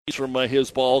from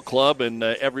his ball club, and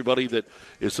everybody that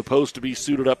is supposed to be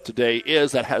suited up today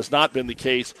is. That has not been the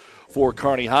case for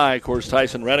Kearney High. Of course,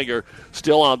 Tyson Reniger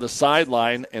still on the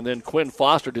sideline, and then Quinn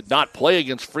Foster did not play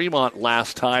against Fremont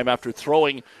last time after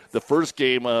throwing the first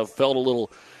game. Felt a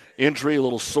little injury, a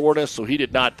little soreness, so he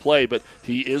did not play, but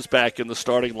he is back in the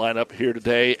starting lineup here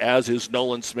today, as is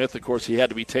Nolan Smith. Of course, he had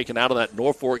to be taken out of that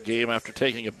Norfolk game after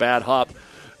taking a bad hop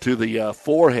to the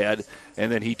forehead,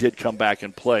 and then he did come back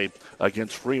and play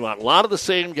against Fremont. A lot of the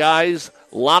same guys,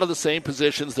 a lot of the same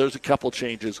positions. There's a couple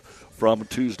changes from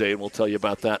Tuesday, and we'll tell you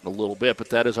about that in a little bit. But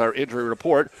that is our injury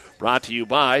report, brought to you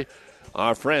by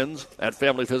our friends at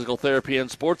Family Physical Therapy and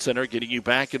Sports Center, getting you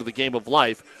back into the game of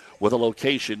life with a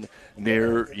location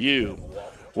near you.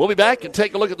 We'll be back and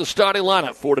take a look at the starting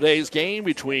lineup for today's game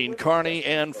between Kearney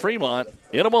and Fremont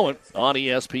in a moment on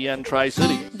ESPN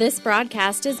Tri-City. This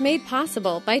broadcast is made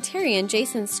possible by Terry and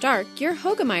Jason Stark, your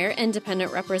Hoegemeyer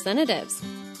Independent Representatives.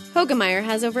 Hoegemeyer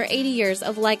has over 80 years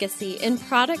of legacy in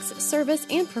products, service,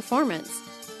 and performance.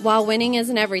 While winning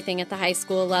isn't everything at the high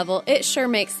school level, it sure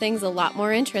makes things a lot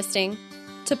more interesting.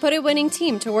 To put a winning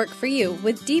team to work for you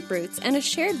with deep roots and a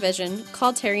shared vision,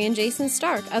 call Terry and Jason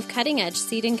Stark of Cutting Edge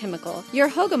Seed and Chemical, your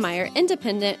Hoegemeyer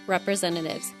Independent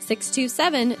Representatives,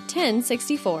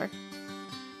 627-1064.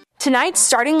 Tonight's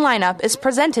starting lineup is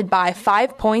presented by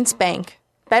 5 Points Bank.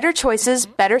 Better choices,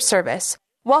 better service.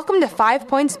 Welcome to 5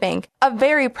 Points Bank, a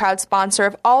very proud sponsor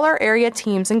of all our area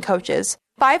teams and coaches.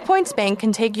 5 Points Bank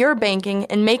can take your banking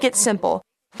and make it simple.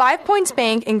 5 Points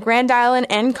Bank in Grand Island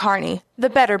and Kearney, the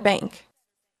better bank.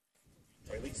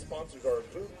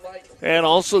 And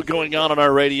also going on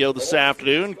our radio this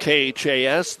afternoon,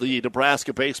 KHAS, the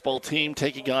Nebraska baseball team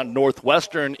taking on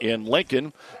Northwestern in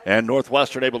Lincoln, and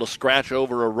Northwestern able to scratch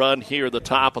over a run here at the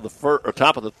top of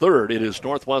the third. It is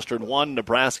Northwestern 1,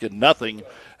 Nebraska nothing,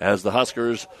 as the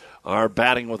Huskers are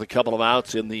batting with a couple of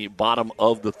outs in the bottom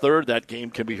of the third. That game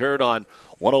can be heard on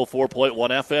 104.1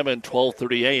 FM and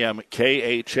 12:30 a.m.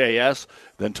 KHAS.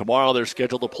 Then tomorrow they're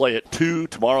scheduled to play at 2.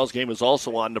 Tomorrow's game is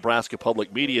also on Nebraska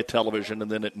Public Media Television,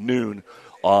 and then at noon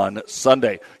on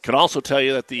Sunday. Can also tell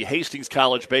you that the Hastings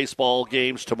College baseball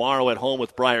games tomorrow at home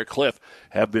with Briar Cliff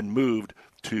have been moved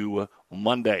to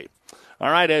Monday. All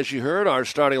right, as you heard, our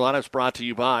starting lineup is brought to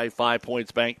you by 5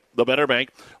 Points Bank, the better bank.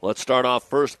 Let's start off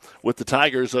first with the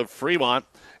Tigers of Fremont,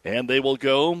 and they will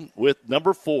go with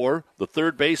number 4, the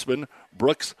third baseman,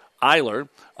 Brooks Eiler.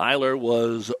 Eiler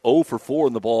was 0 for 4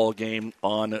 in the ball game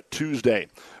on Tuesday.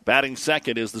 Batting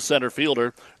second is the center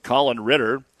fielder, Colin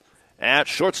Ritter. At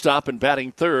shortstop and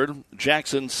batting third,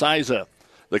 Jackson Siza.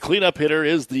 The cleanup hitter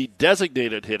is the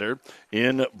designated hitter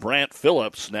in Brant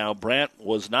Phillips. Now, Brant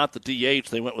was not the DH.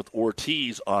 They went with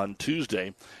Ortiz on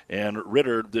Tuesday, and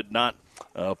Ritter did not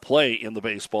play in the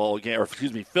baseball game.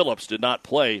 Phillips did not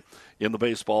play in the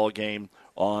baseball game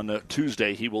on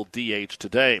Tuesday. He will DH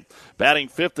today. Batting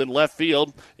fifth in left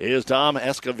field is Dom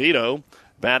Escovedo.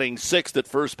 Batting sixth at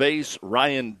first base,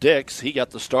 Ryan Dix. He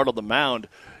got the start on the mound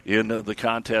in the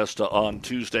contest on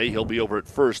Tuesday. He'll be over at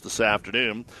first this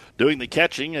afternoon. Doing the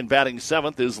catching and batting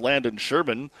seventh is Landon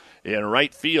Sherman. In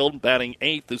right field, batting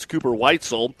eighth is Cooper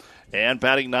Weitzel. And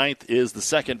batting ninth is the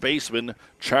second baseman,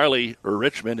 Charlie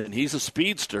Richmond, and he's a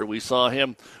speedster. We saw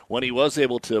him when he was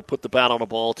able to put the bat on a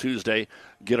ball Tuesday,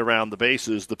 get around the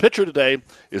bases. The pitcher today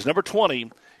is number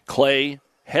 20, Clay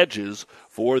Hedges,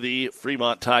 for the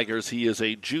Fremont Tigers. He is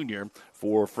a junior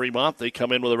for Fremont. They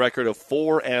come in with a record of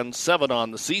 4-7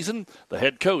 on the season. The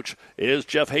head coach is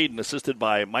Jeff Hayden, assisted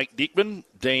by Mike Diekman,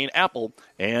 Dane Apple,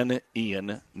 and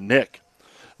Ian Nick.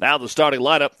 Now the starting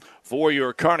lineup for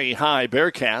your Kearney High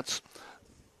Bearcats.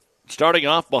 Starting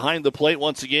off behind the plate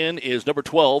once again is number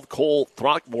 12, Cole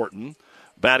Throckmorton.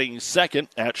 Batting second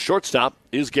at shortstop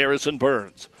is Garrison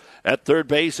Burns. At third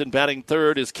base and batting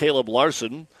third is Caleb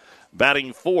Larson.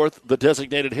 Batting fourth, the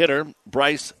designated hitter,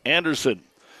 Bryce Anderson.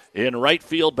 In right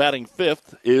field, batting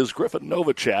fifth is Griffin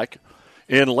Novacek.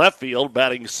 In left field,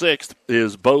 batting sixth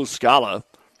is Bo Scala.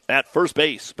 At first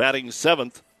base, batting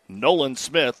seventh, Nolan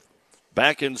Smith.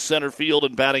 Back in center field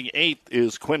and batting eighth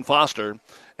is Quinn Foster.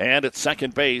 And at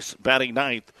second base, batting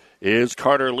ninth, is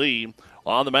Carter Lee.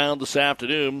 On the mound this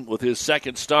afternoon with his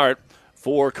second start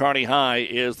for Kearney High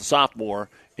is the sophomore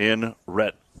in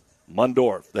Rhett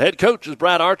Mundorf. The head coach is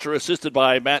Brad Archer, assisted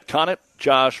by Matt Connett,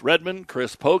 Josh Redmond,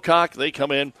 Chris Pocock. They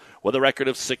come in with a record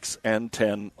of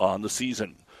 6-10 on the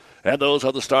season. And those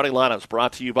are the starting lineups,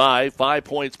 brought to you by 5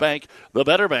 Points Bank, the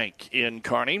better bank in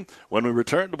Kearney. When we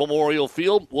return to Memorial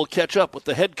Field, we'll catch up with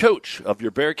the head coach of your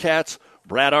Bearcats,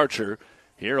 Brad Archer,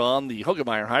 here on the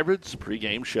Hoegemeyer Hybrids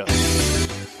pregame show.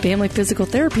 Family Physical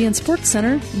Therapy and Sports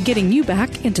Center, getting you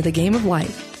back into the game of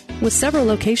life. with several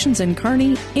locations in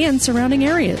Kearney and surrounding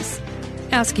areas.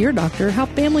 Ask your doctor how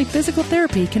Family Physical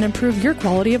Therapy can improve your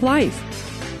quality of life.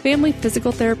 Family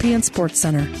Physical Therapy and Sports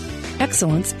Center.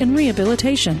 Excellence in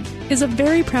Rehabilitation is a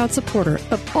very proud supporter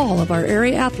of all of our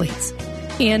area athletes,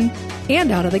 in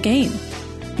and out of the game.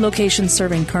 Locations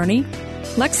serving Kearney,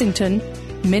 Lexington,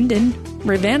 Minden,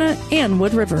 Ravenna, and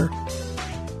Wood River.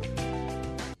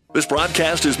 This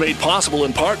broadcast is made possible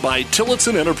in part by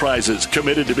Tillotson Enterprises,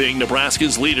 committed to being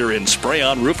Nebraska's leader in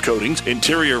spray-on roof coatings,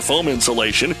 interior foam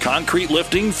insulation, concrete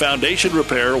lifting, foundation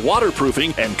repair,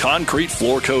 waterproofing, and concrete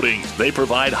floor coatings. They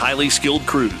provide highly skilled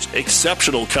crews,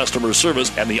 exceptional customer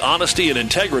service, and the honesty and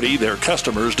integrity their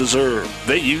customers deserve.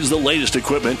 They use the latest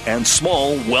equipment and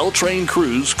small, well-trained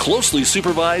crews closely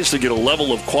supervised to get a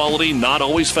level of quality not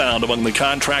always found among the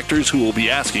contractors who will be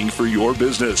asking for your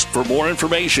business. For more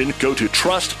information, go to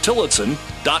TrustTillotson.com.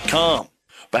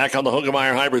 Back on the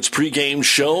Hoegemeyer Hybrids pregame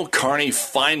show, Kearney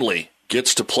finally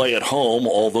gets to play at home,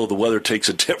 although the weather takes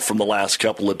a dip from the last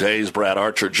couple of days. Brad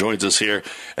Archer joins us here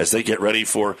as they get ready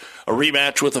for a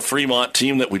rematch with the Fremont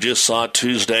team that we just saw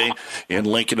Tuesday in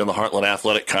Lincoln in the Heartland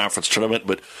Athletic Conference Tournament.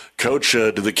 But, Coach,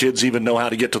 do the kids even know how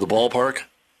to get to the ballpark?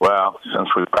 Well, since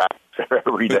we practice there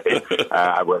every day,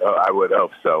 I would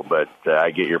hope so. But I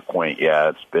get your point. Yeah,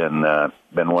 it's been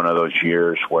one of those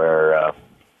years where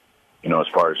as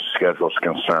far as the schedule is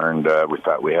concerned, we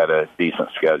thought we had a decent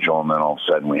schedule, and then all of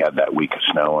a sudden we had that week of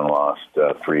snow and lost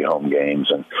 3 home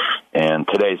games. And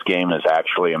today's game is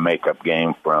actually a makeup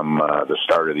game from the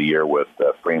start of the year with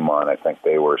Fremont. I think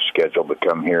they were scheduled to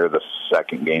come here the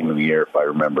second game of the year, if I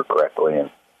remember correctly,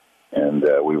 and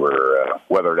we were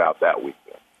weathered out that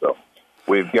weekend. So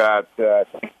we've got 7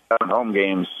 home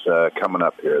games coming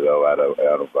up here, though, out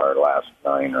of our last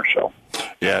 9 or so.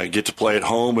 Yeah, get to play at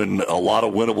home and a lot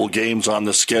of winnable games on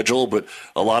the schedule, but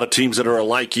a lot of teams that are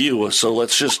like you. So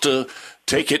let's just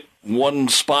take it one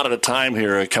spot at a time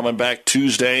here. Coming back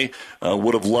Tuesday,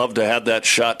 would have loved to have that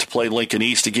shot to play Lincoln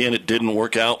East again. It didn't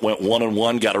work out, went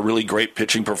 1-1, got a really great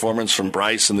pitching performance from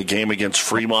Bryce in the game against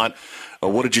Fremont.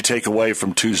 What did you take away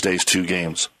from Tuesday's 2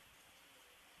 games?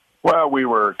 Well, we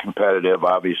were competitive.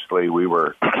 Obviously, we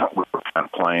were kind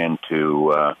of playing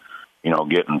to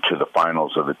get into the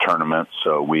finals of the tournament.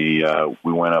 So we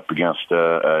went up against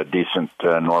a decent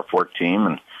Norfolk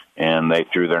team, and they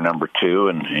threw their number 2,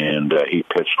 and he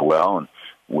pitched well. And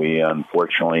we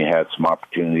unfortunately had some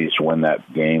opportunities to win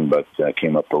that game, but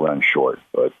came up a run short.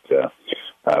 But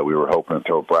we were hoping to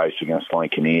throw Bryce against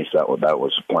Lincoln East. That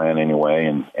was the plan anyway,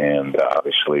 and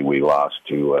obviously we lost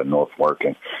to Norfolk.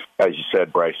 And as you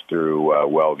said, Bryce threw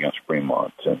well against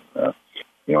Fremont. And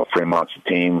Fremont's a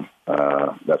team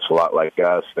that's a lot like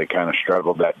us. They kind of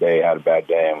struggled that day, had a bad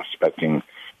day. I'm expecting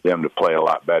them to play a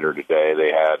lot better today.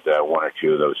 They had 1 or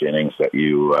 2 of those innings that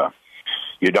you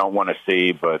don't want to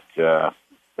see, but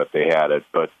they had it.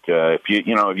 But if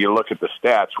you look at the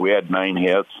stats, we had 9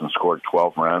 hits and scored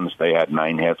 12 runs. They had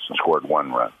 9 hits and scored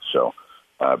 1 run. So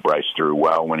Bryce threw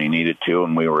well when he needed to,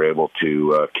 and we were able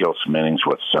to kill some innings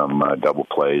with some double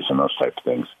plays and those type of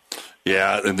things.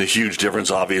 Yeah, and the huge difference,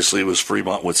 obviously, was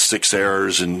Fremont with 6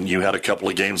 errors, and you had a couple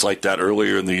of games like that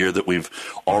earlier in the year that we've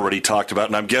already talked about.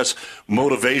 And I guess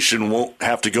motivation won't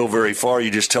have to go very far.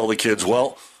 You just tell the kids,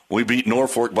 well, we beat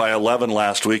Norfolk by 11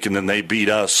 last week, and then they beat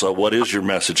us. So what is your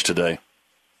message today?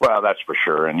 Well, that's for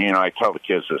sure. And, I tell the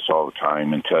kids this all the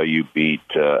time. Until you beat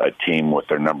a team with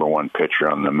their number 1 pitcher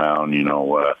on the mound,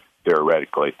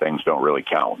 theoretically, things don't really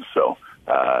count. So,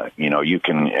 you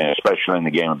can, especially in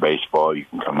the game of baseball, you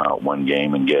can come out one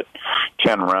game and get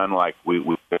 10 run like we've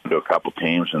been to a couple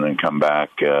teams, and then come back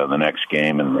the next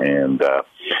game and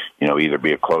either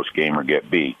be a close game or get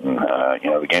beat. And,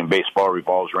 the game of baseball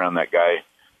revolves around that guy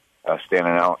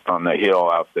standing out on the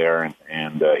hill out there,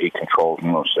 and he controls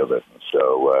most of it.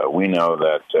 So we know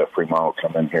that Fremont will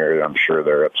come in here. I'm sure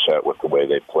they're upset with the way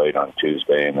they played on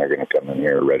Tuesday, and they're going to come in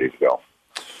here ready to go.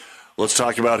 Let's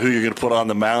talk about who you're going to put on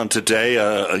the mound today.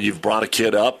 You've brought a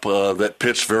kid up that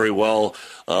pitched very well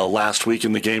last week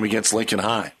in the game against Lincoln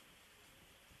High.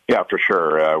 Yeah, for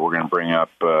sure. We're going to bring up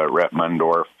Rhett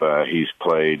Mundorf. He's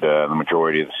played the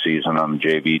majority of the season on the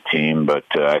JV team, but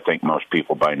I think most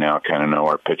people by now kind of know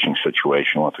our pitching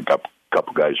situation with a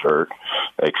couple guys hurt,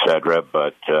 et cetera.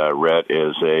 But Rhett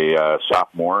is a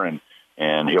sophomore,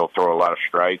 and he'll throw a lot of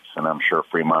strikes, and I'm sure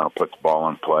Fremont will put the ball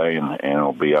in play, and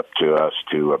it'll be up to us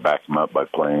to back him up by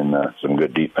playing some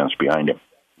good defense behind him.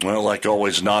 Well, like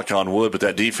always, knock on wood, but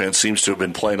that defense seems to have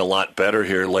been playing a lot better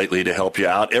here lately to help you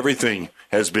out. Everything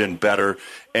has been better.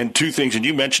 And two things, and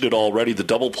you mentioned it already, the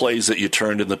double plays that you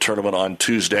turned in the tournament on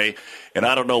Tuesday. And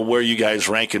I don't know where you guys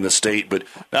rank in the state, but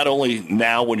not only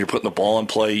now when you're putting the ball in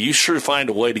play, you sure find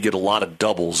a way to get a lot of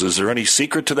doubles. Is there any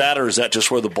secret to that, or is that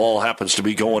just where the ball happens to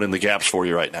be going in the gaps for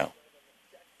you right now?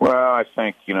 Well, I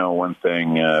think, one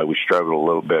thing we struggled a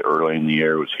little bit early in the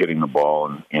year was hitting the ball.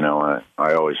 And,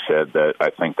 I always said that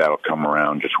I think that'll come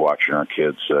around just watching our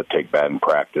kids take batting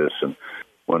practice. And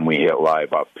when we hit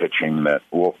live up pitching, that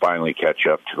we'll finally catch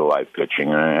up to the live pitching.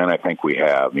 And I think we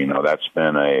have. That's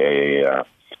been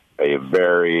a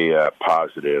very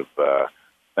positive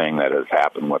thing that has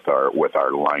happened with our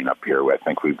lineup here. I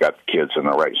think we've got the kids in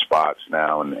the right spots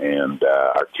now, and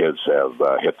our kids have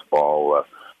hit the ball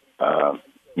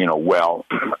well,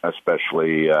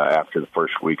 especially after the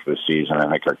first week of the season. I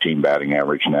think our team batting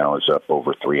average now is up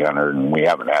over 300, and we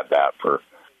haven't had that for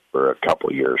a couple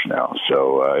of years now.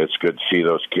 So it's good to see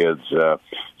those kids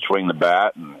swing the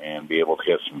bat and be able to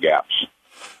hit some gaps.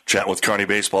 Chat with Kearney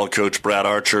baseball coach Brad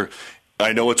Archer.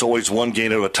 I know it's always one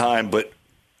game at a time, but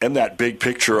in that big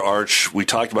picture, Arch, we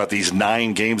talked about these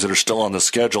 9 games that are still on the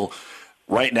schedule.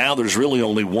 Right now, there's really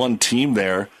only one team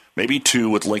there, maybe 2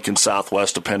 with Lincoln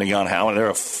Southwest, depending on how, and they're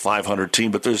a 500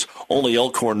 team, but there's only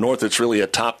Elkhorn North that's really a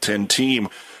top 10 team.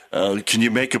 Can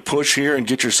you make a push here and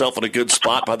get yourself in a good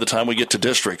spot by the time we get to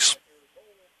districts?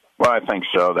 Well, I think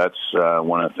so. That's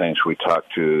one of the things we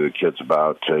talked to the kids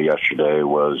about yesterday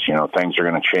was, things are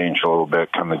going to change a little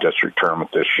bit come the district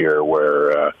tournament this year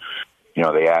where,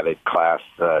 they added Class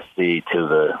C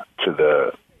to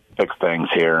the thick things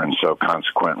here, and so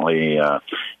consequently,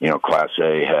 Class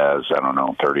A has,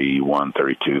 31,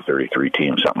 32, 33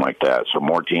 teams, something like that. So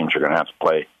more teams are going to have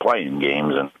to play in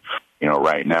games, and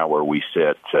right now where we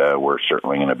sit, we're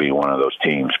certainly going to be one of those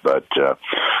teams. But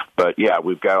yeah,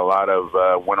 we've got a lot of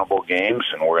winnable games,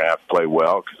 and we're going to have to play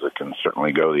well because it can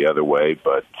certainly go the other way.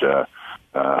 But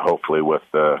hopefully with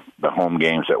the home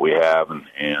games that we have and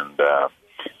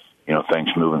things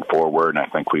moving forward, and I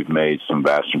think we've made some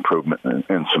vast improvement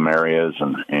in some areas,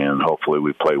 and hopefully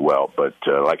we play well. But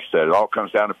like I said, it all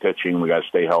comes down to pitching. We got to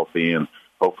stay healthy and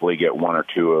hopefully get 1 or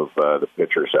 2 of the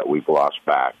pitchers that we've lost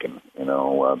back, and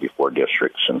before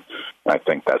districts, and I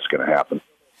think that's going to happen.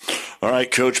 All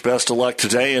right, Coach, best of luck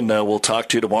today, and we'll talk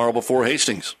to you tomorrow before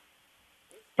Hastings.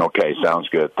 Okay, sounds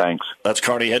good. Thanks. That's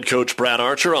Kearney head coach Brad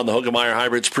Archer on the Hoegemeyer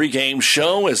Hybrids pregame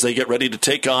show as they get ready to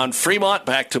take on Fremont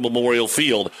back to Memorial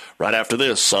Field right after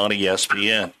this on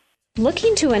ESPN.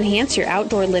 Looking to enhance your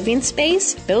outdoor living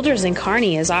space? Builders in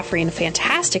Kearney is offering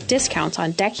fantastic discounts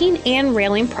on decking and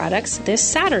railing products this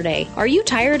Saturday. Are you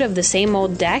tired of the same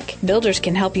old deck? Builders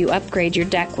can help you upgrade your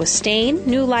deck with stain,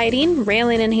 new lighting,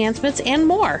 railing enhancements, and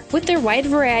more. With their wide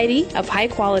variety of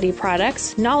high-quality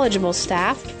products, knowledgeable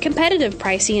staff, competitive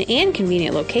pricing, and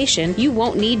convenient location, you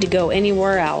won't need to go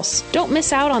anywhere else. Don't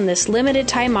miss out on this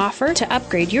limited-time offer to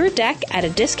upgrade your deck at a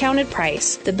discounted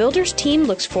price. The Builders team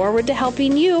looks forward to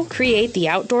helping you create the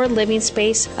outdoor living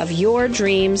space of your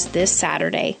dreams this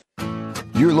Saturday.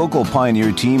 Your local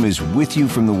Pioneer team is with you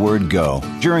from the word go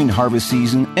during harvest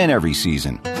season and every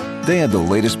season. They have the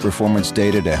latest performance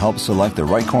data to help select the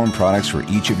right corn products for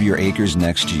each of your acres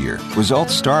next year.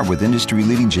 Results start with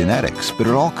industry-leading genetics, but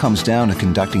it all comes down to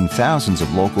conducting thousands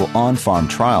of local on-farm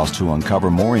trials to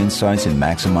uncover more insights and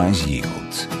maximize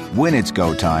yields. When it's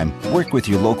go time, work with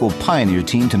your local Pioneer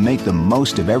team to make the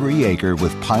most of every acre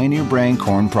with Pioneer brand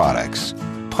corn products.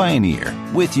 Pioneer,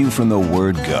 with you from the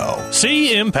word go.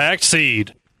 See Impact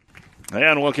Seed.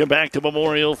 And welcome back to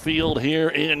Memorial Field here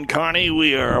in Kearney.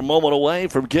 We are a moment away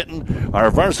from getting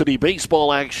our varsity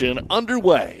baseball action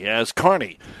underway as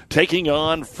Kearney taking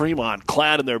on Fremont,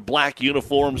 clad in their black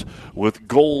uniforms with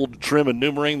gold trim and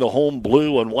numbering, the home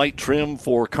blue and white trim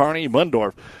for Kearney.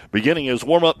 Mundorf beginning his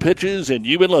warm-up pitches, and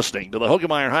you've been listening to the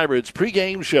Hoegemeyer Hybrids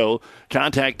pregame show.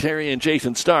 Contact Terry and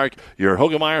Jason Stark, your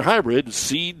Hoegemeyer Hybrid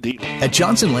seed dealer. At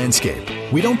Johnson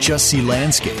Landscape, we don't just see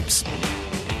landscapes.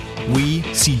 We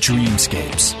see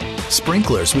dreamscapes,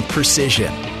 sprinklers with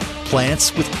precision,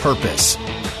 plants with purpose,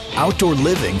 outdoor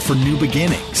living for new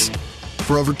beginnings.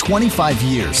 For over 25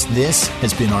 years, this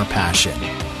has been our passion.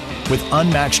 With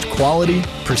unmatched quality,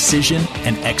 precision,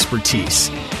 and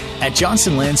expertise. At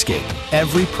Johnson Landscape,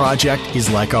 every project is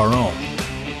like our own,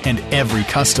 and every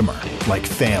customer like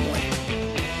family.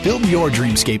 Build your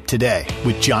dreamscape today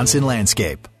with Johnson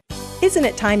Landscape. Isn't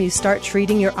it time you start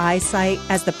treating your eyesight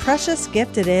as the precious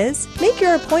gift it is? Make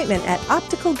your appointment at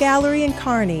Optical Gallery in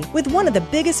Kearney with one of the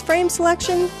biggest frame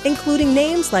selection, including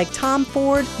names like Tom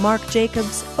Ford, Marc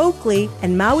Jacobs, Oakley,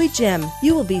 and Maui Jim.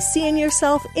 You will be seeing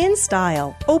yourself in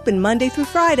style. Open Monday through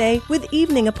Friday with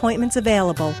evening appointments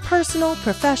available. Personal,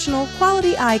 professional,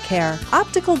 quality eye care.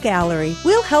 Optical Gallery.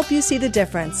 We'll help you see the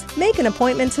difference. Make an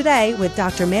appointment today with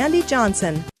Dr. Mandy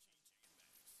Johnson.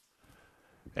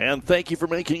 And thank you for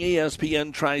making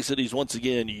ESPN Tri-Cities once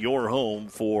again your home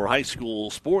for high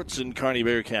school sports and Kearney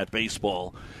Bearcat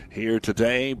baseball. Here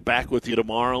today, back with you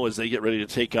tomorrow as they get ready to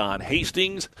take on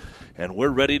Hastings. And we're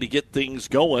ready to get things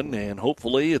going, and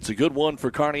hopefully it's a good one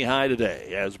for Kearney High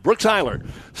today as Brooks Heiler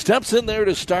steps in there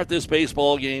to start this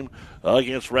baseball game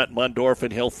against Rhett Mundorf,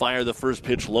 and he'll fire the first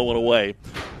pitch low and away.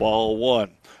 Ball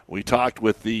one. We talked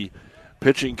with the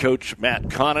pitching coach,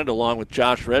 Matt Conant, along with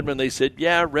Josh Redmond. They said,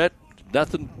 yeah, Rhett,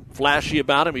 nothing flashy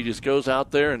about him. He just goes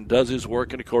out there and does his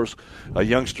work. And, of course, a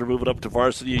youngster moving up to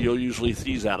varsity, you'll usually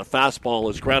tease out. A fastball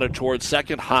is grounded towards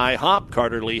second. High hop.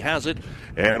 Carter Lee has it.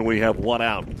 And we have one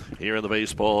out here in the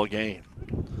baseball game.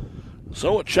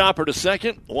 So a chopper to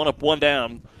second. One up, one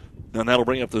down. And that'll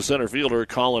bring up the center fielder,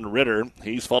 Colin Ritter.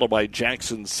 He's followed by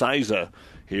Jackson Siza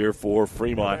here for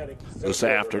Fremont this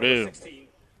afternoon.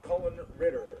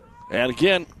 And,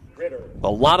 again, a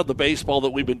lot of the baseball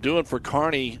that we've been doing for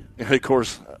Kearney, of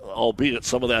course, albeit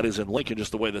some of that is in Lincoln,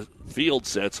 just the way the field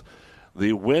sits,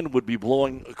 the wind would be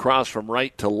blowing across from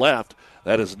right to left.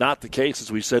 That is not the case,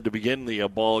 as we said to begin the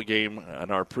ball game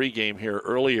and our pregame here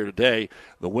earlier today.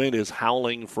 The wind is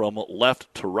howling from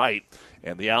left to right,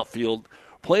 and the outfield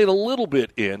played a little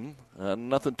bit in.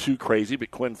 Nothing too crazy, but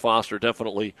Quinn Foster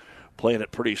definitely playing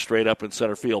it pretty straight up in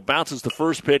center field. Bounces the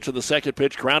first pitch, and the second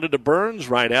pitch grounded to Burns,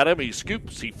 right at him. He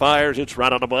scoops, he fires, it's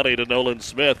right on the money to Nolan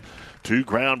Smith. 2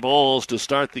 ground balls to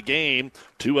start the game.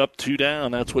 2 up, 2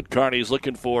 down. That's what Kearney's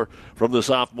looking for from the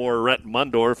sophomore Rhett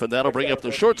Mundorf, and that'll bring up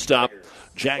the shortstop,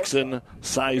 Jackson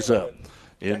Siza.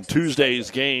 In Tuesday's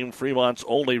game, Fremont's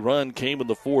only run came in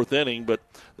the 4th inning, but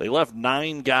they left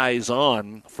 9 guys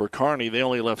on. For Kearney, they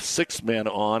only left 6 men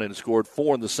on and scored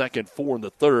 4 in the second, 4 in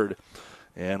the third.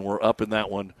 And we're up in that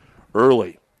one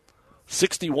early.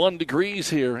 61 degrees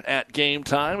here at game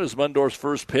time is Mundorf's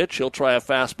first pitch. He'll try a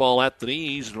fastball at the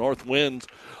knees. North winds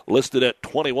listed at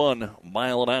 21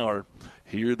 mile an hour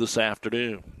here this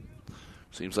afternoon.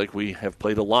 Seems like we have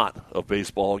played a lot of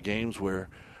baseball games where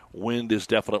wind is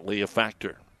definitely a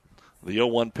factor. The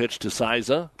 0-1 pitch to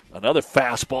Siza. Another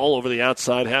fastball over the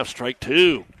outside half, strike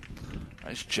 2.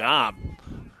 Nice job.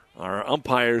 Our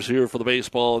umpires here for the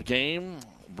baseball game,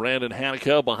 Brandon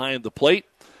Hanukkah behind the plate,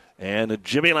 and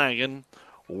Jimmy Langan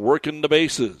working the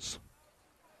bases.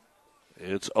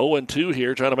 It's 0-2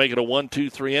 here, trying to make it a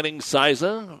 1-2-3 inning.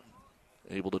 Siza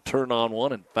able to turn on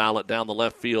one and foul it down the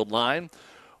left field line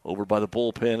over by the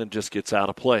bullpen and just gets out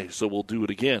of play. So we'll do it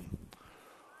again.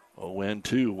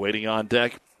 0-2. Waiting on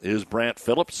deck is Brant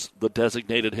Phillips, the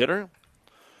designated hitter.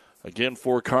 Again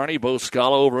for Kearney, Bo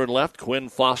Scala over in left, Quinn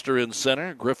Foster in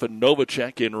center, Griffin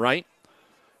Novacek in right.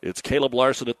 It's Caleb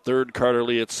Larson at third, Carter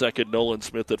Lee at second, Nolan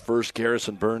Smith at first,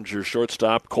 Garrison Burns your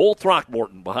shortstop, Cole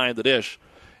Throckmorton behind the dish.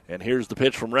 And here's the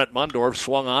pitch from Rhett Mundorf,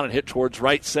 swung on and hit towards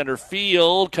right center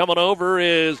field. Coming over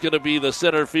is going to be the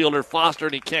center fielder Foster,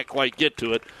 and he can't quite get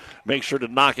to it. Make sure to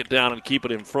knock it down and keep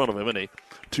it in front of him. And a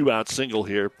 2-out single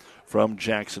here from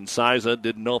Jackson Siza.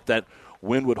 Didn't know if that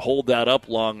wind would hold that up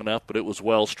long enough, but it was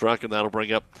well struck, and that'll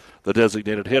bring up the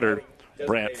designated hitter,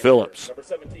 Brant Phillips. Number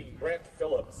 17, Brant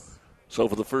Phillips. So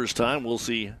for the first time, we'll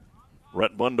see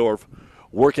Rhett Mundorf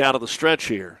work out of the stretch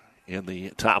here in the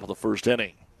top of the first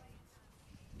inning.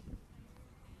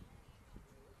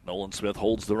 Nolan Smith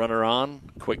holds the runner on.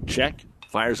 Quick check.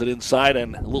 Fires it inside,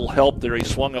 and a little help there. He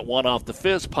swung at one off the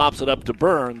fist, pops it up to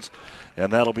Burns,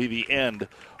 and that'll be the end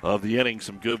of the inning.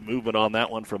 Some good movement on that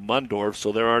one from Mundorf.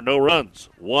 So there are no runs.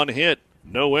 1 hit.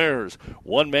 No errors.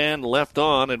 1 man left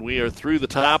on, and we are through the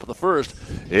top of the first.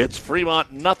 It's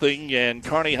Fremont nothing, and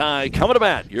Kearney High coming to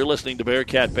bat. You're listening to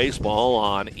Bearcat Baseball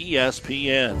on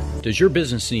ESPN. Does your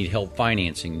business need help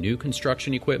financing new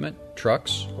construction equipment,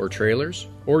 trucks, or trailers?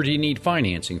 Or do you need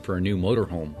financing for a new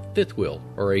motorhome, fifth wheel,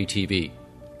 or ATV?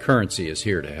 Currency is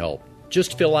here to help.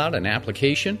 Just fill out an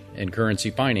application, and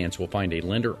Currency Finance will find a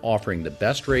lender offering the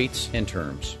best rates and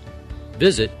terms.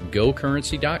 Visit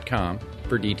gocurrency.com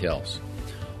for details.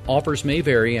 Offers may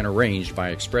vary and arranged by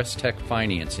Express Tech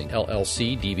Financing,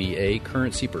 LLC, DBA,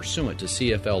 currency pursuant to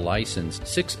CFL license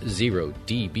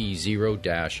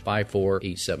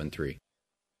 60DB0-54873.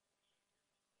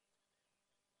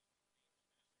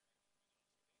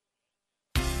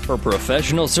 For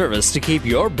professional service to keep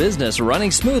your business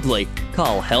running smoothly,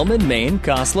 call Hellman, Maine,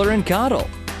 Kostler & Cottle.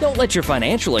 Don't let your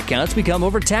financial accounts become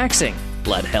overtaxing.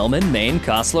 Let Hellman, Maine,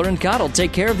 Kostler & Cottle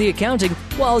take care of the accounting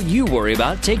while you worry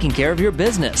about taking care of your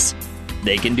business.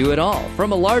 They can do it all,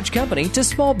 from a large company to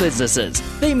small businesses.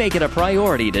 They make it a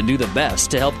priority to do the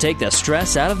best to help take the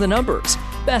stress out of the numbers.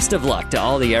 Best of luck to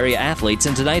all the area athletes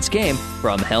in tonight's game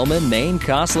from Hellman, Maine,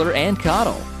 Kostler &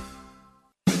 Cottle.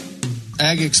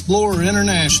 Ag Explorer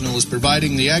International is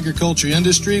providing the agriculture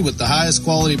industry with the highest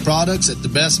quality products at the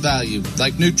best value,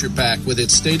 like NutriPack with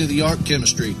its state-of-the-art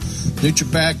chemistry.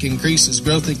 NutriPack increases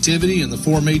growth activity in the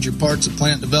 4 major parts of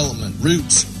plant development: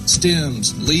 roots,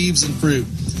 stems, leaves, and fruit.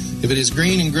 If it is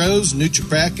green and grows,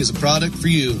 NutriPack is a product for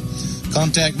you.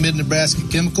 Contact Mid-Nebraska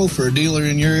Chemical for a dealer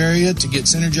in your area to get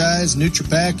Synergized,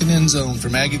 NutriPack, and Endzone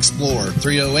from Ag Explorer.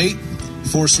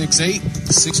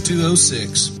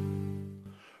 308-468-6206.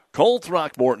 Cole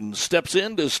Throckmorton steps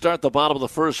in to start the bottom of the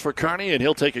first for Kearney, and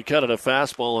he'll take a cut at a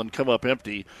fastball and come up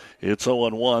empty. It's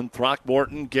 0-1.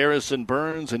 Throckmorton, Garrison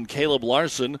Burns, and Caleb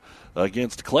Larson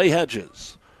against Clay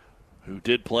Hedges, who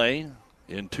did play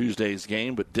in Tuesday's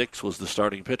game, but Dix was the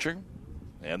starting pitcher.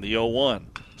 And the 0-1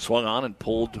 swung on and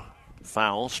pulled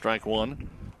foul, strike 2,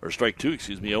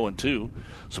 0-2.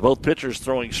 So both pitchers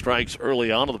throwing strikes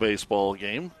early on in the baseball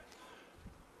game.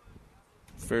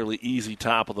 Fairly easy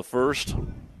top of the first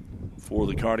for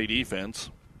the Kearney defense.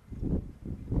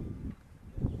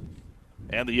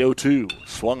 And the 0-2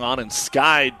 swung on and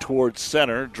skied towards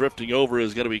center. Drifting over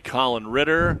is going to be Colin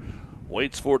Ritter.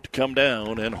 Waits for it to come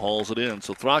down and hauls it in.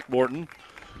 So Throckmorton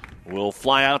will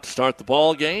fly out to start the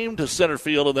ball game to center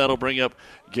field, and that'll bring up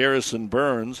Garrison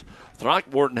Burns.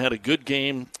 Throckmorton had a good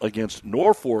game against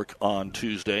Norfolk on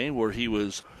Tuesday, where he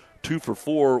was 2 for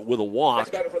 4 with a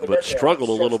walk, but struggled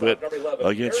a little bit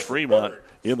against Fremont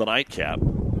in the nightcap.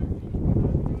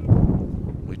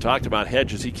 We talked about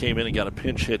Hedges. He came in and got a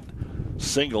pinch hit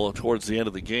single towards the end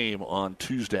of the game on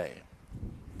Tuesday.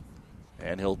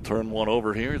 And he'll turn one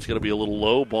over here. It's going to be a little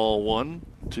low, ball 1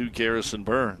 to Garrison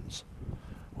Burns.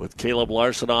 With Caleb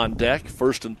Larson on deck,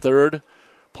 first and third,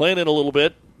 playing in a little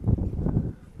bit.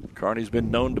 Kearney's been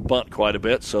known to bunt quite a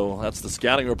bit, so that's the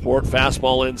scouting report.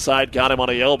 Fastball inside, got him on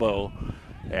the elbow.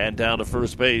 And down to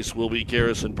first base will be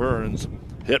Garrison Burns,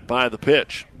 hit by the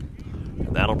pitch.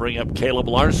 And that'll bring up Caleb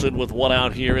Larson with one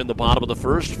out here in the bottom of the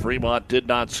first. Fremont did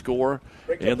not score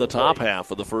in the top half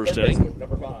of the first inning.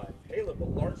 Number 5, Caleb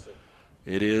Larson.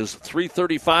 It is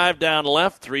 3:35 down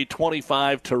left,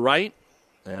 3:25 to right.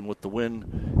 And with the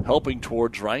wind helping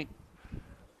towards right,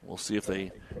 we'll see if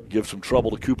they give some trouble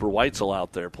to Cooper Weitzel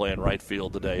out there playing right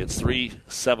field today. It's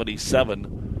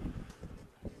 377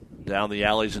 down the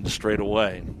alleys and straight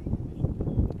away.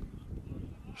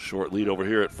 Short lead over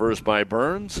here at first by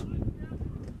Burns.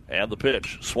 And the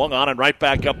pitch. Swung on and right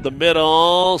back up the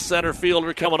middle. Center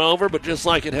fielder coming over, but just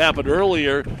like it happened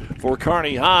earlier for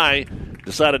Kearney High,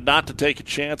 decided not to take a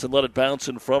chance and let it bounce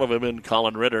in front of him, and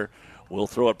Colin Ritter will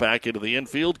throw it back into the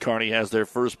infield. Kearney has their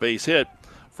first base hit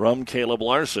from Caleb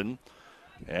Larson.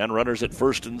 And runners at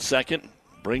first and second.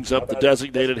 Brings up the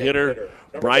designated hitter,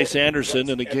 Bryce Anderson.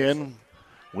 And again,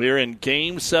 we're in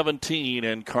Game 17,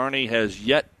 and Kearney has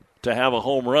yet to have a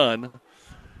home run.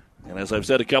 And as I've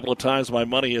said a couple of times, my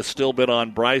money has still been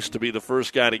on Bryce to be the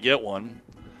first guy to get one.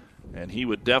 And he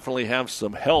would definitely have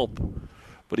some help.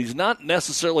 But he's not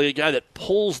necessarily a guy that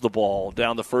pulls the ball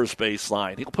down the first base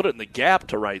line. He'll put it in the gap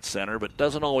to right center, but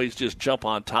doesn't always just jump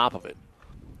on top of it.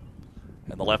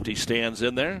 And the lefty stands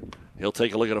in there. He'll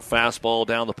take a look at a fastball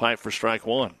down the pipe for strike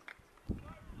 1.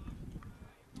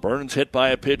 Burns hit by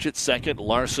a pitch at second.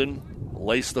 Larson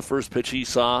laced the first pitch he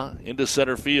saw into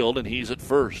center field, and he's at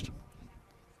first.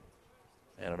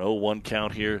 And an 0-1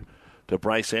 count here to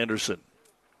Bryce Anderson.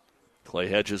 Clay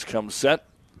Hedges comes set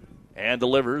and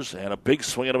delivers, and a big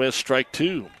swing and a miss, strike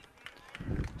 2.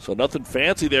 So nothing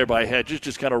fancy there by Hedges,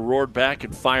 just kind of roared back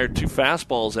and fired 2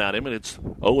 fastballs at him, and it's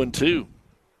 0-2.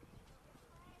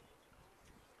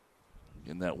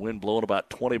 In that wind blowing about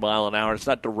 20 mile an hour. It's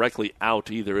not directly out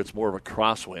either. It's more of a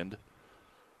crosswind.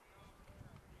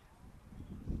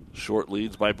 Short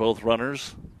leads by both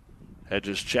runners.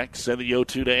 Hedges checks, send the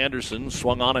 0-2 to Anderson.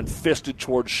 Swung on and fisted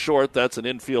towards short. That's an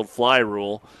infield fly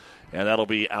rule, and that'll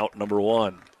be out number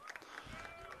 1.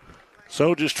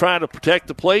 So just trying to protect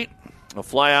the plate. A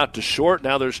fly out to short.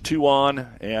 Now there's 2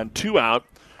 on and 2 out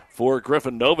for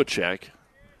Griffin Novacek,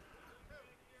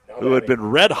 who had been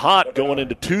red hot going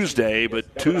into Tuesday,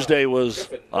 but Tuesday was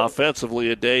offensively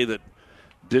a day that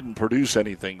didn't produce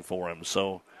anything for him.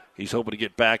 So he's hoping to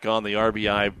get back on the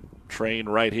RBI train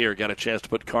right here. Got a chance to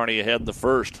put Kearney ahead in the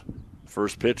first.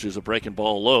 First pitch is a breaking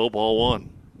ball low, ball 1.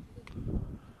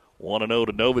 1-0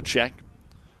 to Novacek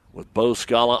with Bo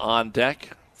Scala on deck.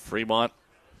 Fremont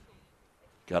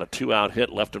got a 2-out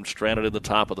hit, left him stranded in the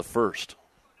top of the first.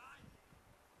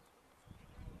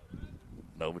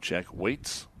 Novacek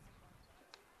waits.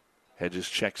 Hedges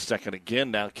checks second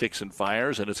again, now kicks and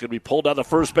fires, and it's going to be pulled down the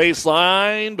first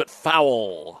baseline, but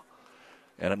foul.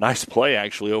 And a nice play,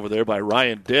 actually, over there by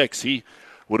Ryan Dix. He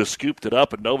would have scooped it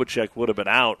up, and Novacek would have been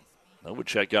out.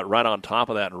 Novacek got right on top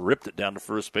of that and ripped it down to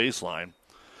first baseline.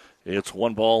 It's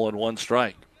 1 ball and 1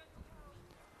 strike.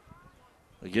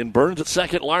 Again, Burns at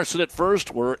second, Larson at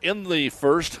first. We're in the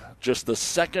first, just the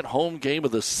second home game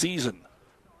of the season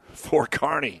for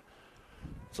Kearney.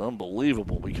 It's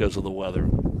unbelievable because of the weather.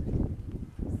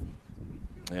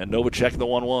 And Novacek the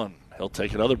 1-1. He'll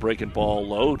take another breaking ball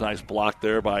low. Nice block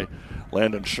there by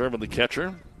Landon Sherman, the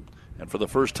catcher. And for the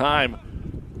first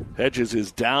time, Hedges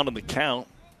is down in the count,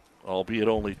 albeit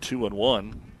only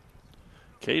 2-1.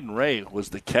 Caden Ray was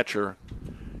the catcher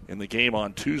in the game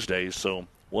on Tuesday, so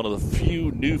one of the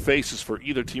few new faces for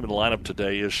either team in the lineup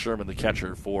today is Sherman, the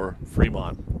catcher for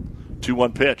Fremont.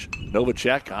 2-1 pitch.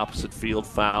 Novacek, opposite field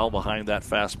foul behind that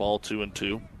fastball,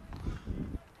 2-2.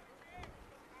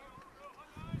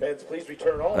 Fans, please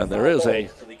return all and there is a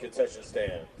to the concession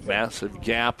stand. Massive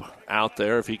gap out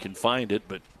there if he can find it,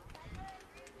 but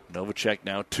Novacek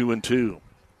now 2-2.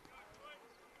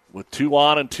 With 2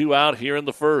 on and 2 out here in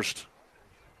the first.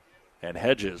 And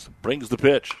Hedges brings the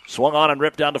pitch. Swung on and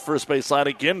ripped down to first base line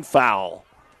again, foul.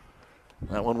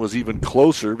 That one was even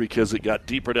closer because it got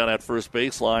deeper down that first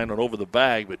baseline and over the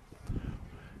bag, but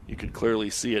you could clearly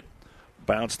see it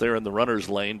bounce there in the runner's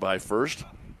lane by first.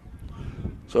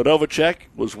 So Novacek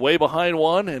was way behind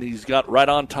one, and he's got right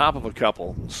on top of a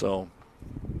couple. So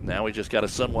now we just got to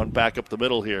send one back up the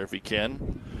middle here if he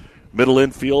can. Middle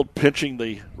infield pinching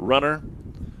the runner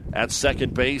at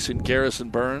second base in Garrison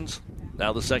Burns.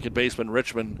 Now the second baseman,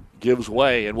 Richmond, gives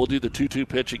way, and we'll do the 2-2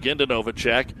 pitch again to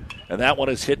Novacek. And that one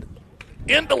is hit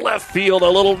into left field, a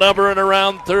little number and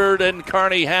around third, and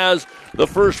Kearney has the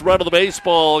first run of the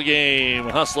baseball game.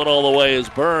 Hustling all the way is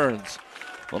Burns.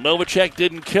 Well, Novacek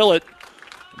didn't kill it,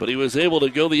 but he was able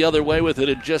to go the other way with it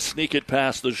and just sneak it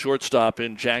past the shortstop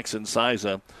in Jackson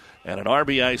Siza. And an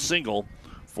RBI single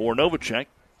for Novacek.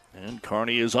 And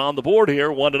Kearney is on the board here,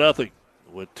 1-0,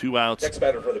 with 2 outs Next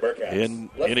batter for the Bearcats. in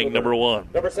inning number 1.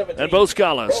 Number 17, and Bo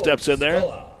Scala steps in there.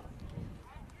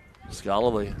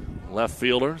 Scala, the left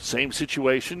fielder, same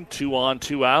situation, 2 on,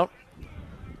 2 out.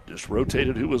 Just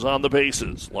rotated who was on the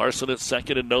bases. Larson at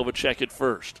second and Novacek at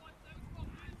first.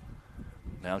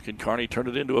 Now can Kearney turn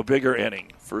it into a bigger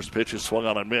inning? First pitch is swung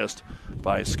on and missed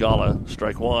by Scala.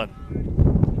 Strike 1.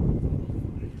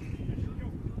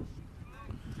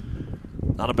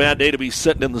 Not a bad day to be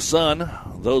sitting in the sun.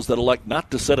 Those that elect not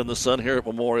to sit in the sun here at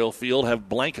Memorial Field have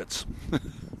blankets.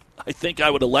 I think I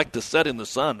would elect to sit in the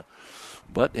sun.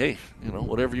 But, hey,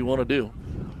 whatever you want to do.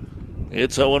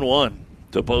 It's 0-1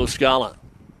 to Bo Scala.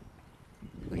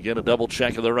 Again, a double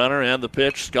check of the runner and the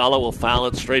pitch. Scala will foul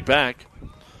it straight back.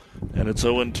 And it's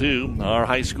 0-2. Our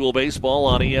high school baseball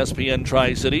on ESPN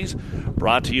Tri-Cities.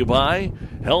 Brought to you by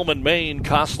Hellman, Maine,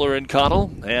 Kostler &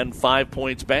 Cottle, and 5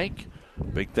 Points Bank.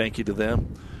 Big thank you to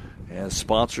them as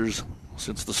sponsors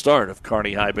since the start of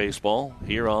Kearney High Baseball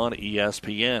here on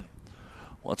ESPN.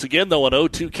 Once again, though, an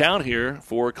 0-2 count here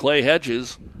for Clay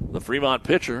Hedges, the Fremont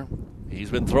pitcher. He's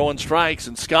been throwing strikes,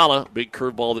 and Scala, big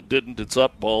curveball that didn't. It's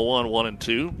up, ball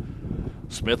 1-2.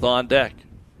 Smith on deck.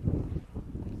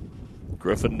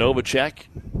 Griffin Novacek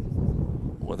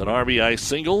with an RBI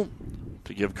single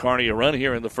to give Kearney a run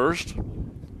here in the first.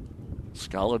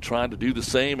 Scala trying to do the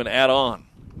same and add on.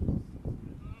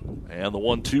 And the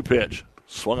 1-2 pitch.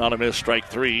 Swung on a miss, strike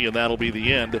 3, and that'll be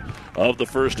the end of the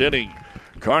first inning.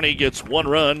 Kearney gets 1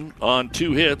 run on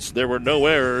 2 hits. There were no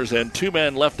errors and 2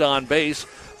 men left on base.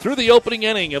 Through the opening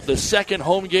inning of the second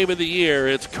home game of the year,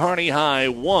 it's Kearney High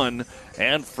 1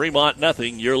 and Fremont 0.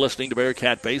 You're listening to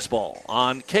Bearcat Baseball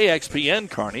on KXPN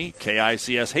Kearney,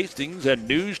 KICS Hastings, and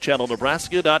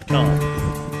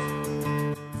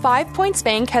NewsChannelNebraska.com. 5 Points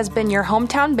Bank has been your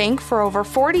hometown bank for over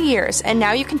 40 years, and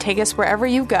now you can take us wherever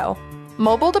you go.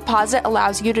 Mobile Deposit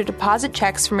allows you to deposit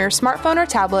checks from your smartphone or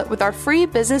tablet with our free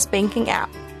business banking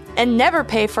app. And never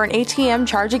pay for an ATM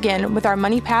charge again with our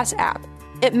MoneyPass app.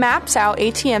 It maps out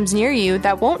ATMs near you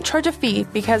that won't charge a fee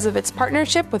because of its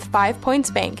partnership with 5 Points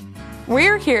Bank.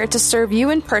 We're here to serve you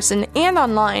in person and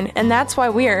online, and that's why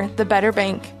we're the better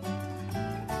bank.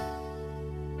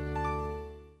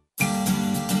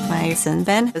 My son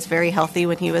Ben was very healthy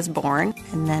when he was born,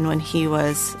 and then when he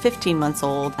was 15 months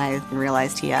old, I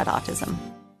realized he had autism.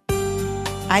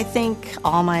 I think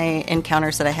all my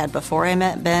encounters that I had before I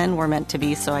met Ben were meant to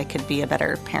be so I could be a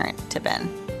better parent to Ben.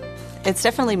 It's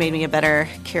definitely made me a better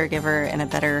caregiver and a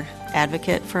better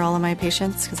advocate for all of my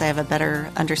patients because I have a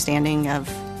better understanding of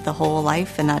the whole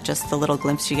life and not just the little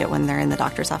glimpse you get when they're in the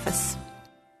doctor's office.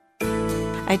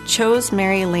 I chose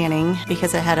Mary Lanning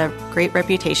because it had a great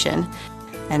reputation,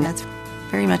 and that's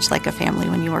very much like a family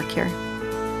when you work here.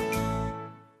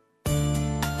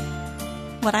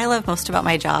 What I love most about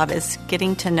my job is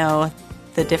getting to know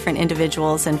the different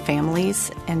individuals and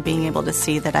families and being able to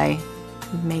see that I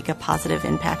make a positive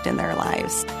impact in their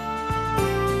lives.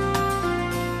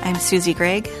 I'm Susie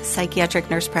Gregg, psychiatric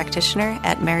nurse practitioner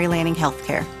at Mary Lanning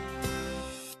Healthcare.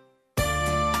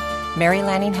 Mary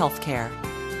Lanning Healthcare.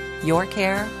 Your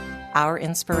care, our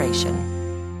inspiration.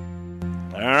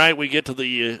 All right, we get to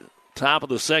the top of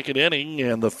the second inning,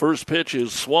 and the first pitch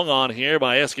is swung on here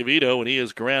by Escovedo, and he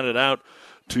is grounded out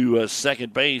to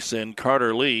second base and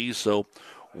Carter Lee. So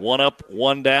 1 up,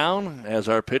 1 down as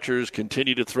our pitchers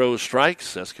continue to throw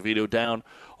strikes. Escovedo down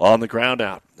on the ground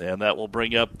out, and that will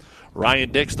bring up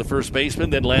Ryan Dix, the first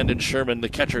baseman, then Landon Sherman, the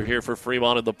catcher here for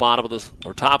Fremont in the bottom of the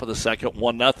or top of the second,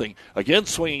 1-0. Again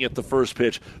swinging at the first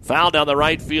pitch, foul down the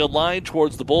right field line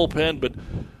towards the bullpen, but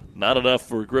not enough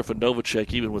for Griffin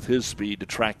Novacek, even with his speed, to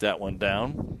track that one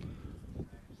down.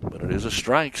 But it is a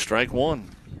strike, strike one.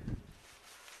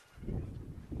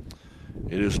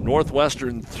 It is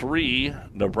Northwestern 3,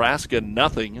 Nebraska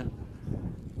 0.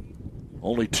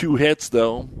 Only 2 hits,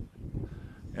 though.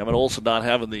 Emmett Olson not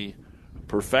having the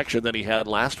perfection that he had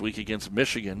last week against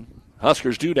Michigan.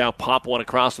 Huskers do now pop one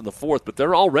across in the fourth, but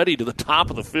they're already to the top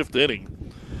of the fifth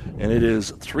inning. And it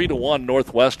is 3-1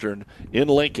 Northwestern in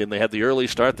Lincoln. They had the early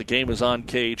start. The game is on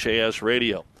KHAS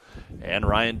radio. And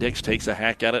Ryan Dix takes a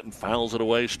hack at it and fouls it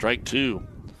away. Strike 2.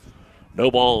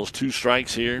 No balls, 2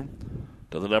 strikes here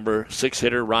to the number 6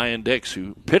 hitter, Ryan Dix,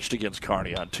 who pitched against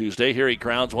Kearney on Tuesday. Here he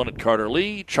grounds one at Carter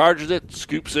Lee, charges it,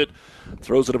 scoops it,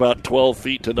 throws it about 12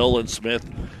 feet to Nolan Smith.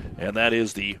 And that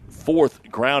is the 4th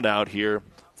ground out here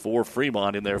for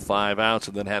Fremont in their 5 outs,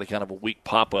 and then had a kind of a weak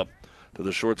pop-up to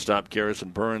the shortstop,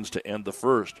 Garrison Burns, to end the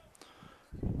first.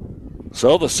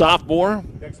 So the sophomore,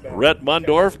 Rhett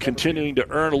Mundorf, continuing to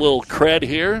earn a little cred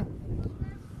here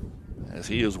as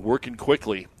he is working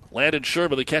quickly. Landon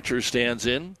Sherman, the catcher, stands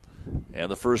in, and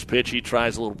the first pitch he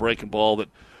tries a little breaking ball that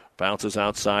bounces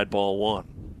outside, ball 1.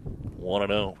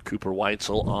 1-0. Cooper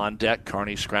Weitzel on deck.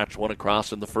 Kearney scratched one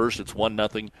across in the first. It's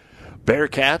 1-0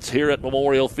 Bearcats here at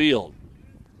Memorial Field.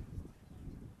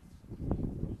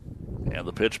 And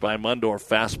the pitch by Mundorf,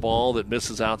 fastball that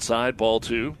misses outside, ball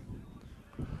 2.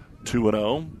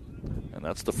 2-0. And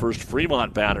that's the first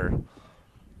Fremont batter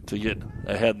to get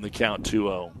ahead in the count,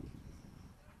 2-0.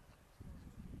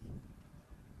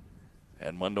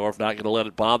 And Mundorf not going to let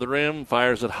it bother him.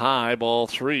 Fires it high, ball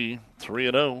 3.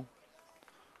 3-0.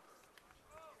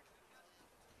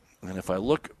 And if I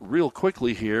look real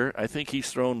quickly here, I think he's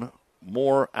thrown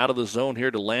more out of the zone here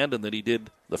to Landon than he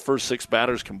did the first 6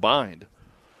 batters combined.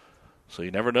 So you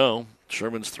never know.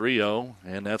 Sherman's 3-0,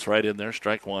 and that's right in there,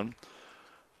 strike 1.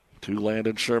 To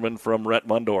Landon Sherman from Rhett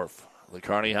Mundorf, the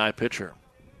Kearney High pitcher.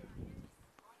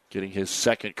 Getting his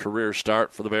 2nd career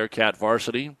start for the Bearcat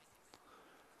varsity.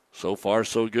 So far,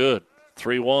 so good.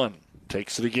 3-1.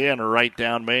 Takes it again, right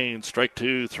down Main. Strike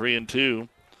 2, 3-2.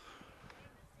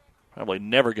 Probably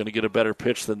never going to get a better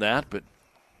pitch than that, but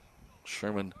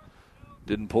Sherman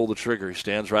didn't pull the trigger. He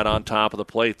stands right on top of the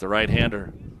plate, the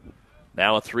right-hander.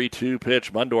 Now a 3-2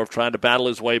 pitch. Mundorf trying to battle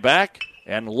his way back,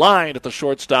 and lined at the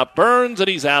shortstop. Burns, and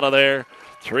he's out of there.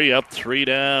 3 up, 3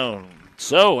 down.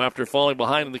 So after falling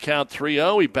behind in the count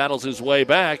 3-0, he battles his way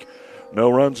back. No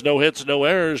runs, no hits, no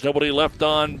errors, nobody left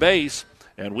on base.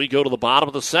 And we go to the bottom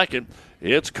of the second.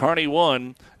 It's Kearney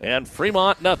 1 and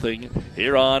Fremont 0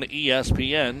 here on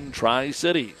ESPN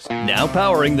Tri-Cities. Now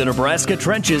powering the Nebraska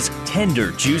trenches,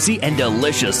 tender, juicy, and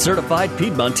delicious certified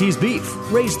Piedmontese beef.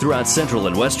 Raised throughout central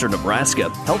and western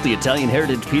Nebraska, healthy Italian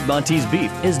heritage Piedmontese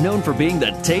beef is known for being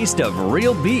the taste of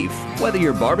real beef. Whether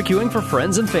you're barbecuing for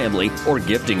friends and family or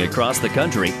gifting across the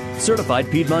country, certified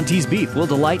Piedmontese beef will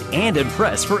delight and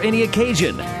impress for any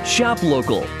occasion. Shop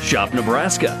local, shop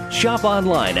Nebraska, shop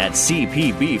online at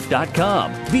cpbeef.com.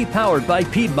 Be powered by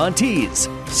Piedmontese.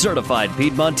 Certified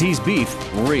Piedmontese beef,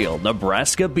 real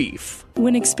Nebraska beef.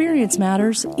 When experience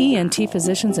matters, ENT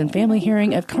Physicians and Family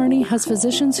Hearing of Kearney has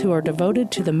physicians who are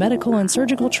devoted to the medical and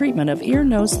surgical treatment of ear,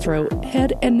 nose, throat,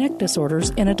 head, and neck disorders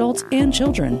in adults and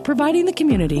children, providing the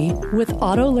community with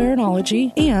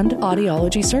otolaryngology and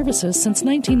audiology services since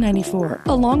 1994,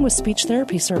 along with speech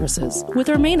therapy services. With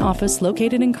our main office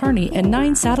located in Kearney and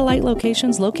 9 satellite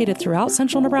locations located throughout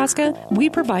central Nebraska, we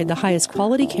provide the highest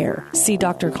quality care. See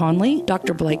Dr. Conley,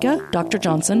 Dr. Blakea, Dr.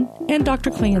 Johnson, and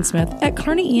Dr. Klingensmith at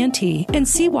Kearney ENT and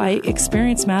see why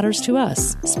experience matters to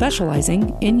us,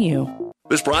 specializing in you.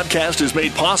 This broadcast is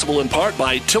made possible in part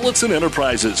by Tillotson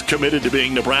Enterprises, committed to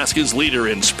being Nebraska's leader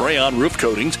in spray-on roof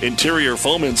coatings, interior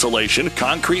foam insulation,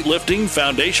 concrete lifting,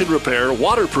 foundation repair,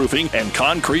 waterproofing, and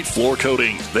concrete floor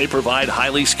coatings. They provide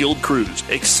highly skilled crews,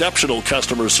 exceptional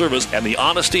customer service, and the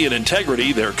honesty and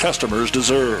integrity their customers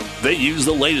deserve. They use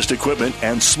the latest equipment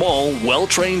and small,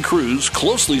 well-trained crews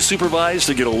closely supervised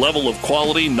to get a level of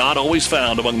quality not always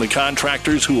found among the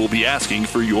contractors who will be asking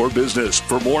for your business.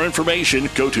 For more information,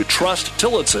 go to TrustTillotson.com.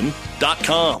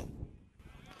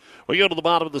 We go to the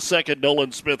bottom of the second.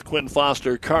 Nolan Smith, Quinn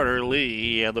Foster, Carter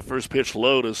Lee, and the first pitch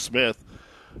low to Smith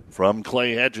from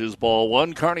Clay Hedges. Ball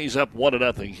one. Kearney's up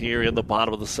 1-0 here in the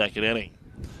bottom of the second inning.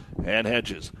 And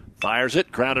Hedges fires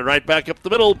it, grounded right back up the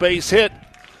middle, base hit.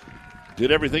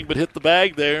 Did everything but hit the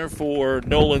bag there for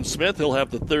Nolan Smith. He'll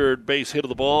have the third base hit of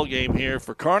the ball game here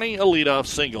for Kearney, a leadoff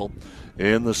single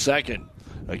in the second.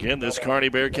 Again, this Kearney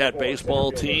Bearcat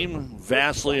baseball team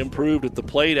vastly improved at the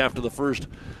plate after the first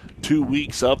 2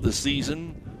 weeks of the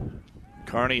season.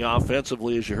 Kearney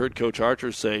offensively, as you heard Coach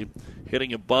Archer say,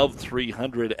 hitting above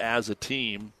 300 as a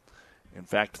team. In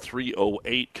fact,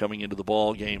 308 coming into the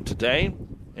ball game today.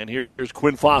 And here's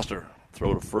Quinn Foster.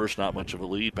 Throw to first, not much of a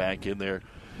lead. Back in there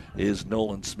is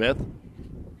Nolan Smith.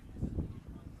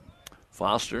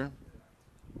 Foster,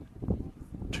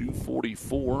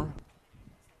 244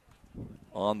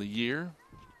 on the year.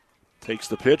 Takes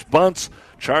the pitch, bunts,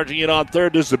 charging it on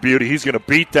third. This is a beauty. He's going to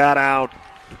beat that out.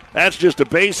 That's just a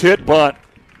base hit bunt.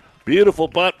 Beautiful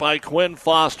bunt by Quinn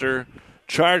Foster.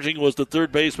 Charging was the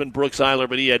third baseman, Brooks Eiler,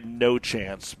 but he had no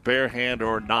chance, bare hand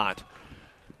or not.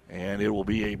 And it will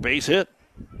be a base hit.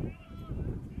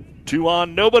 2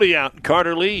 on, nobody out.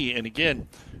 Carter Lee, and again,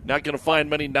 not going to find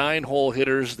many 9-hole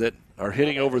hitters that are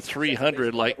hitting over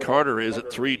 300 like Carter is at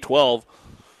 312.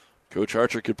 Coach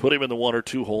Archer could put him in the 1 or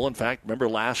 2 hole. In fact, remember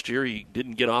last year he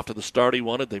didn't get off to the start he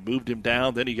wanted. They moved him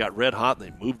down. Then he got red hot.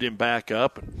 They moved him back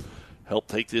up and helped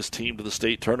take this team to the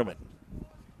state tournament.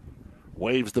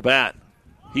 Waves the bat.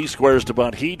 He squares to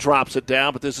bunt. He drops it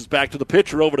down, but this is back to the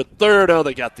pitcher over to third. Oh,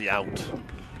 they got the out.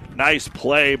 Nice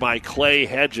play by Clay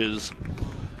Hedges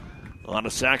on a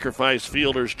sacrifice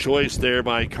fielder's choice there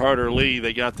by Carter Lee.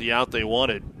 They got the out they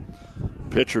wanted.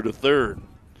 Pitcher to third.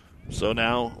 So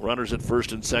now runners at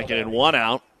first and second and 1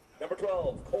 out. Number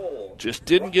 12, Cole. Just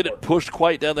didn't get it pushed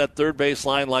quite down that third base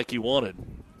line like he wanted.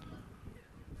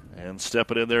 And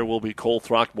stepping in there will be Cole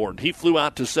Throckmorton. He flew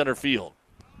out to center field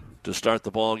to start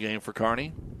the ball game for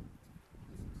Kearney.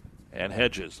 And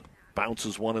Hedges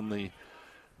bounces one in the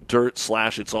dirt /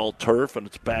 it's all turf, and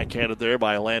it's backhanded there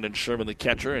by Landon Sherman, the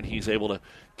catcher, and he's able to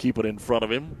keep it in front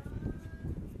of him.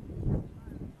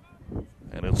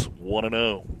 And it's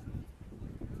 1-0.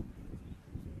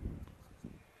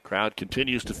 Crowd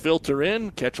continues to filter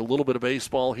in, catch a little bit of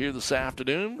baseball here this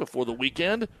afternoon before the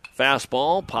weekend.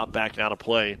 Fastball, pop back out of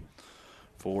play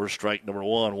for strike number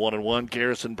 1. 1-1.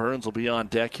 Garrison Burns will be on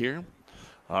deck here.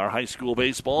 Our high school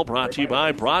baseball brought to you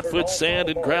by Broadfoot Sand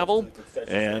and Gravel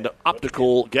and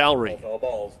Optical Gallery.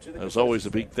 As always, a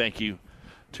big thank you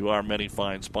to our many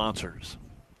fine sponsors.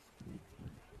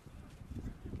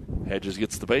 Hedges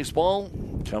gets the baseball,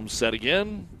 comes set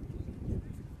again.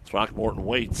 Throckmorton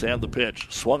waits, and the pitch.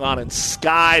 Swung on and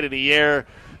skied in the air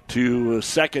to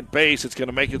second base. It's going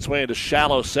to make its way into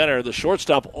shallow center. The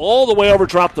shortstop all the way over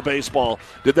dropped the baseball.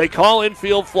 Did they call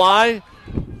infield fly?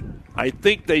 I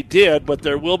think they did, but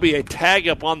there will be a tag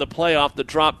up on the play off the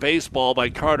drop baseball by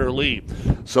Carter Lee.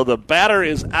 So the batter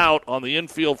is out on the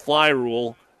infield fly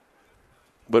rule.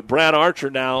 But Brad Archer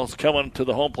now is coming to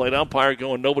the home plate umpire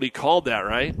going, nobody called that,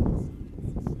 right?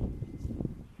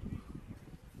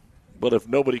 But if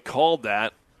nobody called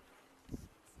that,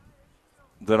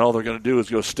 then all they're going to do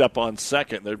is go step on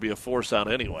second. There'd be a force out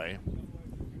anyway.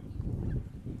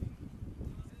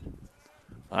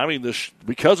 I mean,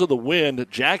 because of the wind,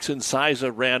 Jackson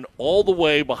Siza ran all the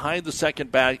way behind the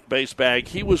second base bag.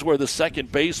 He was where the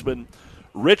second baseman,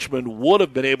 Richmond, would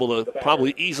have been able to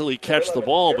probably easily catch the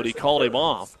ball, but he called him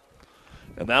off.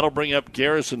 And that'll bring up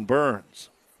Garrison Burns.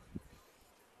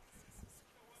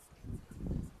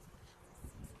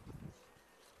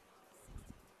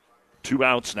 Two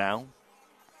outs now.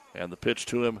 And the pitch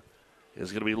to him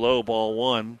is going to be low, ball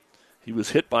 1. He was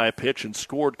hit by a pitch and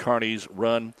scored Kearney's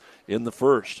run in the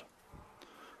first.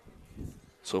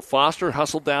 So Foster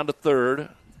hustled down to third.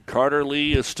 Carter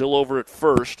Lee is still over at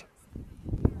first.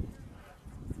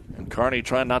 And Kearney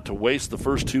trying not to waste the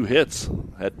first 2 hits.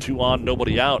 Had 2 on,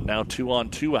 nobody out. Now 2 on,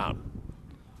 2 out.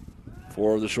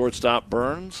 For the shortstop,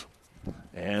 Burns.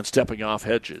 And stepping off,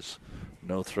 Hedges.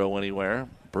 No throw anywhere.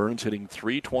 Burns hitting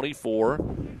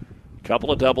 .324.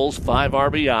 Couple of doubles, 5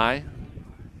 RBI.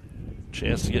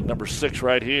 Chance to get number 6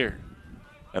 right here.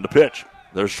 And the pitch.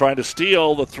 They're trying to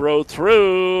steal the throw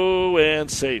through and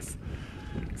safe.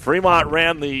 Fremont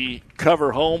ran the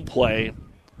cover home play.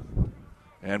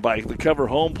 And by the cover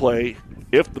home play,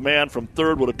 if the man from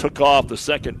third would have took off, the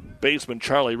second baseman,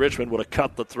 Charlie Richmond, would have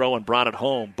cut the throw and brought it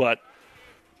home. But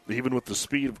even with the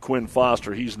speed of Quinn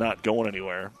Foster, he's not going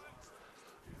anywhere.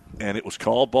 And it was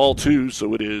called ball 2,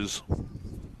 so it is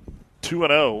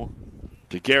 2-0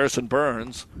 to Garrison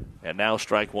Burns. And now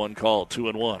strike one called,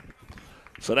 2-1.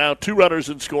 So now 2 runners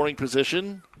in scoring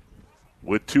position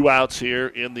with 2 outs here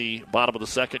in the bottom of the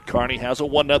second. Kearney has a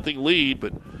 1-0 lead,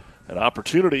 but an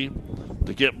opportunity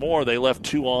to get more. They left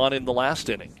 2 on in the last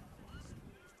inning.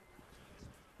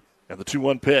 And the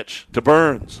 2-1 pitch to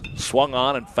Burns. Swung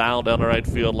on and fouled down the right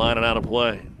field line and out of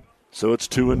play. So it's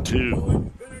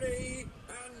 2-2.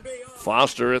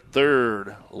 Foster at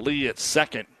third. Lee at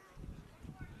second.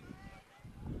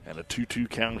 And a 2-2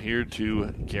 count here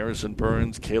to Garrison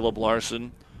Burns. Caleb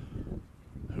Larson,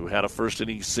 who had a first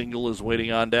inning single, is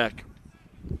waiting on deck.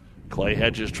 Clay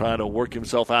Hedges trying to work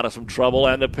himself out of some trouble.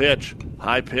 And the pitch.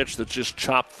 High pitch that's just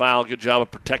chopped foul. Good job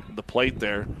of protecting the plate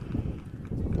there.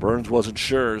 Burns wasn't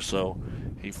sure, so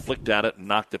he flicked at it and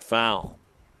knocked it foul.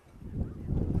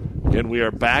 Again, we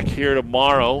are back here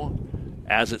tomorrow.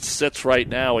 As it sits right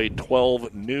now, a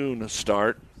 12 noon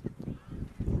start.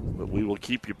 But we will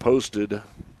keep you posted.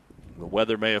 The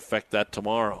weather may affect that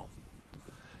tomorrow.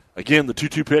 Again, the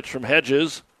 2-2 pitch from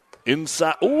Hedges.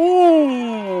 Inside.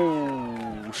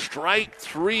 Ooh! Strike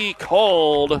 3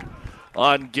 called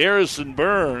on Garrison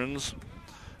Burns.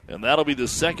 And that'll be the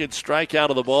second strikeout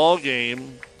of the ball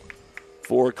game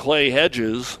for Clay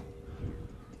Hedges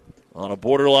on a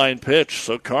borderline pitch.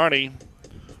 So Kearney,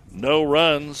 no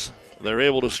runs. They're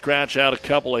able to scratch out a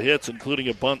couple of hits, including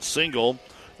a bunt single.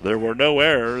 There were no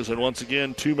errors, and once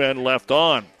again, 2 men left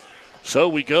on. So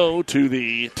we go to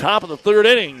the top of the third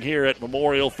inning here at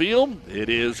Memorial Field. It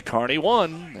is Kearney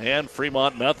 1 and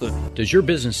Fremont nothing. Does your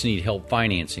business need help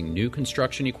financing new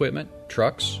construction equipment,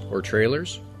 trucks, or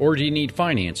trailers? Or do you need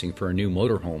financing for a new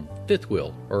motorhome, fifth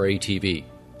wheel, or ATV?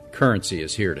 Currency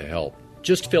is here to help.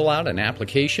 Just fill out an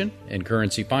application, and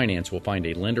Currency Finance will find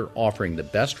a lender offering the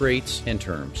best rates and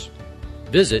terms.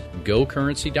 Visit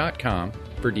gocurrency.com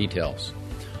for details.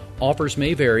 Offers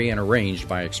may vary and arranged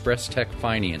by Express Tech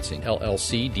Financing,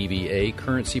 LLC, DBA,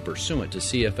 currency pursuant to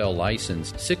CFL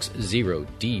license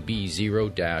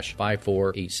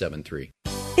 60DB0-54873.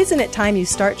 Isn't it time you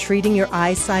start treating your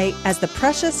eyesight as the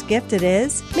precious gift it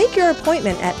is? Make your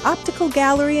appointment at Optical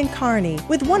Gallery in Kearney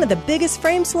with one of the biggest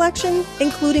frame selection,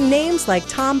 including names like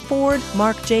Tom Ford,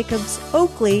 Marc Jacobs,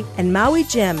 Oakley, and Maui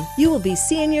Jim. You will be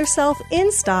seeing yourself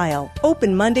in style.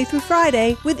 Open Monday through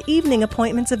Friday with evening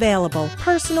appointments available.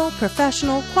 Personal,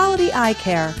 professional, quality eye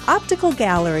care. Optical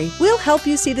Gallery. We'll help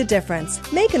you see the difference.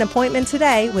 Make an appointment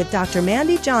today with Dr.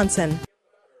 Mandy Johnson.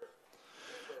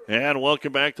 And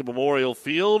welcome back to Memorial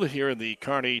Field here in the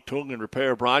Kearney Towing and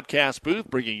Repair broadcast booth,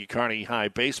 bringing you Kearney High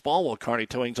Baseball while Kearney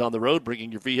Towing's on the road,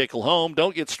 bringing your vehicle home.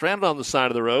 Don't get stranded on the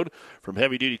side of the road. From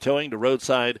heavy-duty towing to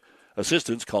roadside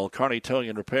assistance, call Kearney Towing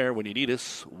and Repair when you need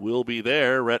us. We'll be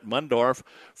there. Rhett Mundorf,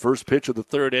 first pitch of the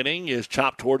third inning, is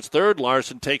chopped towards third.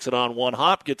 Larson takes it on one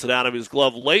hop, gets it out of his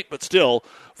glove late, but still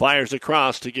fires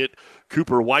across to get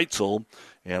Cooper Weitzel.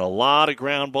 And a lot of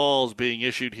ground balls being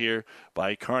issued here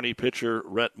by Kearney pitcher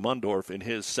Rhett Mundorf in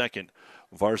his second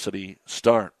varsity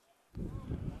start.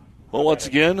 Well, once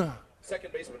again,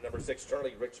 second baseman, number 6,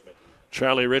 Charlie Richmond.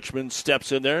 Charlie Richmond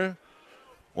steps in there.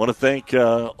 Want to thank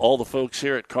all the folks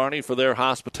here at Kearney for their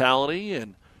hospitality.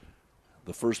 And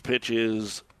the first pitch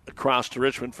is across to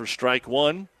Richmond for strike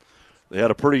 1. They had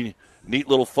a pretty neat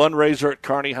little fundraiser at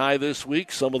Kearney High this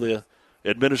week. Some of the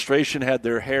administration had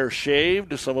their hair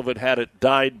shaved. Some of it had it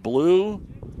dyed blue.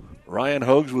 Ryan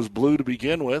Hogues was blue to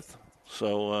begin with.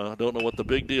 So I don't know what the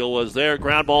big deal was there.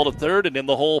 Ground ball to third, and in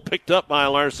the hole, picked up by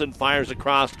Larson, fires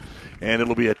across, and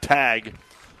it'll be a tag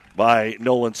by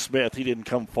Nolan Smith. He didn't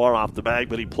come far off the bag,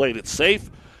 but he played it safe.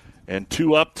 And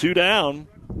 2 up, 2 down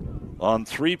on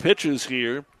 3 pitches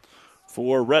here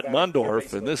for Rhett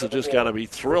Mundorf. And this has just got to be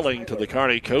thrilling to the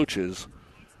Kearney coaches.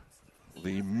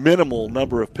 The minimal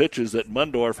number of pitches that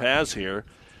Mundorf has here,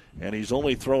 and he's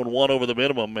only thrown 1 over the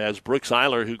minimum as Brooks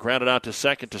Eiler, who grounded out to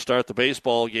second to start the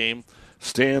baseball game,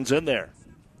 stands in there.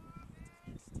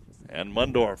 And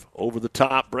Mundorf over the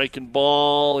top, breaking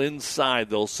ball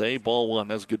inside, they'll say. Ball 1,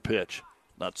 that's a good pitch.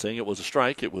 Not saying it was a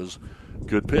strike, it was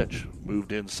good pitch.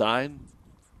 Moved inside,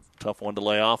 tough one to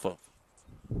lay off of.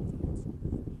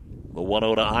 The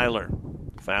 1-0 to Eiler.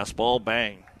 Fastball,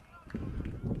 bang.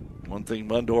 One thing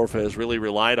Mundorf has really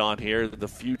relied on here, the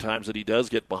few times that he does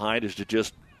get behind, is to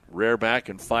just rear back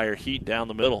and fire heat down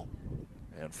the middle.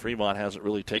 And Fremont hasn't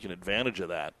really taken advantage of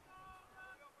that.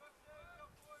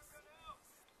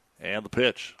 And the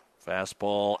pitch.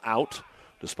 Fastball out,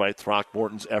 despite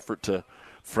Throckmorton's effort to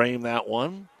frame that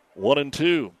one.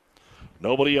 1-2.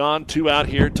 Nobody on, 2 out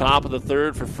here, top of the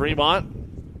third for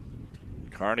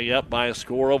Fremont. Kearney up by a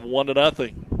score of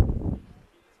 1-0.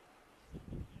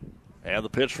 And the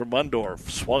pitch from Mundorf.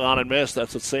 Swung on and missed.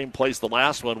 That's the same place the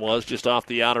last one was, just off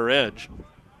the outer edge.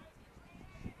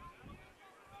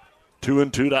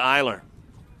 2-2 to Eiler.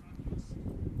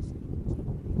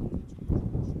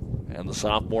 And the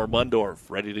sophomore Mundorf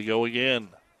ready to go again.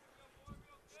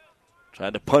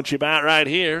 Trying to punch him out right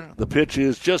here. The pitch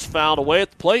is just fouled away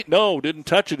at the plate. No, didn't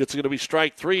touch it. It's going to be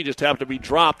strike 3. Just happened to be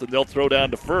dropped, and they'll throw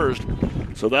down to first.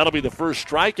 So that'll be the first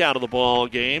strikeout of the ball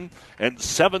game. And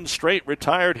 7 straight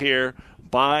retired here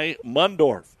by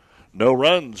Mundorf. No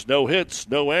runs, no hits,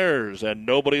 no errors, and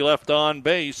nobody left on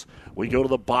base. We go to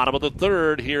the bottom of the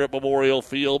third here at Memorial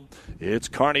Field. It's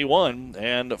Kearney 1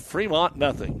 and Fremont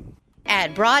 0.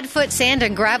 At Broadfoot Sand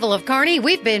and Gravel of Kearney,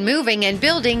 we've been moving and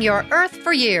building your earth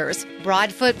for years.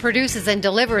 Broadfoot produces and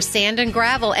delivers sand and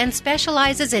gravel and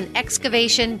specializes in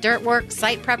excavation, dirt work,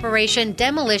 site preparation,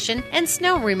 demolition, and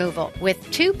snow removal,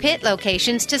 with 2 pit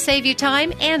locations to save you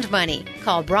time and money.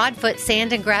 Call Broadfoot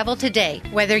Sand and Gravel today.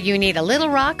 Whether you need a little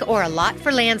rock or a lot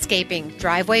for landscaping,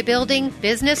 driveway building,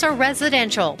 business, or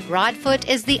residential, Broadfoot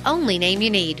is the only name you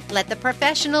need. Let the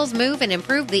professionals move and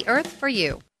improve the earth for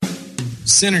you.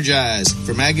 Synergize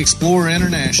from Ag Explorer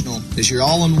International is your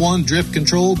all-in-one drip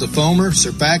control, defoamer,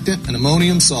 surfactant, and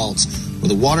ammonium salts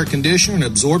with a water conditioner and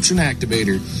absorption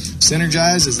activator.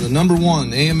 Synergize is the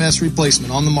 #1 AMS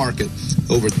replacement on the market.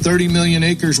 Over 30 million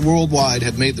acres worldwide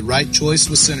have made the right choice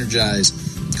with Synergize.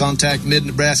 Contact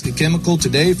Mid-Nebraska Chemical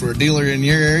today for a dealer in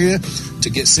your area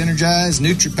to get Synergize,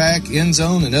 NutriPack,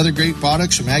 Endzone, and other great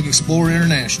products from Ag Explorer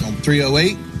International.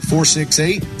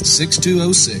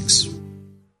 308-468-6206.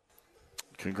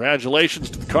 Congratulations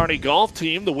to the Kearney golf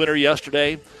team, the winner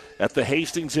yesterday at the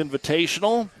Hastings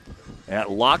Invitational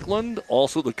at Lockland.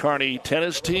 Also the Kearney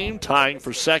tennis team tying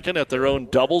for second at their own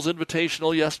doubles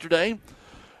invitational yesterday.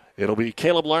 It'll be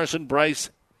Caleb Larson,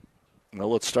 Bryce. Well,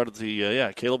 let's start at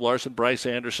the, Caleb Larson, Bryce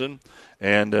Anderson,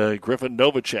 and Griffin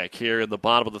Novacek here in the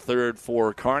bottom of the third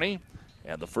for Kearney.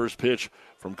 And the first pitch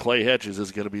from Clay Hedges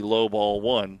is going to be low ball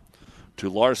 1 to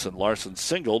Larson. Larson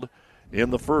singled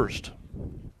in the first.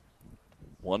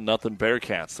 1-0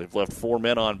 Bearcats. They've left 4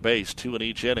 men on base, 2 in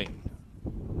each inning.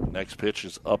 Next pitch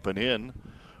is up and in.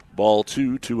 Ball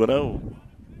 2, 2-0.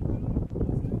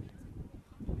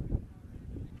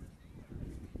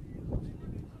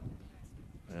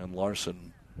 And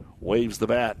Larson waves the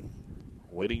bat,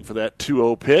 waiting for that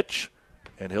 2-0 pitch,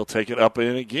 and he'll take it up and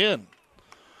in again.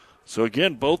 So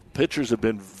again, both pitchers have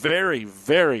been very,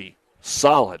 very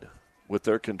solid with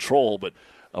their control, but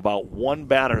about one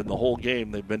batter in the whole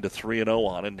game they've been to 3-0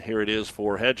 on, and here it is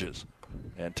for Hedges.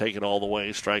 And take it all the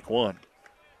way, strike 1.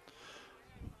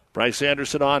 Bryce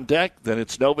Anderson on deck, then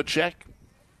it's Novacek.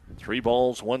 3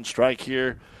 balls, 1 strike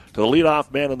here to the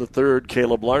leadoff man in the third,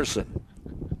 Caleb Larson.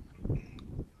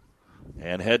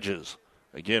 And Hedges,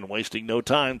 again, wasting no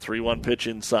time, 3-1 pitch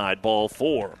inside, ball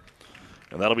 4.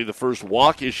 And that'll be the first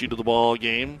walk issued to the ball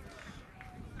game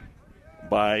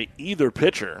by either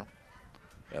pitcher.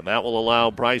 And that will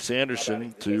allow Bryce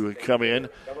Anderson to come in.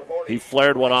 He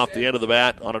flared one off the end of the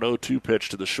bat on an 0-2 pitch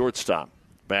to the shortstop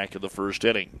back in the first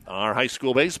inning. Our high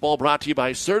school baseball brought to you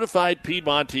by Certified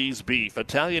Piedmontese Beef,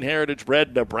 Italian heritage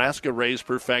bred, Nebraska-raised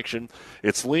perfection.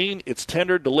 It's lean, it's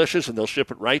tender, delicious, and they'll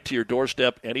ship it right to your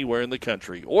doorstep anywhere in the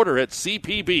country. Order at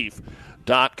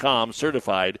cpbeef.com,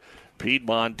 Certified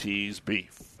Piedmontese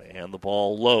Beef. And the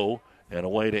ball low and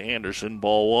away to Anderson,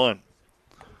 ball 1.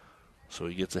 So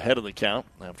he gets ahead of the count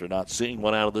after not seeing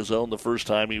one out of the zone the first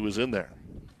time he was in there.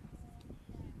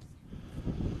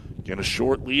 Get a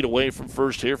short lead away from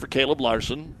first here for Caleb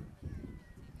Larson.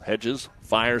 Hedges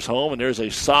fires home, and there's a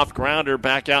soft grounder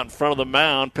back out in front of the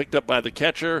mound, picked up by the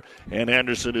catcher, and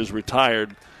Anderson is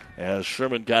retired as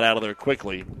Sherman got out of there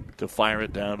quickly to fire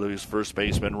it down to his first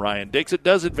baseman, Ryan Dix. It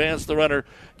does advance the runner,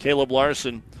 Caleb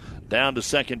Larson, down to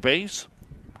second base.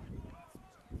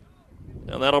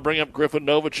 And that'll bring up Griffin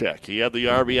Novacek. He had the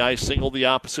RBI single the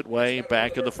opposite way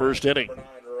back in the first inning.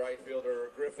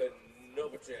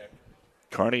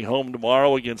 Kearney home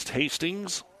tomorrow against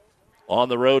Hastings. On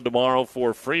the road tomorrow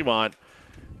for Fremont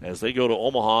as they go to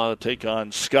Omaha to take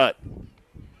on Scott.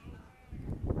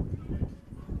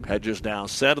 Hedges now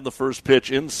set in the first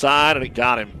pitch inside, and it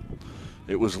got him.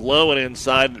 It was low and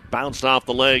inside, and it bounced off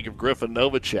the leg of Griffin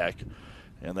Novacek.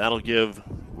 And that'll give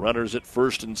runners at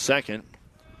first and second,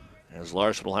 as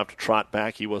Larson will have to trot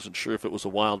back. He wasn't sure if it was a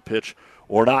wild pitch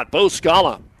or not. Bo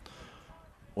Scala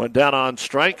went down on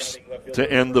strikes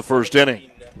to end the first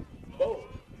inning.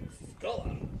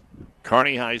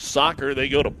 Kearney High Soccer, they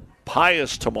go to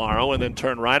Pius tomorrow and then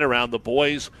turn right around. The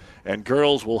boys and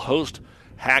girls will host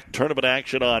Hack tournament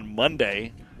action on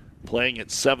Monday, playing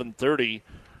at 7:30.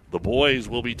 The boys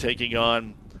will be taking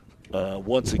on,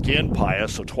 once again,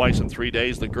 Pius, so twice in 3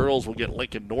 days. The girls will get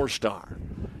Lincoln North Star.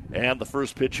 And the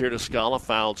first pitch here to Scala,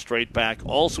 fouled straight back.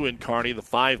 Also in Kearney, the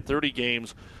 5:30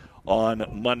 games on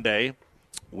Monday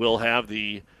will have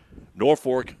the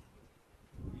Norfolk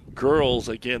girls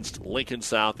against Lincoln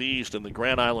Southeast and the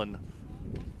Grand Island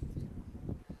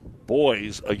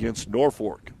boys against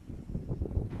Norfolk.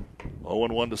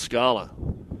 0-1 to Scala.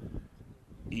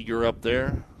 Eager up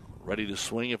there, ready to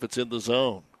swing if it's in the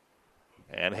zone.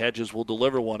 And Hedges will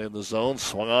deliver one in the zone.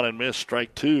 Swung on and missed,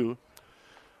 strike two.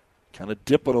 Kind of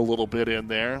dipping a little bit in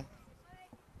there.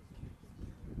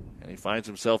 And he finds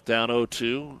himself down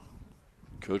 0-2.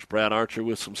 Coach Brad Archer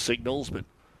with some signals, but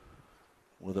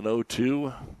with an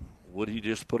 0-2, would he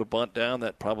just put a bunt down?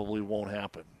 That probably won't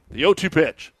happen. The 0-2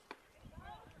 pitch.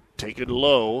 Taken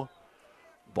low.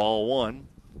 Ball one.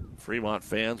 Fremont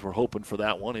fans were hoping for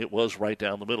that one. It was right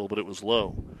down the middle, but it was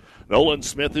low. Nolan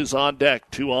Smith is on deck.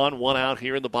 2 on, 1 out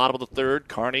here in the bottom of the third.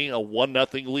 Kearney a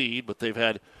 1-0 lead, but they've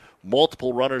had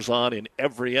multiple runners on in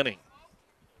every inning.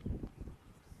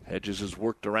 Hedges has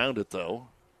worked around it, though.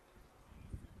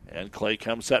 And Clay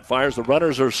comes, set, fires. The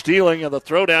runners are stealing, and the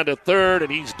throw down to third,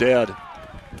 and he's dead.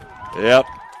 Yep.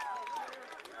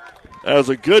 That was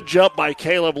a good jump by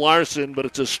Caleb Larson, but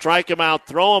it's a strike him out,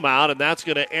 throw him out, and that's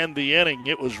going to end the inning.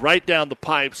 It was right down the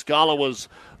pipe. Scala was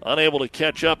unable to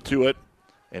catch up to it,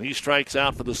 and he strikes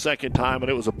out for the second time, and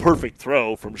it was a perfect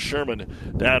throw from Sherman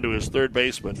down to his third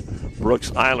baseman, Brooks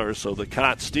Eiler. So the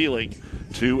caught stealing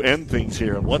to end things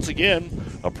here. And once again,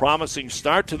 a promising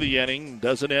start to the inning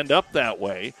doesn't end up that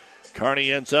way.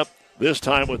 Kearney ends up this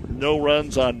time with no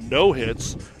runs on no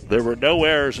hits. There were no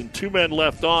errors and 2 men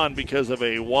left on because of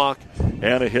a walk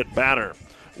and a hit batter.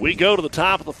 We go to the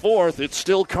top of the fourth. It's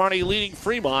still Kearney leading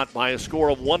Fremont by a score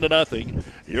of 1-0.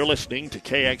 You're listening to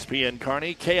KXPN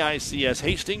Kearney, KICS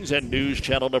Hastings, and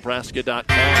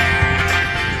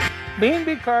NewsChannelNebraska.com.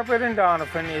 B&B Carpet in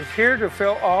Donovan is here to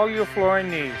fill all your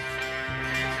flooring needs.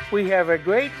 We have a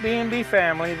great B&B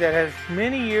family that has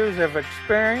many years of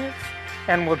experience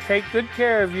and will take good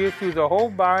care of you through the whole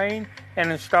buying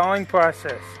and installing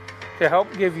process to help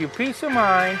give you peace of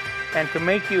mind and to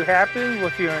make you happy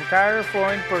with your entire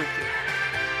flooring purchase.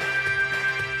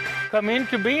 Come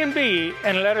into B&B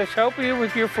and let us help you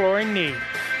with your flooring needs.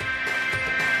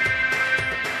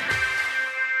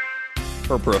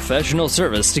 For professional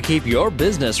service to keep your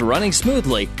business running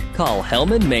smoothly, call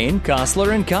Hellman, Maine,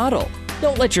 Kostler, and Cottle.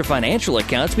 Don't let your financial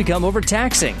accounts become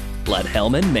overtaxing. Let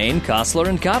Hellman, Maine, Kostler,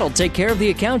 and Cottle take care of the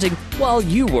accounting while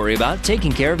you worry about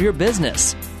taking care of your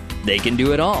business. They can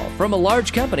do it all, from a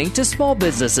large company to small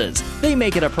businesses. They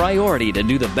make it a priority to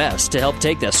do the best to help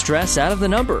take the stress out of the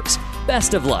numbers.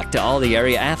 Best of luck to all the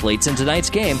area athletes in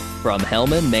tonight's game from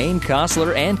Hellman, Maine,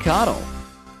 Kostler, and Cottle.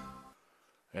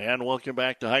 And welcome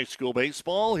back to high school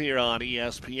baseball here on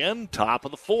ESPN. Top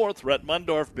of the fourth. Rhett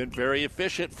Mundorf been very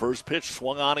efficient. First pitch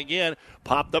swung on again.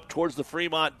 Popped up towards the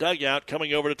Fremont dugout.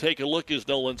 Coming over to take a look is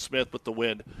Nolan Smith, but the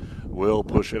wind will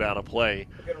push it out of play.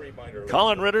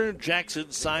 Colin Ritter, Jackson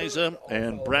Siza,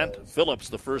 and Brent Phillips,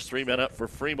 the first 3 men up for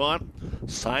Fremont.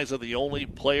 Siza, the only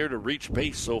player to reach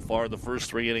base so far in the first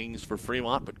 3 innings for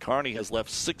Fremont, but Kearney has left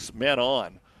 6 men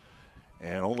on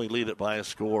and only lead it by a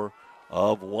score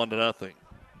of 1-0.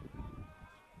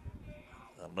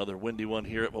 Another windy one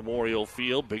here at Memorial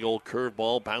Field. Big old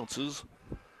curveball bounces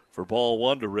for ball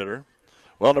 1 to Ritter.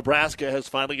 Well, Nebraska has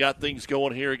finally got things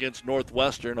going here against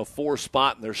Northwestern, a 4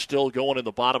 spot, and they're still going in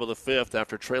the bottom of the 5th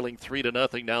after trailing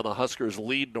 3-0. Now the Huskers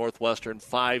lead Northwestern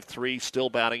 5-3, still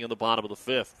batting in the bottom of the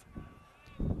 5th.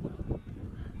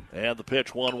 And the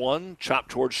pitch 1-1,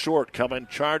 chopped towards short. Coming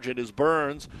charging is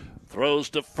Burns. Throws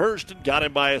to first and got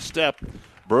him by a step.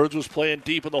 Burns was playing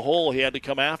deep in the hole. He had to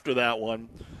come after that one.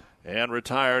 And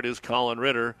retired is Colin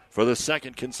Ritter for the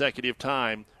second consecutive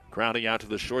time, grounding out to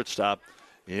the shortstop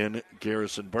in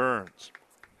Garrison Burns.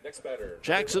 Next batter,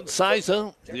 Jackson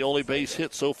Siza, the only base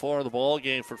hit so far in the ball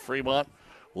game for Fremont,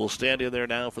 will stand in there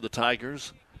now for the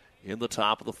Tigers in the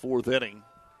top of the 4th inning.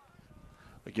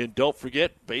 Again, don't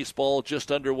forget, baseball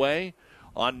just underway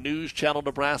on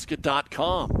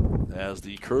NewsChannelNebraska.com. As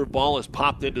the curveball is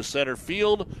popped into center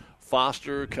field,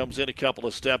 Foster comes in a couple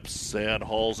of steps and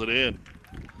hauls it in.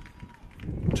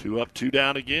 2 up, 2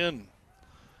 down again.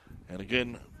 And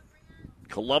again,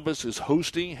 Columbus is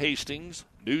hosting Hastings.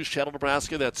 News Channel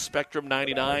Nebraska, that's Spectrum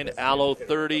 99, Allo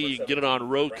 30. You can get it on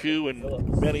Roku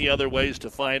and many other ways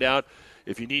to find out.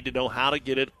 If you need to know how to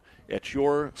get it at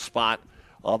your spot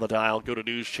on the dial, go to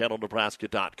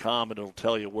newschannelnebraska.com and it'll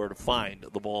tell you where to find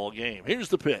the ball game. Here's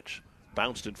the pitch.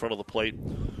 Bounced in front of the plate.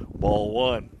 Ball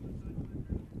 1.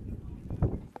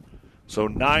 So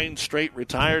 9 straight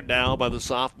retired now by the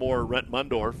sophomore Rhett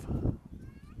Mundorf.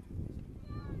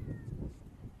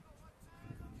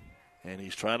 And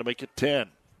he's trying to make it 10.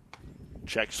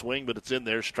 Check swing, but it's in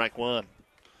there. Strike 1.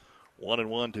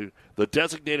 1-1 to the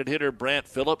designated hitter, Brant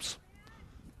Phillips,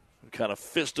 who kind of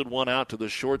fisted one out to the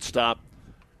shortstop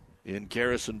in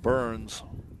Garrison Burns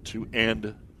to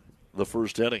end the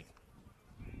first inning.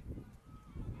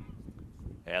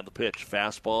 And the pitch.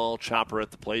 Fastball, chopper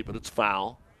at the plate, but it's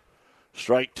foul.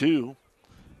 Strike 2.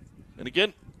 And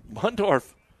again,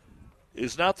 Mundorf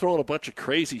is not throwing a bunch of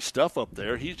crazy stuff up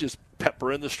there. He's just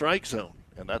peppering the strike zone.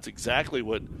 And that's exactly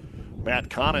what Matt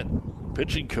Conant,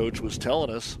 pitching coach, was telling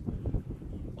us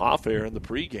off air in the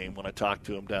pregame when I talked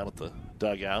to him down at the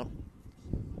dugout.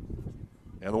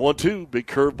 And the 1-2, big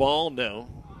curveball, no.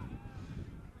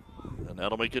 And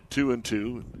that'll make it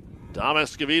 2-2. Dom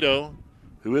Escovedo,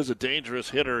 who is a dangerous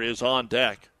hitter, is on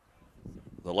deck.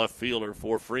 The left fielder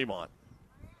for Fremont.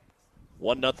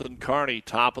 1-0 Kearney,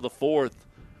 top of the 4th.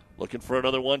 Looking for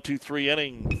another 1-2-3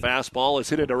 inning. Fastball is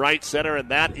hit into right center, and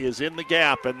that is in the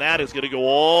gap, and that is going to go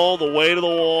all the way to the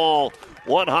wall.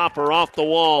 One hopper off the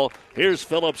wall. Here's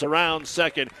Phillips around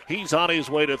second. He's on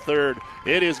his way to third.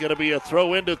 It is going to be a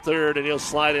throw into third, and he'll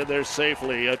slide in there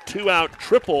safely. A 2-out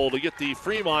triple to get the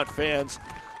Fremont fans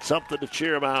something to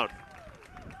cheer about.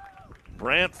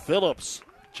 Brant Phillips,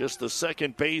 just the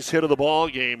second base hit of the ball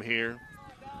game here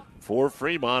for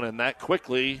Fremont, and that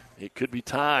quickly it could be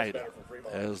tied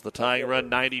as the tying run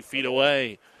 90 feet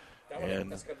away.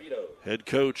 And head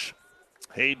coach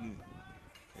Hayden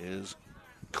is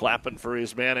clapping for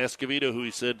his man Escovedo, who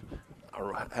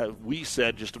we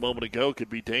said just a moment ago could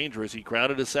be dangerous. He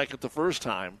grounded to second the first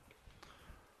time.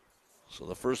 So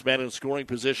the first man in scoring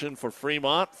position for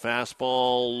Fremont.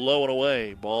 Fastball low and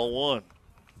away. Ball 1.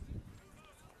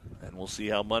 And we'll see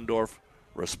how Mundorf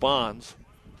responds.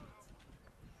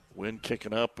 Wind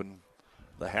kicking up and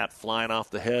the hat flying off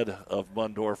the head of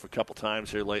Mundorf a couple times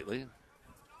here lately.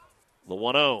 The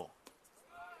 1-0.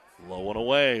 Low and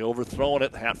away. Overthrowing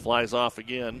it. Hat flies off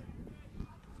again.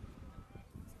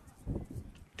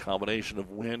 Combination of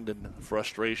wind and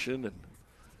frustration. And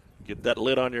get that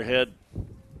lid on your head.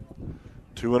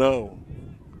 2-0.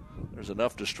 There's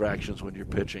enough distractions when you're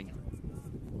pitching.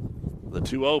 The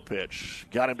 2-0 pitch.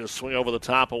 Got him to swing over the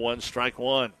top of one. Strike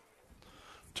 1.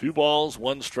 2 balls,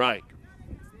 1 strike.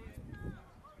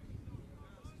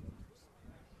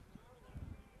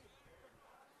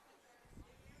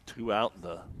 Two out, and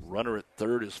the runner at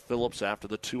third is Phillips after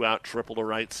the 2-out triple to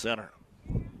right center.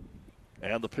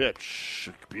 And the pitch.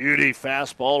 Beauty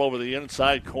fastball over the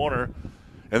inside corner.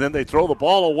 And then they throw the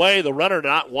ball away. The runner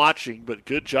not watching, but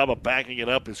good job of backing it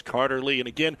up is Carter Lee. And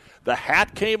again, the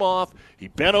hat came off. He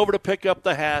bent over to pick up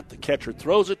the hat. The catcher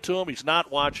throws it to him. He's not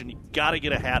watching. You got to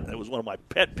get a hat. That was one of my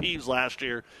pet peeves last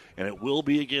year, and it will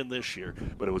be again this year.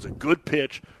 But it was a good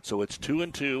pitch, so it's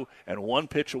 2-2 and 1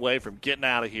 pitch away from getting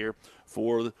out of here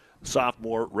for the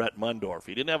sophomore Rhett Mundorf.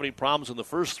 He didn't have any problems in the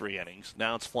first 3 innings.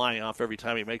 Now it's flying off every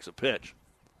time he makes a pitch.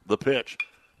 The pitch.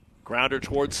 Grounder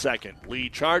towards second. Lee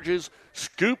charges,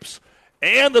 scoops,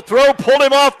 and the throw pulled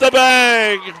him off the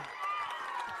bag.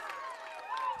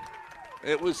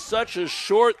 It was such a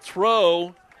short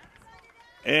throw,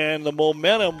 and the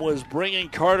momentum was bringing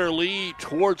Carter Lee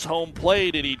towards home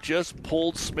plate, and he just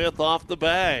pulled Smith off the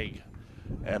bag.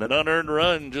 And an unearned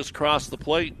run just crossed the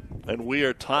plate, and we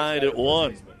are tied at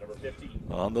 1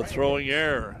 on the throwing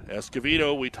error.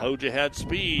 Escovedo, we told you, had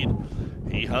speed.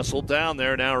 He hustled down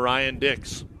there. Now Ryan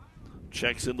Dix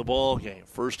checks in the ball game.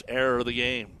 First error of the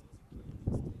game.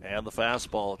 And the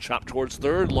fastball chopped towards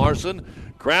third. Larson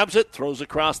grabs it, throws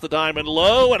across the diamond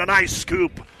low, and a nice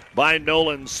scoop by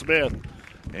Nolan Smith.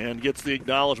 And gets the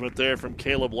acknowledgement there from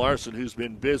Caleb Larson, who's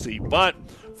been busy. But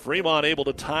Fremont able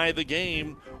to tie the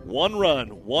game. 1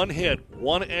 run, 1 hit,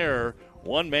 1 error,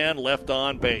 1 man left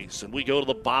on base. And we go to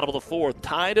the bottom of the 4th,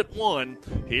 tied at 1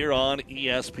 here on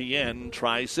ESPN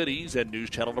Tri-Cities and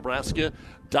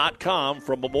NewsChannelNebraska.com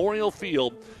from Memorial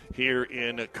Field here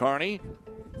in Kearney.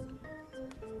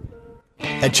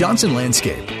 At Johnson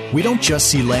Landscape, we don't just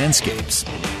see landscapes.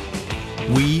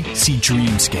 We see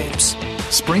dreamscapes.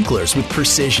 Sprinklers with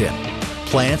precision.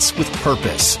 Plants with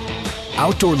purpose.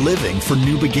 Outdoor living for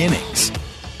new beginnings.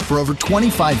 For over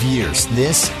 25 years,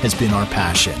 this has been our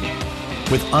passion.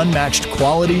 with unmatched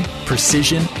quality,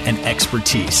 precision, and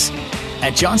expertise.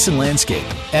 At Johnson Landscape,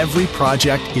 every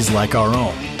project is like our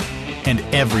own, and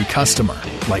every customer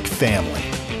like family.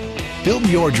 Build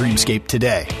your dreamscape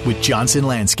today with Johnson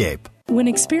Landscape. When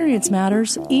experience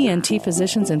matters, ENT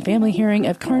Physicians and Family Hearing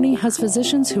of Kearney has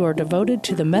physicians who are devoted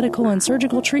to the medical and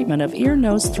surgical treatment of ear,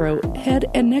 nose, throat, head,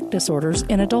 and neck disorders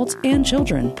in adults and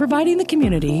children, providing the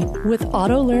community with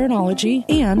otolaryngology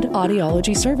and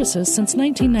audiology services since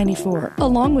 1994,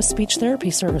 along with speech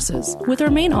therapy services. With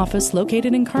our main office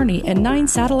located in Kearney and 9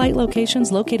 satellite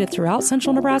locations located throughout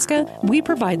central Nebraska, we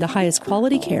provide the highest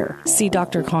quality care. See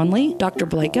Dr. Conley, Dr.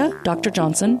 Blaka, Dr.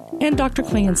 Johnson, and Dr.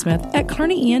 Klingensmith at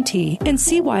Kearney ENT and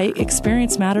see why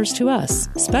experience matters to us,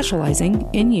 specializing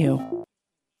in you.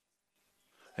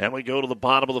 And we go to the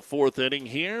bottom of the 4th inning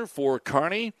here for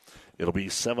Kearney. It'll be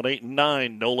 7, 8, and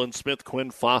 9. Nolan Smith, Quinn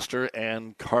Foster,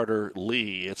 and Carter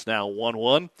Lee. It's now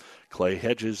 1-1. Clay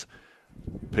Hedges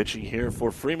pitching here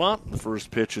for Fremont. The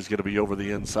first pitch is going to be over the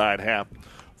inside half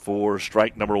for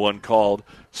strike number 1 called.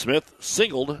 Smith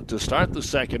singled to start the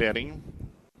 2nd inning.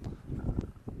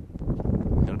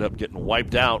 Ended up getting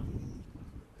wiped out.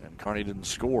 Kearney didn't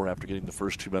score after getting the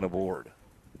first 2 men aboard.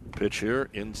 Pitch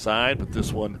here inside, but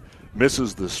this one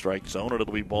misses the strike zone, and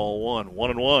it'll be ball 1.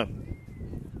 1-1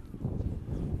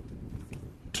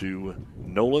 to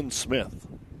Nolan Smith.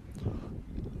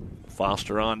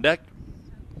 Foster on deck.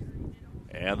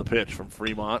 And the pitch from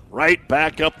Fremont right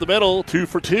back up the middle. 2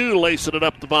 for 2, lacing it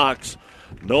up the box.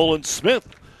 Nolan Smith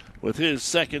with his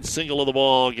 2nd single of the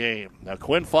ball game. Now,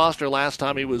 Quinn Foster, last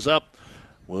time he was up,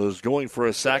 was going for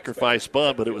a sacrifice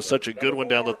bunt, but it was such a good one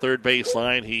down the third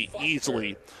baseline, he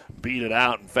easily beat it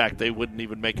out. In fact, they wouldn't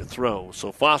even make a throw.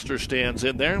 So Foster stands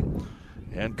in there,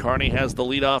 and Kearney has the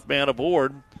leadoff man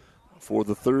aboard for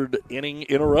the 3rd inning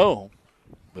in a row.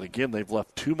 But again, they've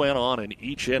left 2 men on in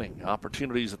each inning,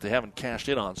 opportunities that they haven't cashed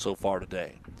in on so far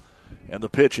today. And the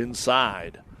pitch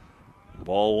inside.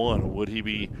 Ball 1. Would he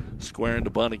be squaring to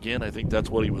bunt again? I think that's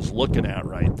what he was looking at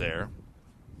right there.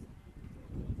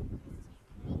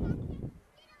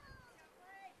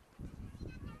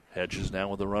 Hedges now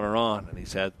with the runner on, and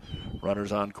he's had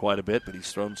runners on quite a bit, but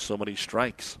he's thrown so many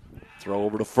strikes. Throw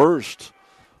over to first.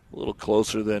 A little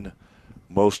closer than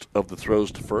most of the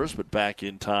throws to first, but back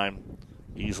in time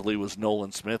easily was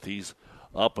Nolan Smith. He's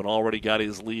up and already got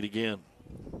his lead again.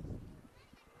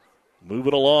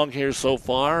 Moving along here so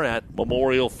far at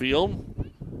Memorial Field.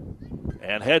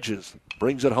 And Hedges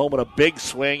brings it home in a big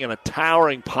swing and a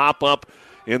towering pop-up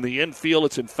in the infield.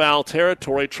 It's in foul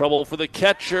territory. Trouble for the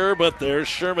catcher, but there's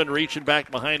Sherman reaching back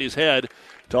behind his head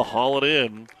to haul it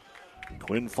in.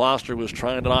 Quinn Foster was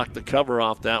trying to knock the cover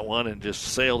off that one and just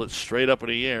sailed it straight up in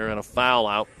the air, and a foul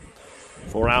out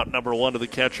for out number 1 to the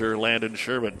catcher, Landon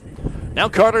Sherman. Now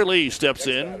Carter Lee steps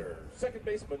in. Second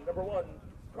baseman, number 1,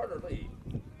 Carter Lee.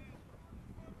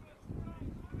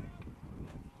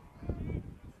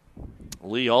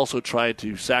 Lee also tried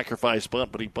to sacrifice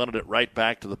bunt, but he bunted it right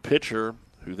back to the pitcher,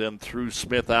 who then threw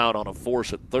Smith out on a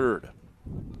force at 3rd.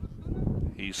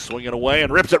 He's swinging away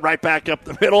and rips it right back up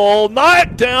the middle.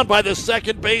 Knocked down by the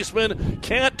second baseman.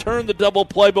 Can't turn the double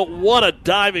play, but what a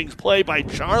diving play by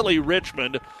Charlie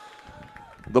Richmond.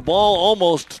 The ball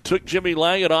almost took Jimmy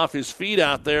Laggett off his feet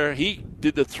out there. He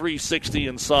did the 360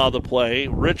 and saw the play.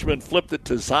 Richmond flipped it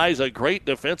to Ziza. Great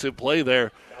defensive play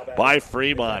there by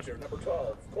Fremont.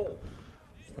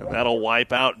 And that'll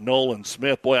wipe out Nolan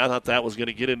Smith. Boy, I thought that was going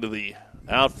to get into the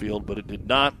outfield, but it did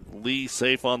not. Lee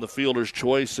safe on the fielder's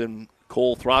choice, and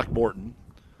Cole Throckmorton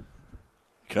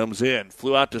comes in.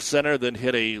 Flew out to center, then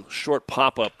hit a short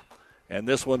pop-up. And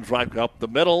this one's right up the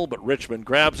middle, but Richmond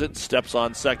grabs it, steps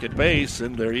on second base,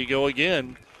 and there you go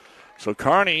again. So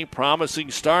Kearney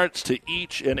promising starts to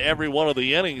each and every one of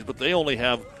the innings, but they only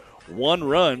have 1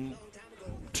 run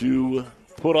to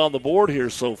put on the board here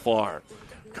so far.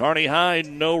 Kearney High,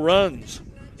 no runs,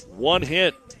 1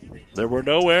 hit. There were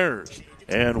no errors,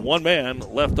 and 1 man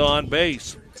left on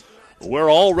base.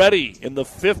 We're already in the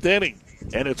 5th inning,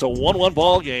 and it's a 1-1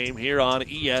 ball game here on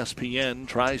ESPN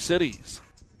Tri-Cities.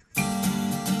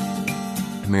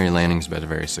 Mary Lanning's been a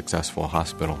very successful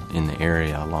hospital in the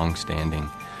area, a long-standing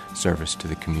service to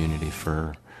the community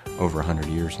for over 100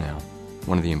 years now.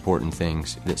 One of the important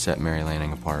things that set Mary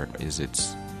Lanning apart is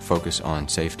its focus on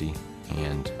safety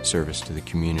and service to the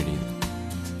community.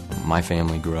 My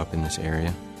family grew up in this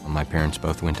area. My parents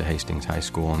both went to Hastings High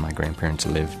School, and my grandparents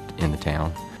lived in the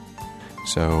town.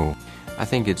 So I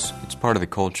think it's part of the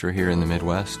culture here in the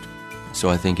Midwest. So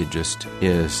I think it just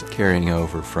is carrying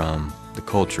over from the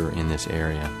culture in this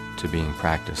area to being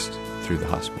practiced through the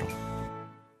hospital.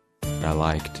 I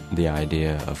liked the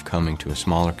idea of coming to a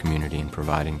smaller community and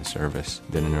providing the service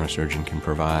that a neurosurgeon can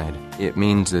provide. It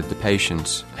means that the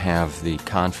patients have the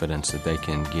confidence that they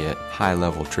can get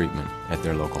high-level treatment at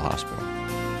their local hospital.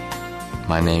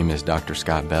 My name is Dr.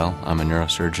 Scott Bell. I'm a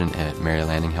neurosurgeon at Mary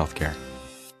Lanning Healthcare.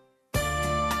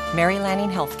 Mary Lanning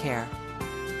Healthcare.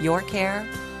 Your care,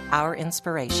 our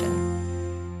inspiration.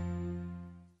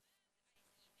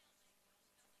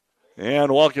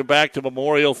 And welcome back to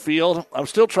Memorial Field. I'm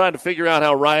still trying to figure out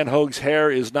how Ryan Hogue's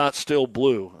hair is not still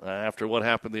blue after what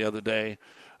happened the other day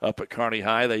up at Kearney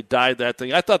High. They dyed that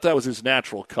thing. I thought that was his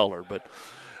natural color, but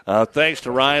thanks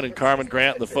to Ryan and Carmen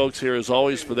Grant and the folks here, as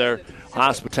always, for their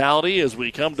hospitality. As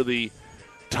we come to the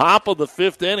top of the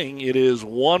fifth inning, it is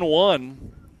 1-1.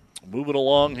 Moving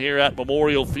along here at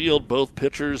Memorial Field, both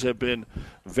pitchers have been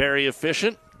very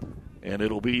efficient, and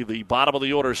it'll be the bottom of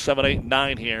the order, 7, 8,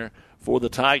 9 here for the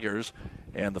Tigers.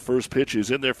 And the first pitch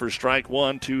is in there for strike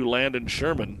one to Landon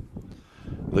Sherman.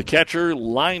 The catcher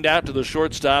lined out to the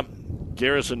shortstop,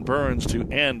 Garrison Burns, to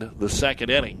end the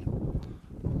second inning.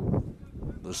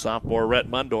 The sophomore Rhett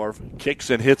Mundorf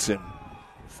kicks and hits him.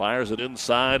 Fires it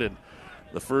inside, and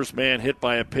the first man hit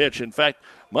by a pitch. In fact,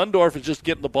 Mundorf is just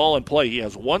getting the ball in play. He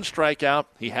has one strikeout.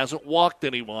 He hasn't walked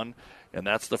anyone, and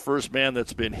that's the first man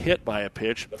that's been hit by a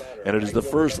pitch. And it is the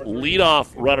first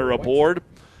leadoff runner aboard.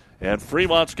 And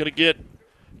Fremont's going to get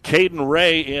Caden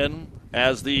Ray in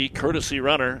as the courtesy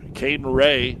runner. Caden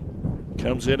Ray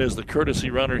comes in as the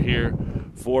courtesy runner here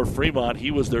for Fremont.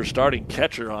 He was their starting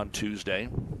catcher on Tuesday.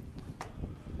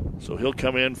 So he'll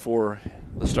come in for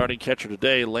the starting catcher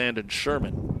today, Landon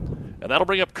Sherman. And that'll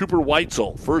bring up Cooper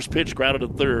Weitzel. First pitch grounded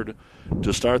to third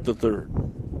to start the third.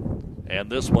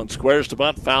 And this one squares to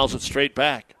bunt, fouls it straight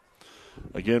back.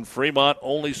 Again, Fremont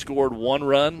only scored one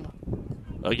run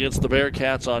against the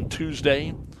Bearcats on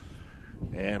Tuesday,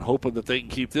 and hoping that they can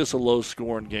keep this a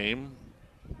low-scoring game.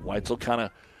 Weitzel kind of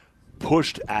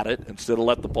pushed at it instead of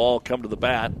let the ball come to the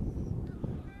bat.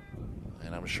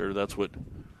 And I'm sure that's what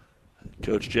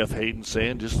Coach Jeff Hayden's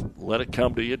saying. Just let it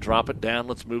come to you, drop it down,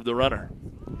 let's move the runner.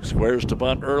 Squares to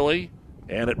bunt early,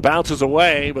 and it bounces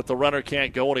away, but the runner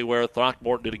can't go anywhere.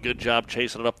 Throckmorton did a good job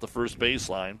chasing it up the first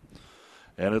baseline,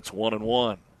 and it's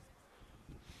 1-1.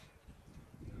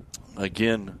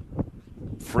 Again,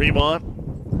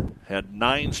 Fremont had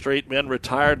 9 straight men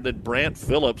retired, and then Brant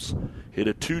Phillips hit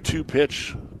a 2-2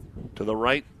 pitch to the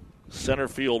right center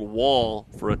field wall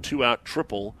for a 2-out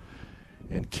triple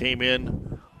and came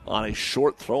in on a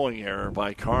short throwing error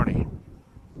by Kearney.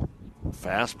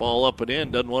 Fastball up and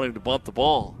in, doesn't want him to bunt the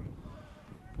ball.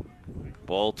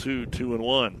 Ball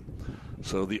 2-1.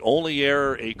 So the only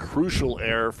error, a crucial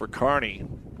error for Kearney,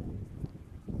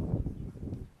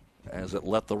 as it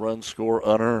let the run score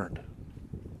unearned.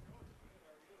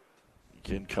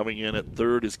 Again, coming in at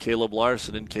third is Caleb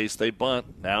Larson in case they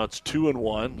bunt. Now it's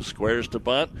 2-1. Squares to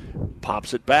bunt.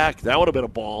 Pops it back. That would have been a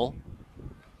ball.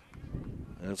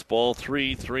 And it's ball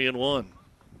 3-1.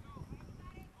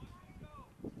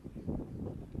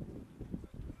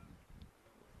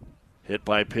 Hit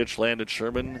by pitch, Landon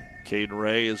Sherman. Caden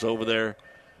Ray is over there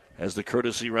as the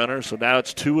courtesy runner. So now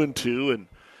it's 2-2, and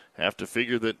have to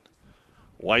figure that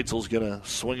Weitzel's going to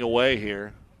swing away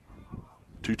here.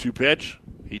 2-2 pitch.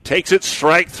 He takes it,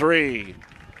 strike 3.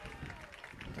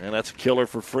 And that's a killer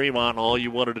for Fremont. All you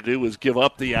wanted to do was give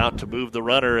up the out to move the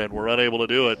runner, and we're unable to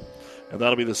do it. And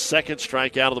that'll be the second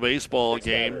strikeout of the baseball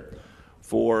game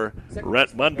for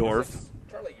Rhett Mundorf.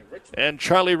 And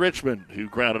Charlie Richmond, who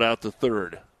grounded out the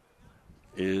third,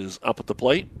 is up at the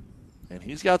plate. And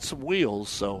he's got some wheels,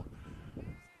 so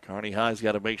Kearney High's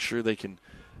got to make sure they can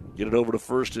get it over to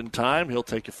first in time. He'll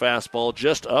take a fastball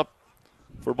just up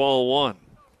for ball 1.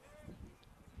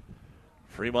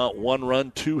 Fremont 1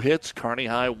 run, 2 hits. Kearney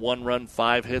High 1 run,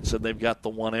 5 hits, and they've got the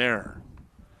 1 error.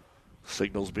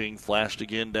 Signals being flashed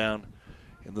again down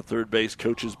in the third base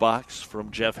coach's box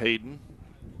from Jeff Hayden.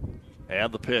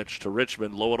 And the pitch to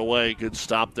Richmond, low and away. Good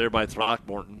stop there by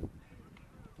Throckmorton.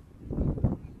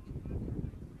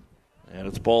 And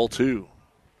it's ball 2.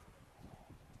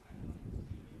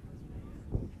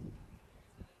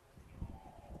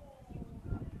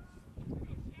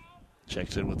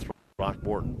 Checks in with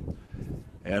Throckmorton.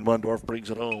 And Mundorf brings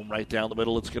it home right down the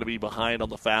middle. It's going to be behind on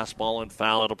the fastball and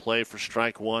foul out of play for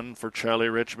strike 1 for Charlie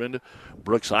Richmond.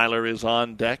 Brooks Eiler is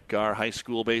on deck. Our high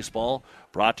school baseball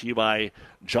brought to you by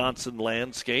Johnson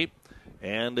Landscape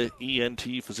and ENT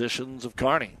Physicians of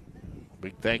Kearney.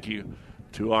 Big thank you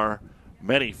to our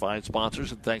many fine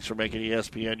sponsors, and thanks for making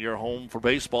ESPN your home for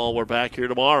baseball. We're back here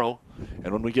tomorrow.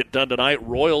 And when we get done tonight,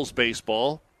 Royals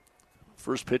baseball.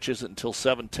 First pitch isn't until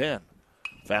 7:10.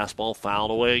 Fastball fouled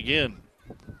away again.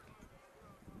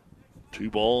 2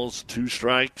 balls, 2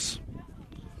 strikes.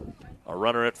 A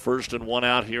runner at first and 1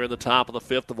 out here in the top of the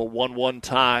 5th of a 1-1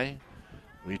 tie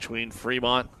between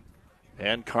Fremont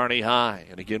and Kearney High.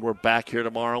 And again, we're back here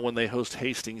tomorrow when they host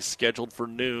Hastings, scheduled for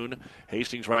noon.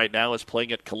 Hastings right now is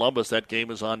playing at Columbus. That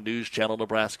game is on News Channel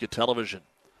Nebraska Television.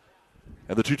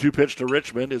 And the 2-2 pitch to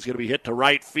Richmond is going to be hit to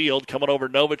right field. Coming over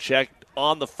Novacek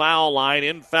on the foul line.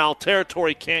 In foul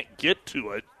territory, can't get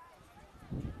to it.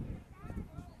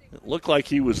 It looked like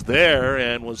he was there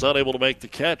and was unable to make the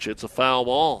catch. It's a foul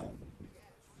ball.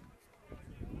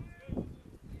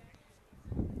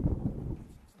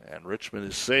 And Richmond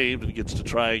is saved and gets to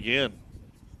try again.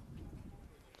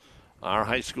 Our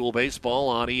high school baseball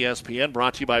on ESPN,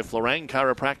 brought to you by Florang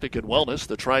Chiropractic and Wellness,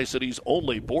 the Tri-City's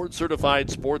only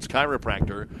board-certified sports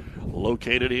chiropractor,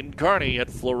 located in Kearney at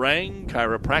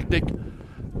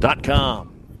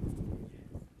FlorangChiropractic.com.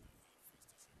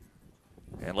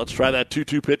 And let's try that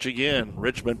 2-2 pitch again.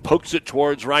 Richmond pokes it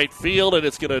towards right field, and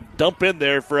it's going to dump in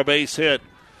there for a base hit.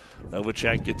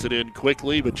 Novacek gets it in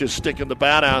quickly, but just sticking the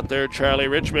bat out there. Charlie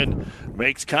Richmond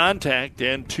makes contact,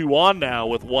 and 2 on now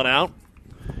with 1 out.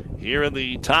 Here in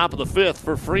the top of the 5th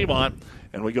for Fremont.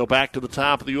 And we go back to the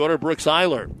top of the order. Brooks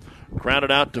Eiler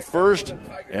grounded out to first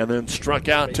and then struck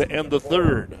out to end the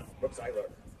 3rd.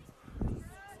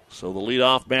 So the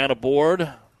leadoff man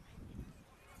aboard.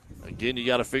 Again, you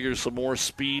got to figure some more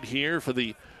speed here for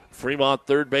the Fremont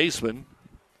third baseman.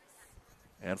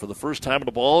 And for the first time in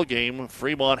the ball game,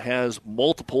 Fremont has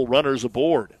multiple runners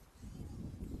aboard.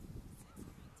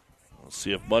 Let's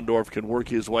see if Mundorf can work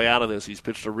his way out of this. He's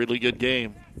pitched a really good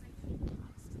game.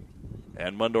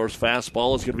 And Mundorf's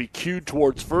fastball is going to be cued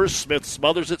towards first. Smith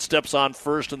smothers it, steps on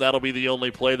first, and that'll be the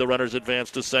only play. The runners advance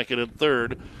to second and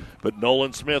third. But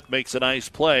Nolan Smith makes a nice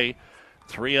play,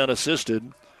 3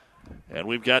 unassisted. And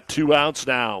we've got 2 outs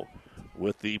now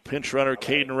with the pinch runner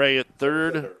Caden Ray at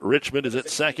third. Richmond is at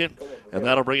second, and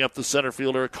that'll bring up the center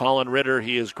fielder Colin Ritter.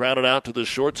 He is grounded out to the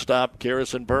shortstop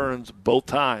Garrison Burns both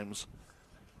times.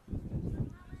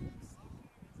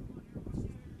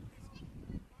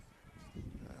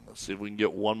 Let's see if we can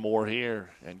get one more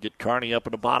here and get Kearney up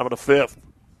in the bottom of the 5th.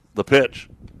 The pitch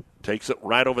takes it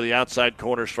right over the outside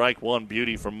corner. Strike 1.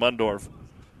 Beauty from Mundorf.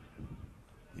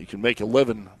 You can make a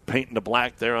living painting the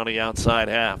black there on the outside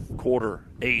half, quarter,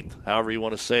 8th, however you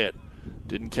want to say it.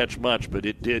 Didn't catch much, but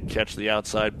it did catch the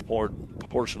outside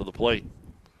portion of the plate.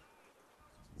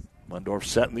 Mundorf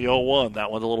set in the 0-1.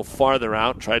 That one a little farther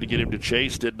out. Tried to get him to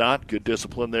chase, did not. Good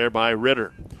discipline there by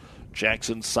Ritter.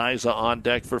 Jackson Siza on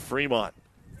deck for Fremont.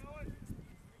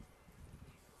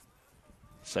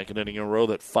 Second inning in a row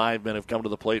that 5 men have come to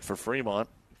the plate for Fremont.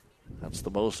 That's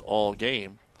the most all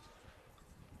game.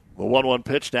 The 1-1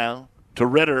 pitch now to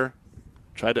Ritter.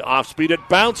 Tried to off-speed it,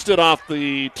 bounced it off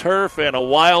the turf, and a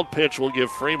wild pitch will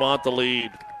give Fremont the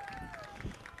lead.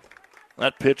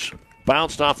 That pitch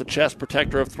bounced off the chest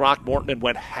protector of Throckmorton and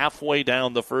went halfway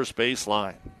down the first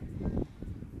baseline.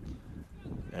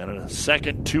 And a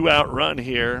second 2-out run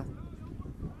here.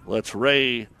 Let's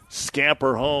Ray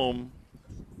scamper home.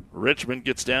 Richmond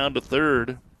gets down to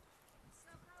third.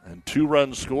 And 2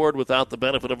 runs scored without the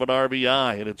benefit of an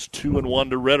RBI. And it's 2-1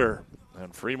 to Ritter.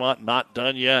 And Fremont not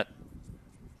done yet.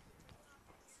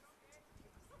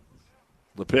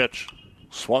 The pitch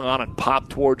swung on and popped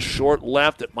towards short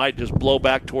left. It might just blow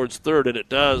back towards third, and it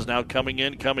does. Now coming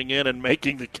in, and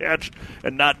making the catch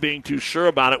and not being too sure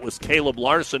about it was Caleb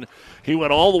Larson. He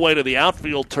went all the way to the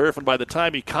outfield turf, and by the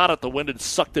time he caught it, the wind had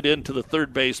sucked it into the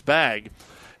third base bag.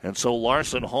 And so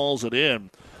Larson hauls it in.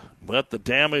 But the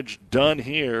damage done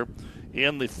here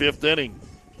in the 5th inning.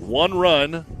 1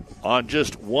 run on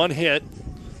just 1 hit.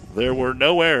 There were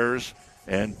no errors.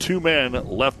 And 2 men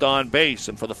left on base.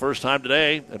 And for the first time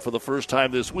today, and for the first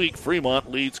time this week,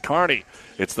 Fremont leads Kearney.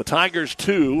 It's the Tigers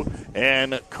 2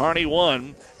 and Kearney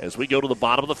 1 as we go to the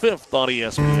bottom of the 5th on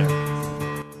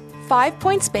ESPN. 5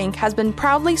 Points Bank has been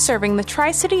proudly serving the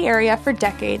Tri-City area for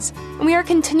decades, and we are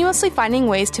continuously finding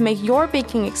ways to make your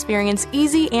banking experience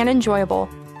easy and enjoyable.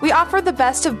 We offer the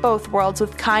best of both worlds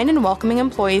with kind and welcoming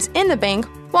employees in the bank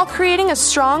while creating a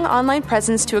strong online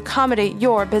presence to accommodate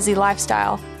your busy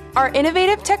lifestyle. Our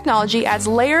innovative technology adds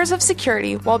layers of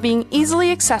security while being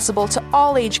easily accessible to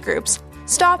all age groups.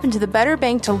 Stop into the Better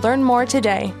Bank to learn more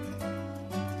today.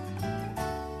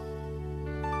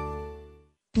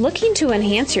 Looking to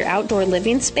enhance your outdoor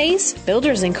living space?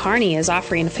 Builders in Kearney is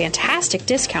offering fantastic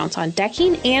discounts on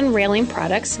decking and railing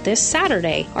products this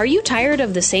Saturday. Are you tired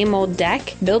of the same old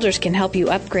deck? Builders can help you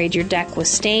upgrade your deck with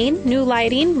stain, new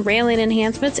lighting, railing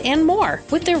enhancements, and more.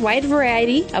 With their wide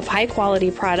variety of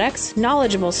high-quality products,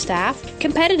 knowledgeable staff,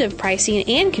 competitive pricing,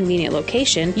 and convenient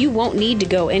location, you won't need to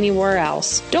go anywhere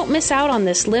else. Don't miss out on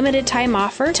this limited-time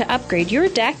offer to upgrade your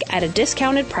deck at a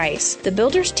discounted price. The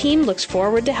Builders team looks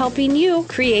forward to helping you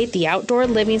create the outdoor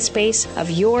living space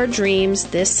of your dreams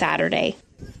this Saturday.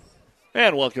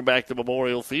 And welcome back to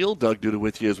Memorial Field. Doug Duda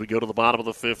with you as we go to the bottom of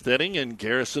the fifth inning, and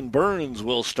Garrison Burns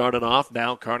will start it off.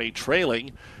 Now Kearney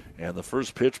trailing, and the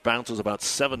first pitch bounces about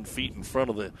 7 feet in front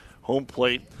of the home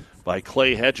plate by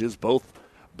Clay Hedges. Both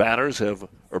pitchers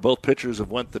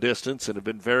have went the distance and have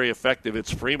been very effective.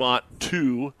 It's Fremont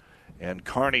 2 and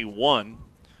Kearney 1.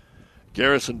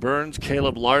 Garrison Burns,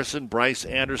 Caleb Larson, Bryce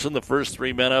Anderson, the first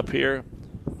three men up here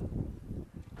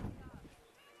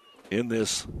in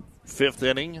this fifth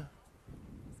inning.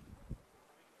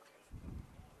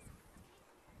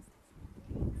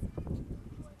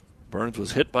 Burns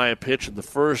was hit by a pitch in the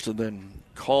first and then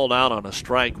called out on a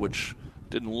strike, which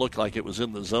didn't look like it was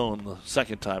in the zone the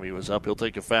second time he was up. He'll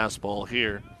take a fastball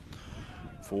here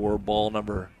for ball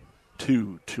number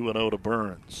 2, 2-0 to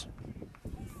Burns.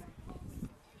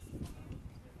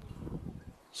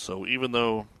 So even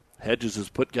though Hedges has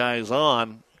put guys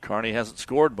on, Kearney hasn't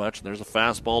scored much, and there's a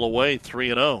fastball away,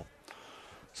 3-0.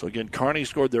 So again, Kearney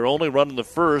scored their only run in the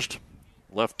first,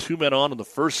 left two men on in the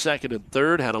first, second, and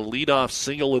third, had a leadoff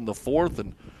single in the fourth,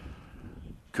 and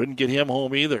couldn't get him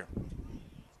home either.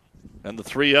 And the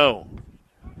 3-0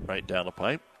 right down the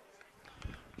pipe.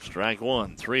 Strike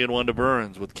one, 3-1 to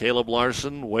Burns with Caleb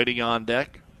Larson waiting on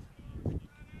deck.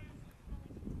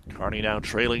 Kearney now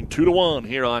trailing 2-1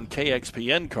 here on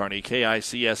KXPN Kearney,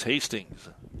 KICS Hastings.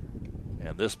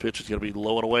 And this pitch is going to be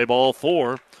low and away, ball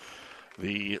 4.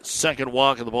 The second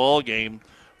walk of the ball game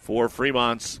for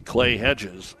Fremont's Clay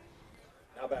Hedges.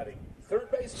 Now batting, third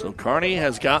baseman. So Kearney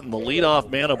has gotten the leadoff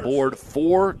man aboard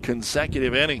 4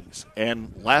 consecutive innings,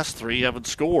 and last 3 haven't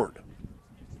scored.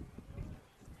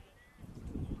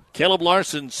 Caleb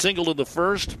Larson singled in the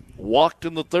first, walked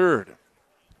in the third.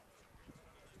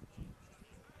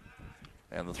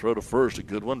 And the throw to first, a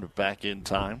good one, but back in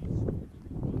time.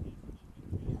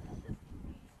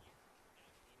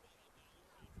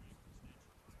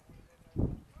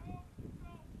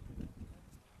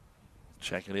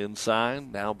 Checking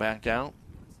inside, now back out.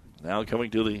 Now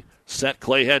coming to the set,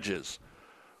 Clay Hedges.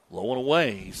 Low and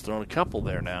away, he's thrown a couple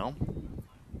there now.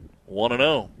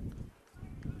 1-0.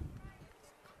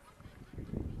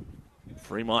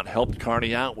 Fremont helped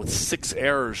Kearney out with 6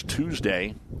 errors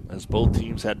Tuesday, as both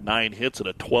teams had 9 hits and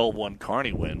a 12-1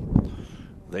 Kearney win.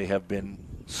 They have been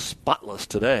spotless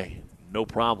today. No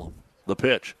problem. The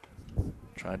pitch.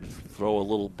 Tried to throw a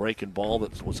little breaking ball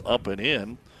that was up and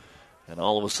in. And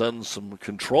all of a sudden, some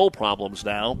control problems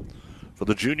now for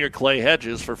the junior Clay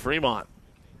Hedges for Fremont.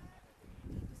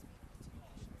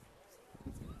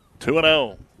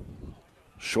 2-0.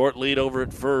 Short lead over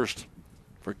at first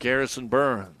for Garrison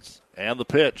Burns. And the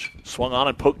pitch. Swung on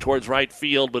and poked towards right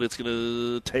field, but it's going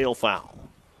to tail foul.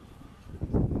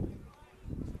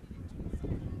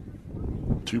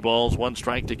 2 balls, 1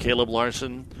 strike to Caleb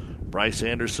Larson. Bryce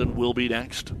Anderson will be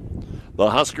next. The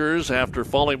Huskers, after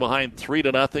falling behind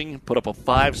 3-0, put up a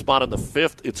 5 spot in the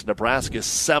 5th. It's Nebraska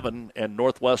 7 and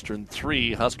Northwestern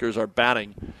 3. Huskers are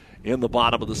batting in the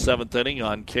bottom of the 7th inning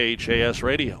on KHAS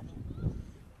Radio.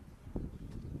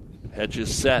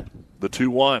 Hedges set. The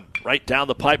 2-1, right down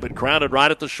the pipe and grounded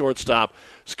right at the shortstop.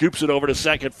 Scoops it over to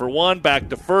second for 1, back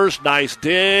to first. Nice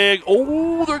dig.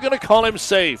 Oh, they're going to call him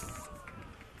safe.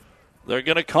 They're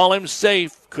going to call him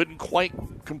safe. Couldn't quite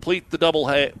complete the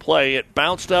double play. It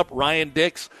bounced up. Ryan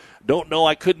Dix, don't know.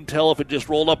 I couldn't tell if it just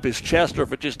rolled up his chest or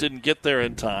if it just didn't get there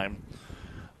in time.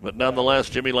 But nonetheless,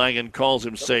 Jimmy Langen calls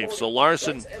him safe. So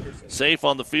Larson safe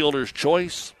on the fielder's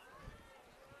choice.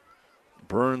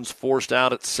 Burns forced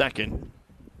out at second.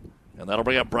 And that'll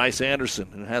bring up Bryce Anderson,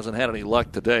 who hasn't had any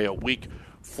luck today. A weak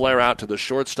flare out to the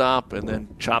shortstop and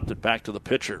then chopped it back to the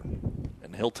pitcher.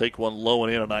 And he'll take one low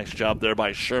and in. A nice job there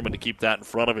by Sherman to keep that in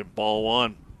front of him. Ball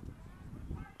 1.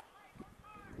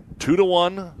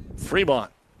 2-1,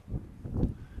 Fremont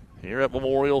here at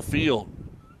Memorial Field.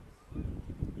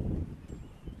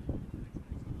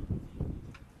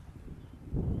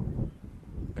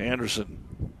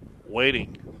 Anderson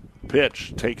waiting.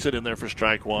 Pitch. Takes it in there for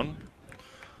strike 1.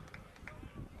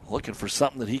 Looking for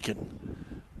something that he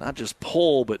can not just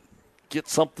pull, but get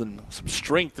some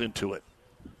strength into it.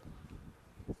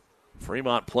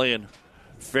 Fremont playing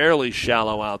fairly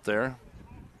shallow out there.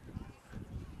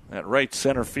 That right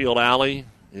center field alley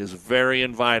is very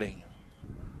inviting.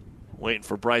 Waiting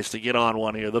for Bryce to get on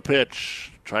one here. The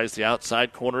pitch. Tries the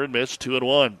outside corner and missed.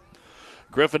 2-1.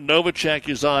 Griffin Novacek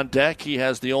is on deck. He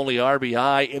has the only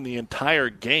RBI in the entire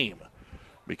game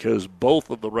because both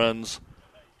of the runs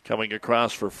coming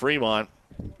across for Fremont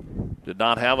did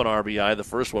not have an RBI. The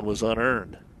first one was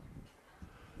unearned.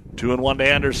 2-1 to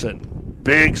Anderson.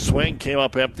 Big swing, came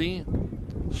up empty.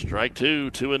 Strike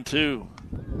two, 2-2.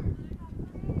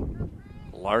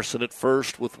 Larson at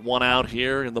first with one out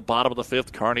here in the bottom of the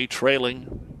fifth. Kearney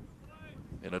trailing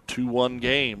in a 2-1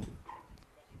 game.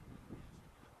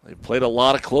 They've played a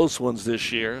lot of close ones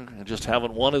this year and just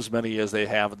haven't won as many as they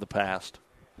have in the past.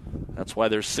 That's why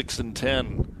they're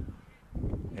 6-10.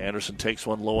 Anderson takes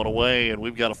one low and away, and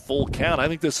we've got a full count. I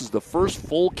think this is the first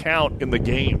full count in the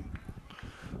game.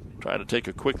 Trying to take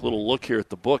a quick little look here at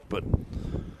the book, but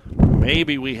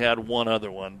maybe we had one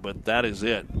other one, but that is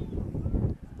it.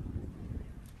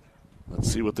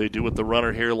 Let's see what they do with the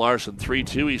runner here. Larson,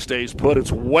 3-2. He stays put.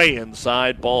 It's way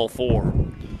inside, ball 4.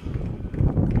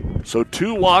 So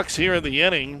 2 walks here in the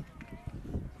inning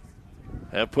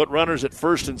have put runners at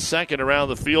first and second around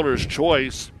the fielder's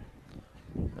choice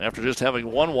after just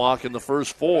having 1 walk in the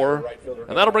first 4.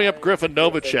 And that'll bring up Griffin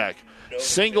Novacek.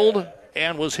 Singled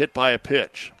and was hit by a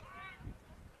pitch.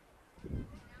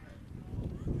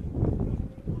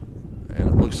 And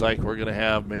it looks like we're going to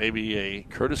have maybe a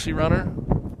courtesy runner.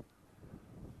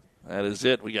 That is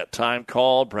it. We got time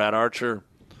called. Brad Archer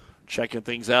checking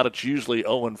things out. It's usually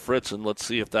Owen Fritz, and let's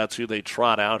see if that's who they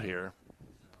trot out here.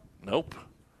 Nope.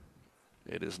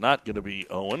 It is not going to be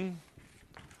Owen.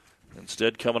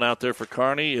 Instead, coming out there for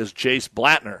Kearney is Jace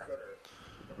Blattner.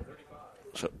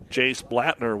 So Jace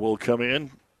Blattner will come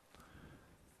in,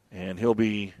 and he'll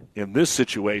be, in this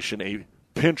situation, a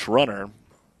pinch runner.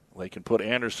 They can put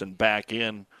Anderson back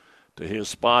in to his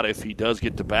spot if he does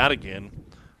get to bat again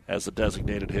as a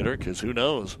designated hitter, because who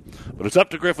knows. But it's up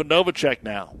to Griffin Novacek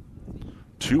now.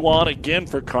 2 on again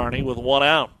for Kearney with 1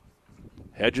 out.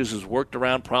 Hedges has worked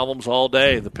around problems all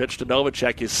day. The pitch to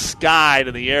Novacek is skied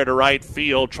in the air to right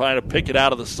field. Trying to pick it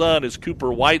out of the sun is Cooper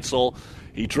Weitzel.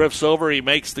 He drifts over. He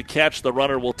makes the catch. The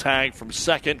runner will tag from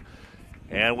second.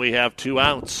 And we have 2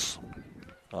 outs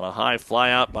on a high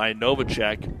fly out by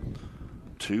Novacek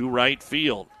to right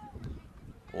field.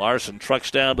 Larson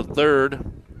trucks down to third.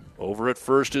 Over at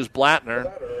first is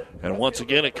Blattner. And once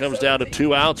again, it comes down to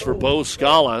 2 outs for Bo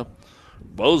Scala.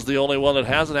 Bo's the only one that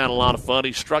hasn't had a lot of fun.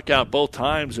 He struck out both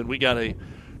times, and we got a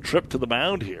trip to the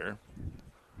mound here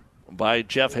by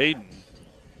Jeff Hayden.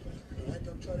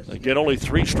 Again, only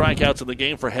 3 strikeouts in the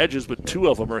game for Hedges, but 2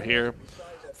 of them are here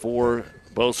for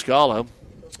Bo Scala.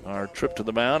 Our trip to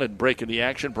the mound and breaking the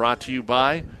action brought to you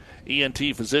by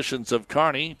ENT Physicians of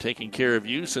Kearney, taking care of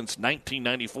you since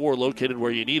 1994, located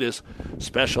where you need us,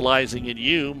 specializing in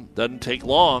you. Doesn't take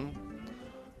long,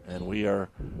 and we are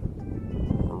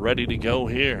ready to go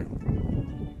here.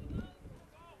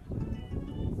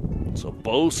 So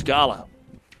Bo Scala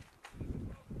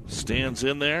stands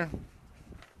in there.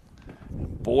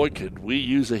 Boy, could we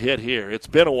use a hit here. It's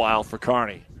been a while for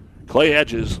Kearney. Clay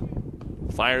Hedges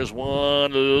fires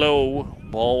one low,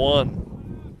 ball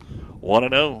 1.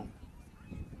 1-0.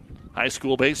 High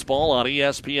school baseball on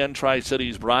ESPN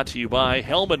Tri-Cities brought to you by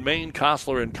Hellman, Maine,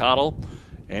 Kostler, and Cottle,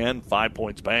 and 5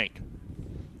 Points Bank.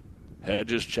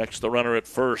 Hedges checks the runner at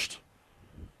first.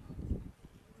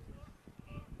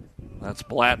 That's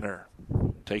Blattner.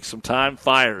 Takes some time,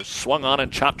 fires. Swung on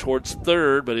and chopped towards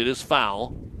third, but it is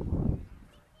foul.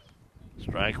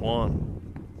 Strike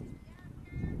 1.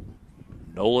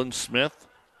 Nolan Smith,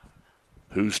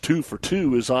 who's 2 for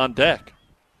 2, is on deck.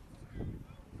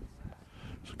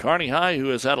 So Kearney High, who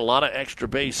has had a lot of extra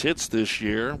base hits this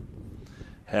year,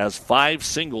 has 5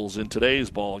 singles in today's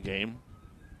ball game.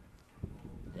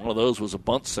 One of those was a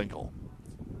bunt single.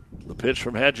 The pitch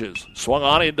from Hedges. Swung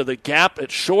on into the gap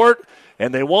at short,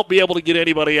 and they won't be able to get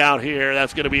anybody out here.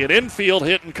 That's going to be an infield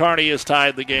hit, and Kearney has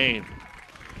tied the game.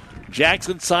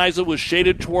 Jackson Siza was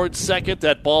shaded towards second.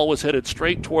 That ball was headed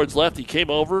straight towards left. He came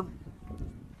over,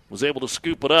 was able to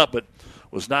scoop it up, but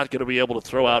was not going to be able to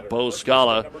throw out Bo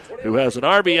Scala, who has an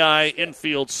RBI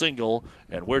infield single,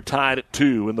 and we're tied at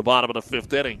 2 in the bottom of the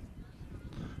 5th inning.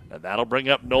 And that'll bring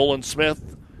up Nolan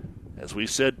Smith. As we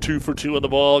said, 2 for 2 in the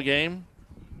ball game.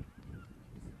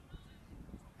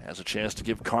 Has a chance to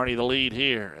give Kearney the lead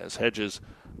here as Hedges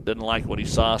didn't like what he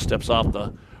saw, steps off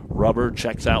the rubber,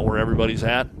 checks out where everybody's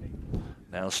at.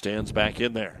 Now stands back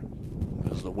in there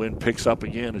as the wind picks up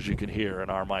again, as you can hear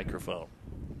in our microphone.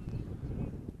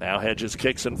 Now Hedges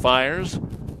kicks and fires,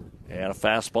 and a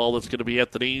fastball that's going to be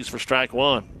at the knees for strike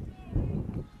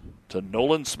 1. To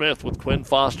Nolan Smith with Quinn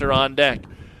Foster on deck.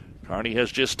 Kearney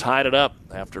has just tied it up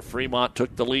after Fremont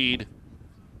took the lead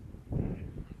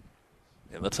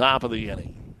in the top of the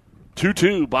inning.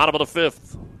 2-2, bottom of the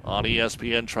fifth on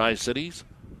ESPN Tri-Cities.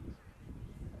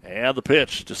 And the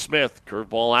pitch to Smith.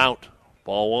 Curveball out.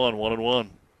 Ball 1-1-1.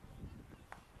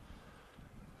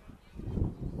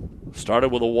 Started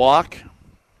with a walk,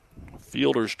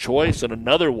 fielder's choice, and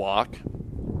another walk.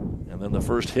 And then the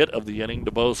first hit of the inning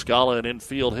to Bo Scala, an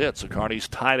infield hit. So Kearney's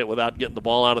tied it without getting the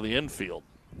ball out of the infield.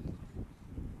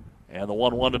 And the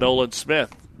 1-1 to Nolan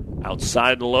Smith.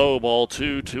 Outside the low, ball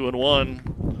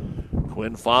 2-1.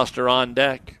 Quinn Foster on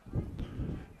deck.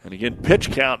 And again,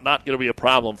 pitch count not going to be a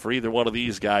problem for either one of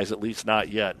these guys, at least not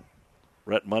yet.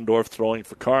 Rhett Mundorf throwing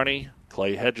for Kearney.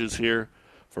 Clay Hedges here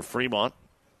for Fremont.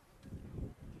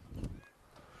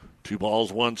 2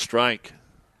 balls, 1 strike.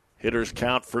 Hitters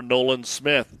count for Nolan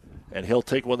Smith. And he'll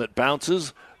take one that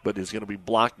bounces, but is going to be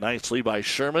blocked nicely by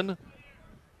Sherman.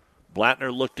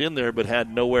 Blattner looked in there, but had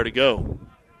nowhere to go.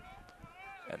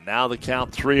 And now the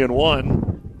count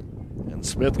 3-1. And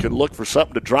Smith could look for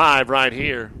something to drive right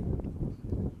here.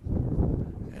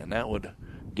 And that would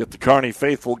get the Kearney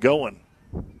faithful going.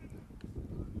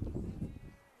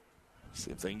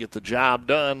 See if they can get the job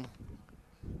done.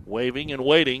 Waving and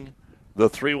waiting. The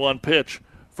 3-1 pitch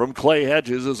from Clay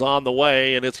Hedges is on the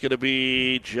way, and it's going to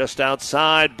be just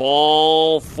outside,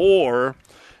 ball 4.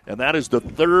 And that is the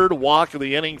third walk of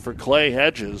the inning for Clay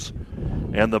Hedges.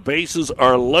 And the bases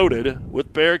are loaded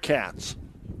with Bearcats.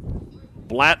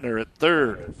 Blattner at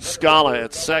third, Scala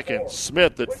at second,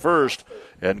 Smith at first,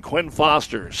 and Quinn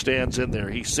Foster stands in there.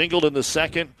 He singled in the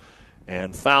second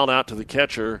and fouled out to the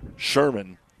catcher,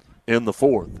 Sherman, in the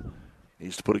fourth.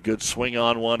 Needs to put a good swing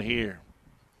on one here.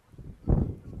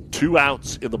 2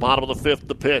 outs in the bottom of the fifth.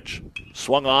 The pitch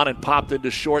swung on and popped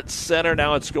into short center.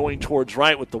 Now it's going towards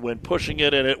right with the wind pushing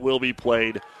it, and it will be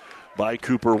played by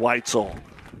Cooper Weitzel.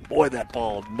 Boy, that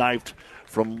ball knifed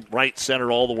from right center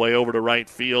all the way over to right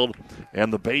field,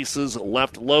 and the bases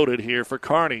left loaded here for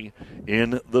Kearney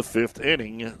in the 5th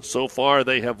inning. So far,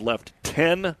 they have left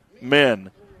 10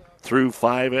 men through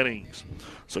 5 innings.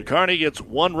 So Kearney gets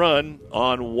 1 run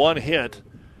on 1 hit.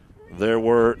 There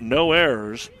were no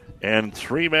errors, and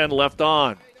 3 men left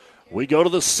on. We go to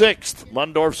the 6th.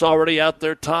 Mundorf's already out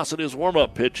there tossing his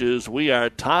warm-up pitches. We are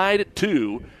tied at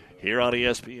 2 here on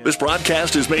ESPN. This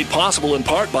broadcast is made possible in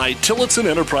part by Tillotson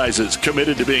Enterprises,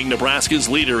 committed to being Nebraska's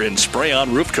leader in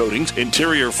spray-on roof coatings,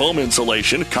 interior foam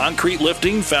insulation, concrete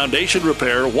lifting, foundation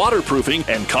repair, waterproofing,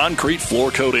 and concrete floor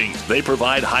coatings. They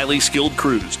provide highly skilled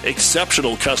crews,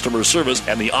 exceptional customer service,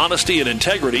 and the honesty and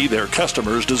integrity their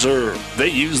customers deserve. They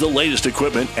use the latest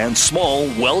equipment and small,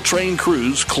 well-trained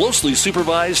crews closely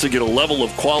supervised to get a level of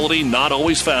quality not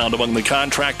always found among the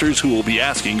contractors who will be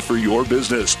asking for your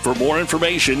business. For more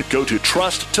information, go to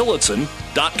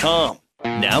trusttillotson.com.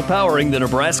 Now powering the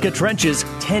Nebraska trenches,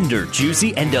 tender,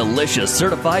 juicy, and delicious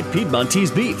certified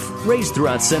Piedmontese beef. Raised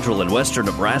throughout central and western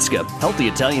Nebraska, healthy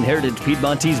Italian heritage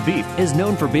Piedmontese beef is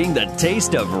known for being the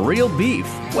taste of real beef.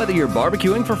 Whether you're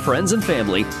barbecuing for friends and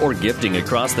family or gifting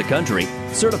across the country,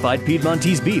 certified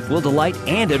Piedmontese beef will delight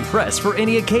and impress for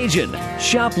any occasion.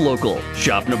 Shop local,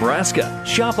 shop Nebraska,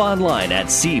 shop online at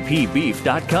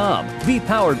cpbeef.com. Be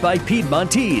powered by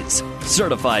Piedmontese.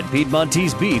 Certified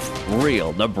Piedmontese beef,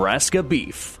 real Nebraska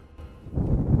beef.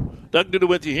 Doug Duda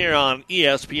with you here on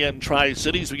ESPN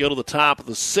Tri-Cities. We go to the top of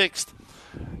the 6th,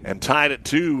 and tied at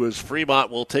 2 as Fremont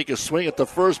will take a swing at the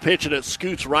first pitch, and it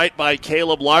scoots right by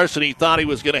Caleb Larson. He thought he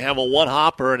was going to have a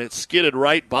one-hopper, and it skidded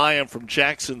right by him from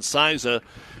Jackson Siza.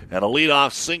 And a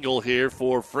leadoff single here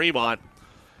for Fremont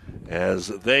as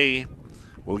they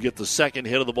will get the second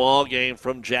hit of the ball game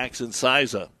from Jackson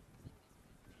Siza.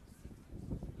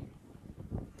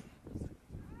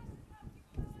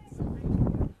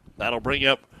 That'll bring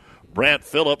up Brant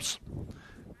Phillips.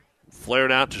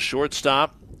 Flared out to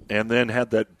shortstop and then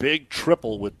had that big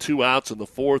triple with 2 outs in the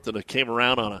 4th, and it came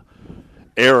around on an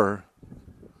error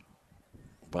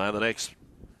by the next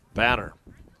batter.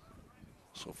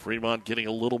 So Fremont getting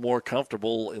a little more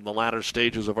comfortable in the latter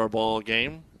stages of our ball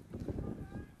game.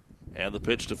 And the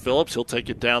pitch to Phillips. He'll take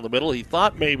it down the middle. He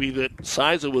thought maybe that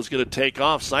Siza was going to take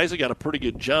off. Siza got a pretty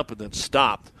good jump and then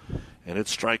stopped. And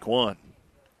it's strike 1.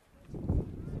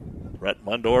 Rhett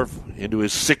Mundorf into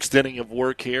his 6th inning of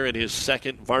work here in his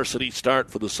 2nd varsity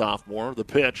start for the sophomore. The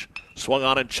pitch swung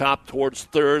on and chopped towards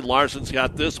 3rd. Larson's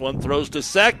got this one, throws to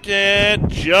 2nd.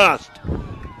 Just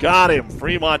got him.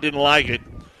 Fremont didn't like it.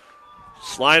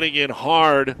 Sliding in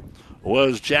hard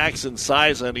was Jackson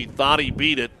Siza, and he thought he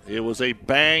beat it. It was a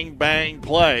bang, bang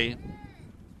play.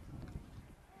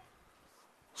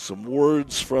 Some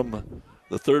words from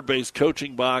the third base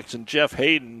coaching box and Jeff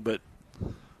Hayden, but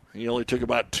He only took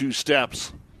about 2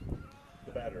 steps.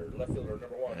 The batter, left fielder, number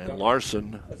 1. And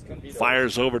Larson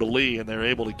fires over to Lee, and they're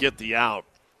able to get the out.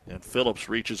 And Phillips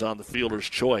reaches on the fielder's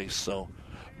choice. So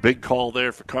big call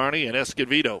there for Kearney, and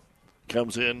Escovedo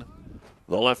comes in,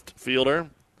 the left fielder.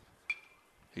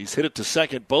 He's hit it to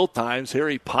second both times. Here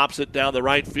he pops it down the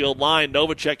right field line.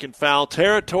 Novacek in foul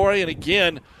territory, and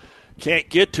again, can't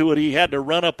get to it. He had to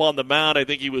run up on the mound. I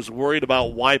think he was worried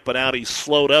about wiping out. He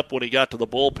slowed up when he got to the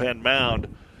bullpen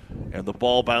mound, and the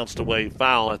ball bounced away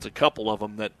foul. That's a couple of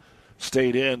them that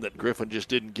stayed in that Griffin just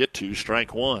didn't get to.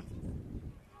 Strike 1.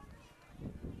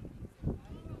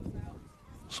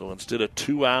 So instead of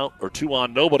 2 out or 2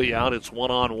 on, nobody out, it's 1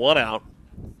 on, 1 out.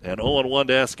 And 0-1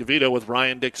 to Escovedo with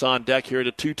Ryan Dix on deck here at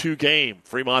a 2-2 game.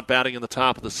 Fremont batting in the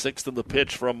top of the 6th, and the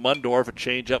pitch from Mundorf, a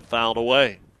changeup fouled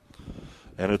away.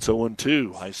 And it's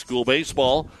 0-2. High school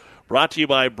baseball brought to you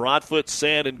by Broadfoot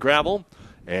Sand and Gravel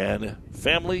and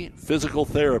Family Physical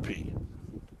Therapy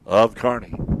of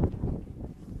Kearney.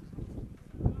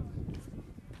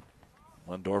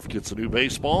 Mundorf gets a new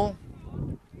baseball.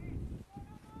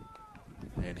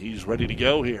 And he's ready to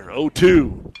go here.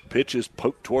 0-2. Pitch is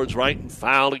poked towards right and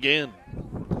fouled again.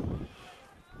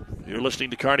 You're listening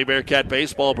to Kearney Bearcat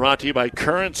Baseball, brought to you by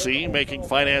Currency, making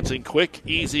financing quick,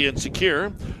 easy, and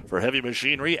secure. For heavy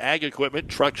machinery, ag equipment,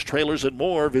 trucks, trailers, and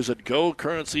more, visit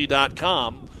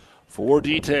gocurrency.com for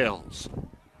details.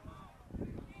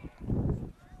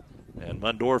 And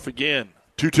Mundorf again.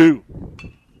 2-2.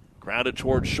 Grounded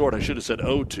towards short. I should have said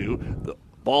 0-2. The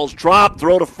ball's dropped.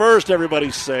 Throw to first.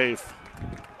 Everybody's safe.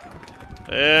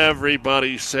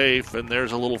 Everybody's safe, and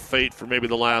there's a little fate for maybe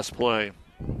the last play.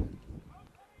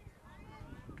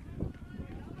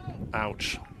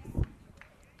 Ouch.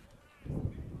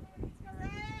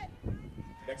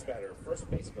 Next batter, first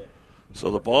baseman.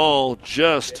 So the ball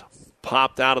just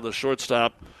popped out of the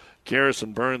shortstop,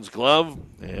 Garrison Burns' glove,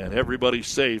 and everybody's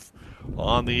safe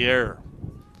on the air.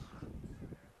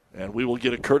 And we will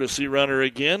get a courtesy runner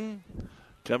again.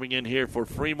 Coming in here for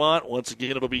Fremont, once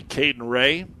again, it'll be Caden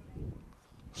Ray.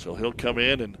 So he'll come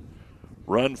in and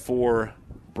run for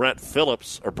Brant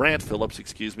Phillips,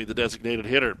 the designated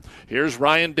hitter. Here's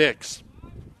Ryan Dix.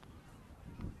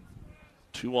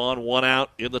 2 on, 1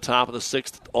 out in the top of the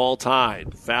 6th, all tied.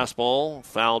 Fastball,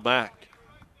 fouled back.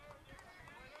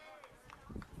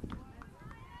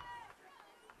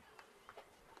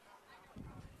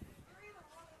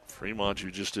 Fremont,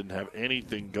 who just didn't have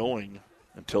anything going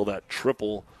until that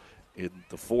triple in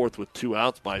the 4th with 2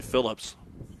 outs by Phillips.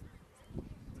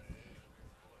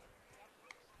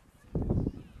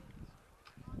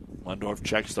 Mundorf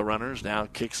checks the runners, now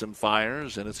kicks and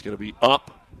fires, and it's going to be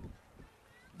up.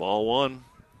 Ball 1.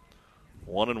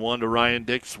 1-1 to Ryan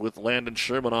Dix with Landon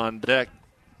Sherman on deck.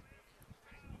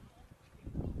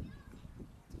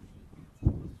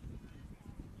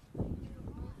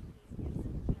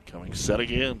 Coming set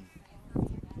again.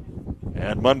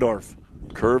 And Mundorf,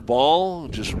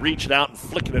 curveball, just reaching out and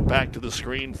flicking it back to the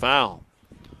screen, foul.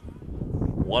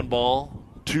 1 ball,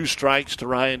 2 strikes to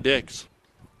Ryan Dix.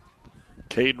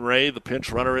 Caden Ray, the pinch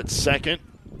runner at second.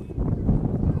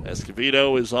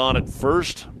 Escovedo is on at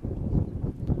first.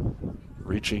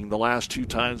 Reaching the last 2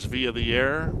 times via the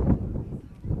air.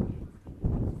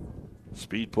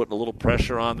 Speed putting a little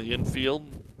pressure on the infield.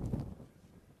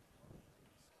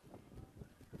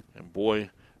 And boy,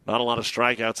 not a lot of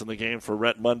strikeouts in the game for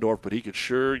Rhett Mundorf, but he could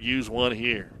sure use one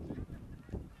here.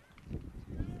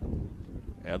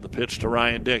 And the pitch to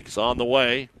Ryan Dix on the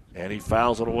way, and he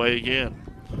fouls it away again.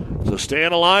 So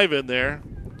staying alive in there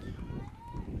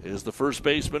is the first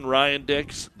baseman, Ryan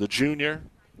Dix, the junior.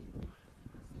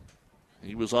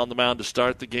 He was on the mound to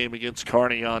start the game against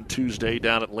Kearney on Tuesday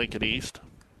down at Lincoln East.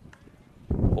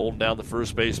 Holding down the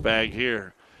first base bag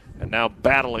here. And now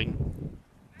battling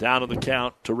down in the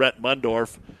count to Rhett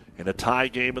Mundorf in a tie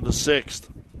game in the 6th.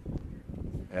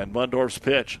 And Mundorf's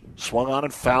pitch swung on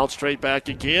and fouled straight back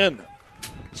again.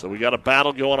 So we got a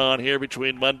battle going on here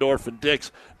between Mundorf and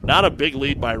Dix. Not a big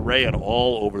lead by Ray at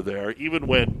all over there. Even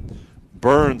when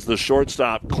Burns, the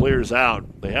shortstop, clears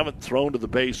out, they haven't thrown to the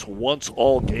base once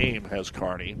all game, has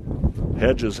Kearney.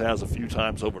 Hedges has a few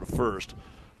times over to first.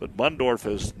 But Mundorf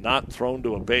has not thrown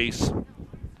to a base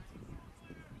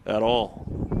at all.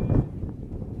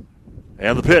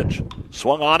 And the pitch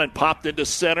swung on and popped into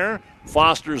center.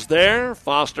 Foster's there.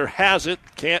 Foster has it,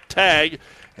 can't tag,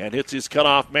 and hits his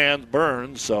cutoff man,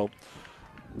 Burns. So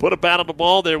put a bat on the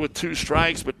ball there with 2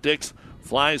 strikes, but Dix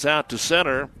flies out to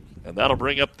center, and that'll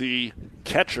bring up the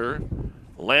catcher,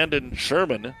 Landon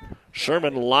Sherman.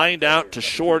 Sherman lined out to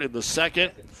short in the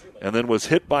 2nd, and then was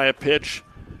hit by a pitch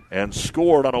and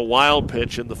scored on a wild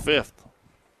pitch in the 5th.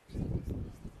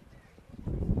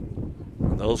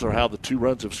 And those are how the 2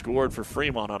 runs have scored for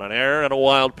Fremont on an error and a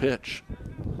wild pitch.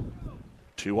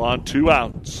 2 on, 2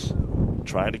 outs.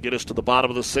 Trying to get us to the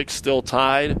bottom of the 6th, still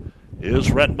tied,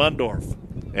 is Rhett Mundorf.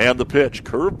 And the pitch,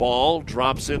 curveball,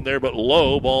 drops in there, but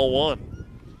low, ball 1.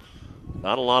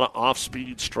 Not a lot of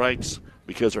off-speed strikes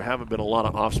because there haven't been a lot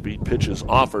of off-speed pitches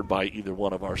offered by either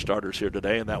one of our starters here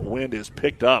today, and that wind is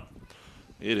picked up.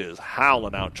 It is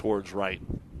howling out towards right.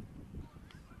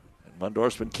 And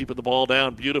Mundorf's been keeping the ball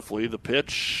down beautifully. The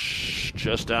pitch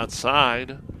just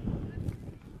outside.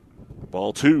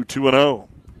 Ball 2, 2-0.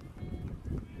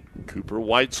 Cooper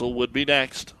Weitzel would be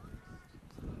next.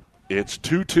 It's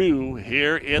 2-2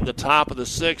 here in the top of the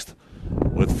 6th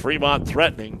with Fremont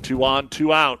threatening. 2 on,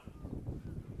 2 out.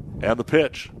 And the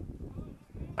pitch.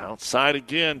 Outside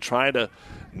again, trying to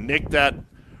nick that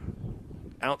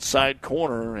outside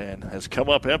corner and has come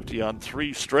up empty on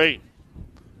 3 straight.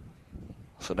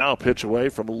 So now a pitch away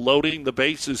from loading the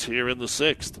bases here in the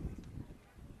 6th.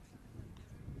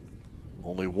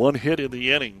 Only 1 hit in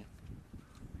the inning.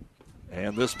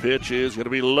 And this pitch is going to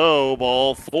be low,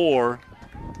 ball 4.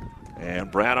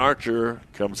 And Brad Archer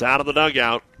comes out of the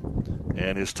dugout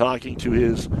and is talking to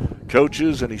his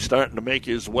coaches, and he's starting to make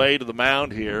his way to the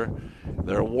mound here.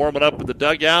 They're warming up in the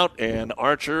dugout, and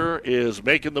Archer is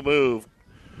making the move.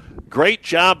 Great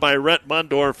job by Rhett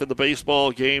Mundorf in the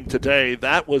baseball game today.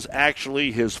 That was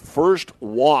actually his first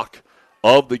walk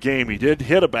of the game. He did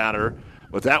hit a batter,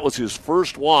 but that was his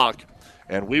first walk.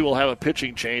 And we will have a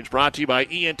pitching change brought to you by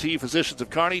ENT Physicians of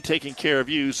Kearney, taking care of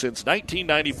you since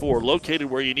 1994, located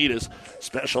where you need us,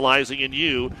 specializing in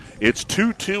you. It's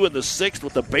 2-2 in the 6th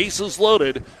with the bases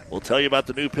loaded. We'll tell you about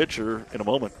the new pitcher in a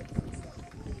moment.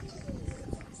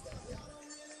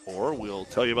 Or we'll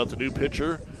tell you about the new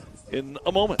pitcher in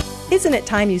a moment. Isn't it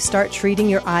time you start treating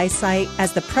your eyesight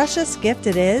as the precious gift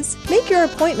it is? Make your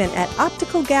appointment at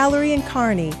Optical Gallery in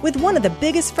Kearney with one of the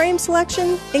biggest frame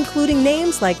selection, including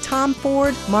names like Tom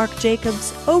Ford, Marc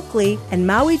Jacobs, Oakley, and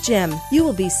Maui Jim. You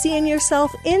will be seeing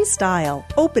yourself in style.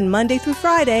 Open Monday through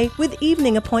Friday with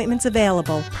evening appointments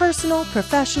available. Personal,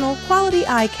 professional, quality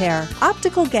eye care.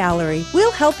 Optical Gallery.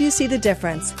 We'll help you see the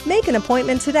difference. Make an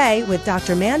appointment today with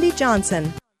Dr. Mandy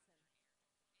Johnson.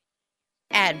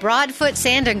 At Broadfoot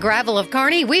Sand and Gravel of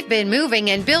Kearney, we've been moving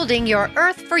and building your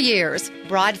earth for years.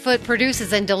 Broadfoot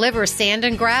produces and delivers sand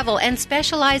and gravel and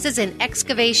specializes in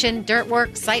excavation, dirt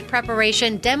work, site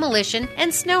preparation, demolition,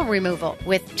 and snow removal,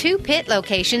 with 2 pit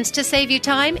locations to save you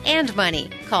time and money.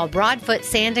 Call Broadfoot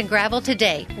Sand and Gravel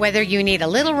today. Whether you need a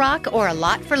little rock or a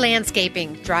lot for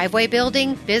landscaping, driveway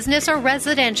building, business, or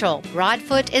residential,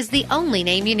 Broadfoot is the only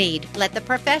name you need. Let the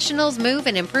professionals move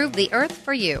and improve the earth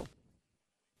for you.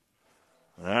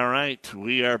 All right,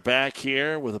 we are back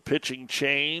here with a pitching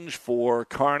change for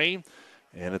Kearney,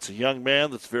 and it's a young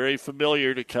man that's very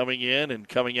familiar to coming in and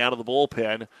coming out of the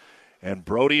bullpen, and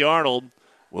Brody Arnold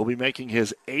will be making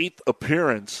his 8th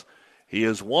appearance. He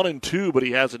is 1-2, but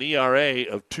he has an ERA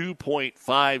of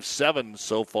 2.57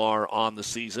 so far on the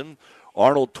season.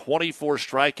 Arnold, 24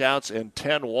 strikeouts and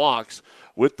 10 walks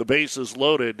with the bases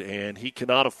loaded, and he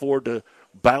cannot afford to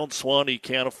bounce one. He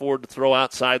can't afford to throw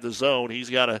outside the zone. He's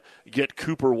got to get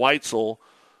Cooper Weitzel.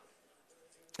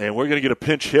 And we're going to get a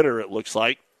pinch hitter, it looks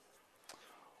like.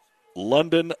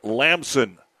 London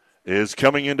Lamson is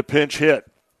coming in to pinch hit.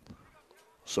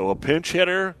 So a pinch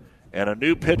hitter and a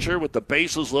new pitcher with the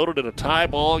bases loaded in a tie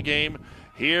ball game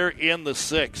here in the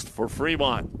 6th for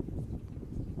Fremont.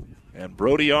 And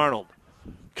Brody Arnold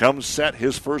comes set,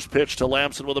 his first pitch to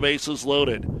Lamson with the bases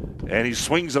loaded. And he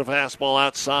swings at a fastball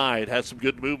outside. Has some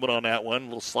good movement on that one. A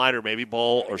little slider maybe,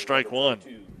 ball or strike 1.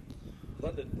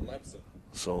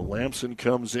 So Lamson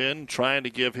comes in trying to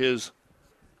give his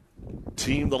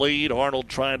team the lead. Arnold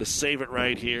trying to save it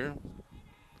right here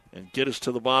and get us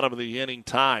to the bottom of the inning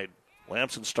tied.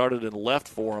 Lamson started in left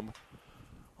for him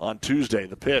on Tuesday.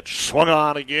 The pitch swung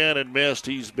on again and missed.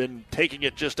 He's been taking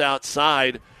it just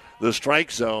outside the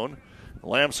strike zone.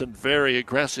 Lamson very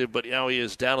aggressive, but now he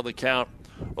is down to the count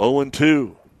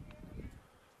 0-2.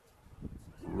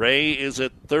 Ray is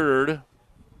at third.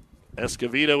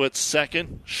 Escovedo at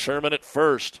second. Sherman at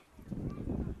first.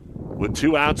 With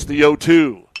 2 outs, the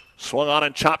 0-2. Swung on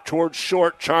and chopped towards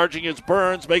short. Charging is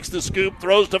Burns. Makes the scoop.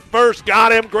 Throws to first.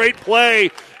 Got him. Great play.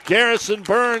 Garrison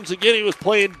Burns. Again, he was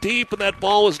playing deep, and that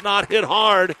ball was not hit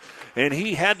hard. And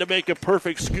he had to make a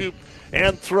perfect scoop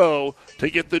and throw to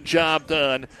get the job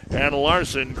done. And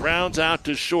Larson grounds out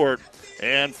to short.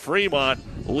 And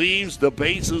Fremont leaves the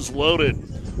bases loaded.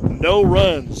 No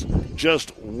runs,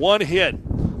 just 1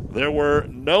 hit. There were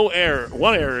one error,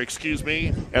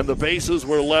 and the bases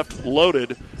were left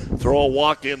loaded. Throw a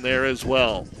walk in there as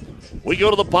well. We go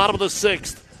to the bottom of the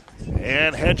 6th.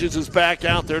 And Hedges is back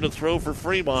out there to throw for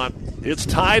Fremont. It's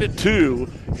tied at 2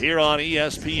 here on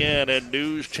ESPN and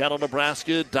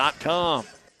NewsChannelNebraska.com.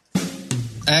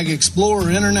 Ag Explorer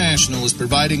International is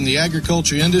providing the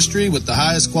agriculture industry with the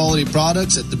highest quality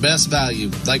products at the best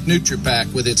value, like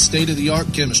NutriPack with its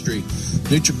state-of-the-art chemistry.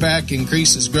 NutriPack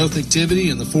increases growth activity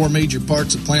in the 4 major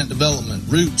parts of plant development: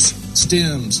 roots,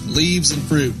 stems, leaves, and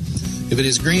fruit. If it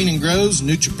is green and grows,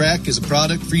 NutriPack is a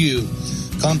product for you.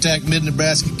 Contact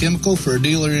Mid-Nebraska Chemical for a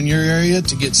dealer in your area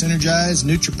to get Synergize,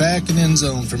 NutriPack, and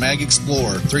Endzone from Ag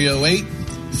Explorer.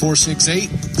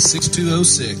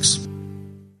 308-468-6206.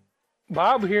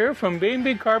 Bob here from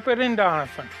B&B Carpet in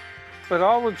Doniphan. With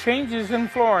all the changes in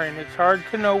flooring, it's hard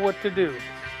to know what to do.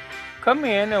 Come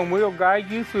in and we'll guide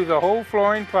you through the whole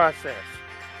flooring process.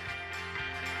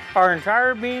 Our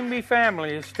entire B&B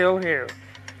family is still here.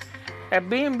 At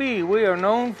B&B, we are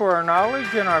known for our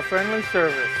knowledge and our friendly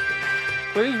service.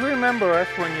 Please remember us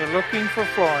when you're looking for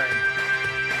flooring.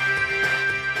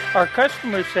 Our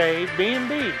customers say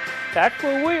B&B. That's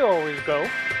where we always go.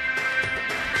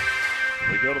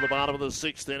 We go to the bottom of the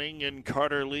 6th inning, and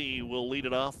Carter Lee will lead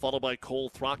it off, followed by Cole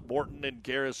Throckmorton and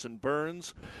Garrison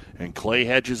Burns. And Clay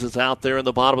Hedges is out there in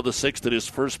the bottom of the 6th, and his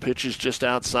first pitch is just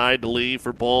outside to Lee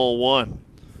for ball 1.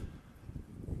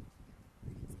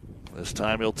 This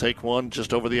time he'll take one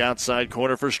just over the outside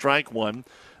corner for strike 1.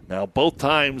 Now, both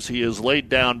times he has laid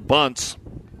down bunts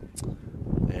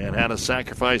and had a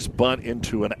sacrifice bunt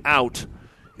into an out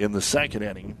in the 2nd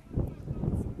inning.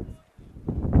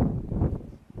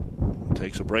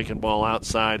 Takes a breaking ball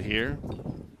outside here.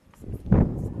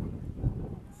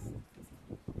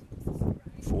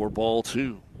 4 ball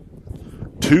 2.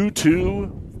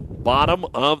 2-2, bottom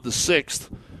of the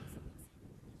 6th.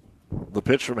 The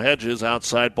pitch from Hedges,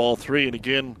 outside ball 3. And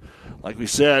again, like we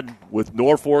said, with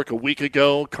Norfolk a week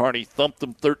ago, Kearney thumped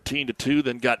them 13-2,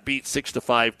 then got beat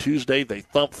 6-5 Tuesday. They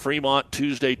thumped Fremont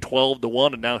Tuesday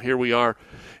 12-1, and now here we are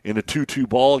in a 2-2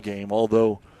 ball game,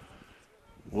 although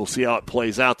we'll see how it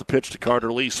plays out. The pitch to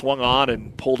Carter Lee swung on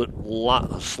and pulled it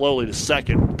slowly to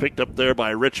second. Picked up there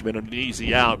by Richmond, an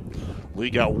easy out. Lee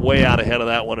got way out ahead of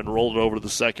that one and rolled it over to the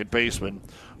second baseman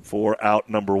for out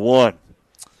number 1.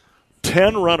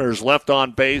 10 runners left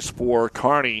on base for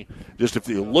Kearney. Just if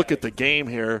you look at the game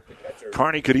here,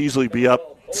 Kearney could easily be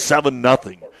up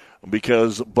 7-0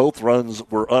 because both runs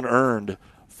were unearned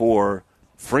for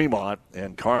Fremont,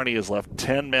 and Kearney has left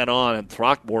 10 men on, and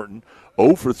Throckmorton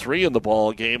 0 for 3 in the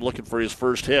ball game, looking for his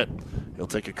first hit. He'll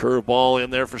take a curveball in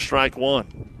there for strike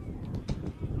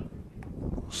 1.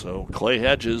 So Clay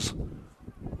Hedges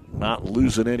not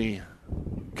losing any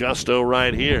gusto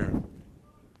right here.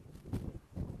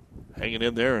 Hanging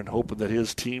in there and hoping that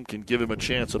his team can give him a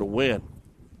chance at a win,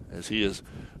 as he has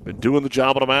been doing the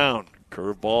job on the mound.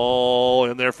 Curveball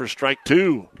in there for strike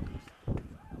 2.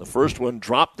 The first one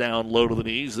dropped down low to the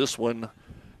knees. This one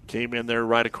came in there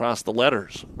right across the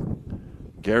letters.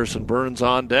 Garrison Burns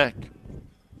on deck.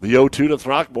 The 0-2 to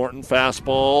Throckmorton.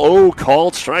 Fastball.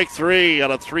 Called strike 3 on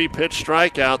a 3-pitch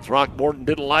strikeout. Throckmorton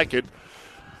didn't like it,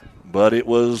 but it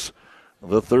was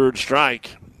the 3rd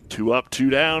strike. 2 up, 2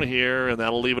 down here, and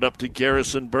that'll leave it up to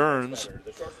Garrison Burns.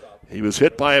 He was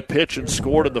hit by a pitch and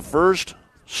scored in the 1st,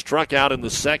 struck out in the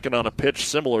 2nd on a pitch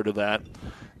similar to that,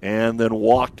 and then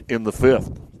walked in the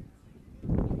 5th.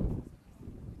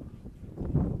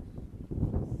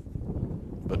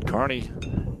 But Kearney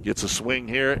gets a swing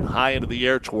here, high into the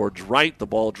air towards right. The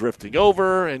ball drifting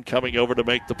over, and coming over to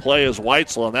make the play is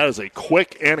Weitzel, and that is a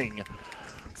quick inning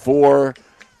for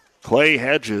Clay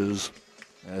Hedges.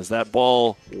 As that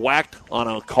ball whacked on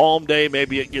a calm day,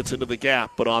 maybe it gets into the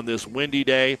gap, but on this windy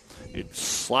day, it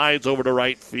slides over to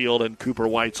right field, and Cooper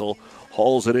Weitzel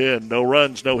hauls it in. No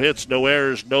runs, no hits, no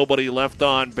errors, nobody left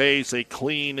on base. A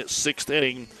clean 6th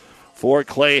inning for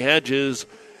Clay Hedges.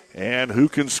 And who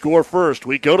can score first?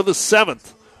 We go to the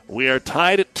 7th. We are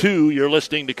tied at 2. You're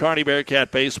listening to Kearney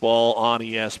Bearcat Baseball on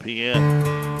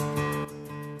ESPN.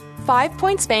 5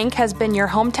 Points Bank has been your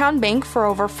hometown bank for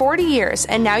over 40 years,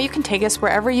 and now you can take us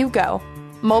wherever you go.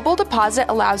 Mobile Deposit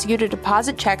allows you to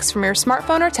deposit checks from your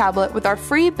smartphone or tablet with our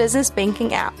free business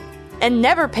banking app. And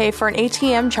never pay for an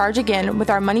ATM charge again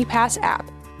with our MoneyPass app.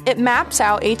 It maps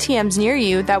out ATMs near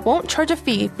you that won't charge a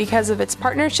fee because of its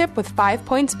partnership with 5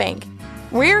 Points Bank.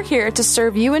 We're here to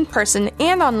serve you in person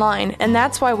and online, and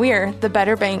that's why we're the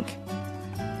better bank.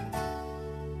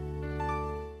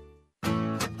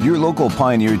 Your local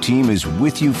Pioneer team is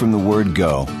with you from the word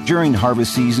go during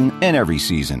harvest season and every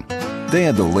season. They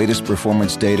have the latest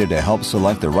performance data to help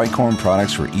select the right corn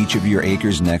products for each of your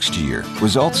acres next year.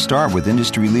 Results start with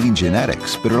industry-leading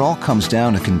genetics, but it all comes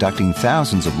down to conducting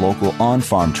thousands of local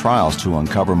on-farm trials to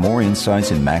uncover more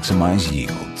insights and maximize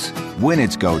yields. When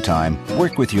it's go time,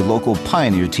 work with your local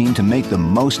Pioneer team to make the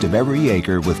most of every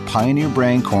acre with Pioneer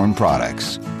brand corn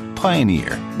products.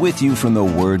 Pioneer, with you from the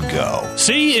word go.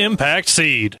 See Impact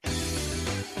Seed.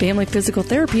 Family Physical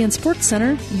Therapy and Sports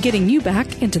Center, getting you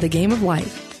back into the game of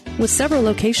life. With several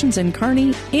locations in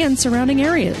Kearney and surrounding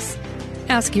areas.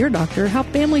 Ask your doctor how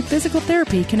Family Physical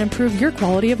Therapy can improve your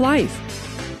quality of life.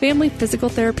 Family Physical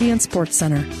Therapy and Sports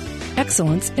Center.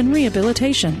 Excellence in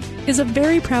Rehabilitation is a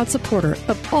very proud supporter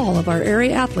of all of our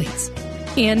area athletes,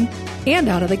 in and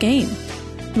out of the game.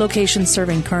 Locations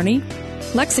serving Kearney,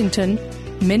 Lexington,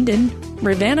 Minden,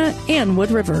 Ravenna, and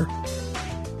Wood River.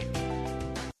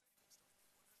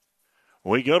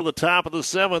 We go to the top of the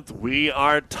 7th. We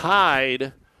are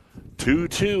tied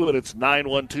 2-2, and it's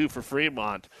 9-1-2 for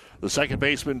Fremont. The second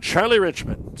baseman, Charlie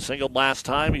Richmond, singled last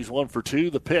time. He's 1 for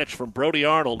 2. The pitch from Brody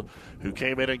Arnold, who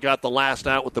came in and got the last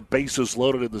out with the bases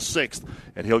loaded in the 6th,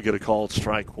 and he'll get a call at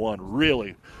strike 1.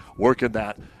 Really working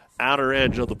that outer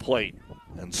edge of the plate.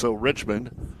 And so Richmond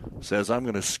says, I'm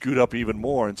going to scoot up even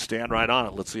more and stand right on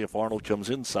it. Let's see if Arnold comes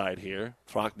inside here.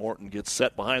 Throckmorton gets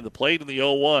set behind the plate in the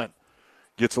 0-1.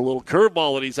 Gets a little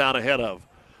curveball that he's out ahead of.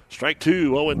 Strike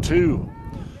 2, 0-2.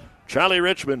 Charlie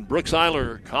Richmond, Brooks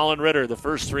Eiler, Colin Ritter, the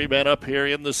first three men up here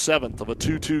in the 7th of a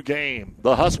 2-2 game.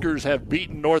 The Huskers have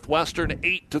beaten Northwestern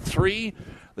 8-3.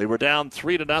 They were down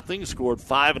 3-0, scored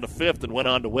 5 in the 5th, and went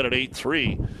on to win at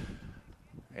 8-3.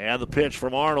 And the pitch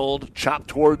from Arnold, chopped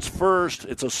towards first.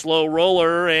 It's a slow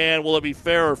roller, and will it be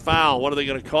fair or foul? What are they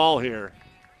going to call here?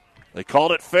 They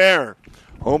called it fair.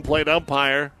 Home plate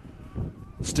umpire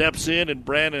steps in, and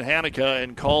Brandon Hanukkah,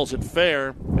 and calls it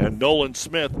fair, and Nolan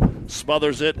Smith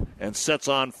smothers it and sets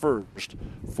on first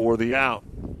for the out.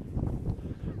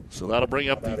 So that'll bring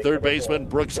up the third baseman,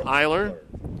 Brooks Eiler.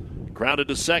 Grounded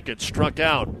to second, struck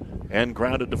out, and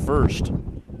grounded to first.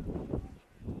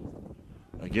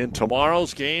 Again,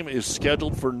 tomorrow's game is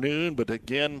scheduled for noon, but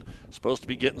again, supposed to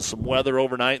be getting some weather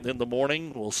overnight and in the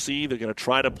morning. We'll see. They're going to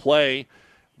try to play,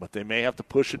 but they may have to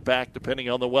push it back depending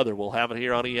on the weather. We'll have it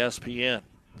here on ESPN.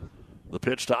 The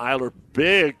pitch to Eiler,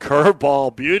 big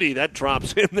curveball beauty. That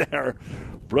drops in there.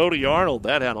 Brody Arnold,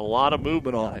 that had a lot of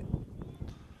movement on it.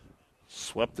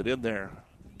 Swept it in there.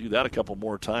 Do that a couple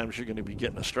more times, you're going to be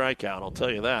getting a strikeout, I'll tell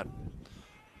you that.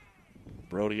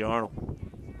 Brody Arnold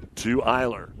to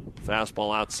Eiler.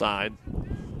 Fastball outside,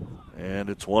 and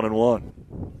it's 1-1.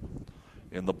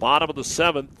 In the bottom of the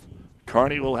 7th,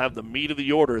 Kearney will have the meat of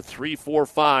the order,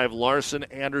 3-4-5, Larson,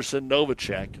 Anderson,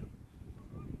 Novacek.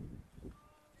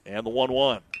 And the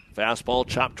 1-1. Fastball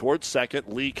chopped towards second.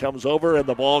 Lee comes over, and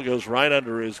the ball goes right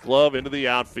under his glove into the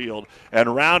outfield.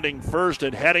 And rounding first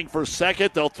and heading for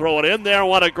second, they'll throw it in there.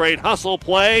 What a great hustle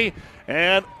play.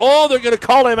 And, they're going to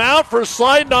call him out for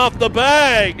sliding off the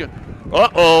bag.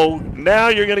 Now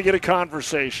you're going to get a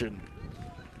conversation.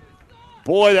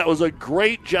 Boy, that was a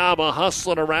great job of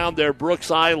hustling around there, Brooks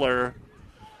Eiler.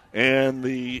 And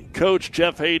the coach,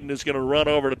 Jeff Hayden, is going to run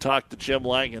over to talk to Jim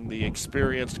Langen, the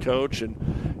experienced coach,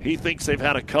 and he thinks they've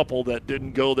had a couple that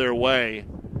didn't go their way.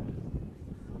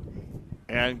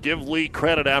 And give Lee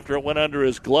credit, after it went under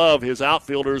his glove, his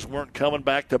outfielders weren't coming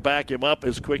back to back him up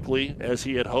as quickly as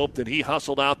he had hoped, and he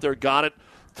hustled out there, got it,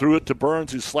 threw it to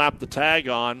Burns, who slapped the tag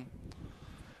on.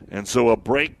 And so a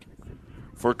break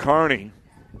for Kearney.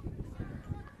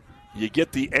 You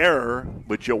get the error,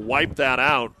 but you wipe that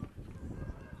out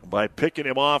by picking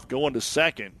him off going to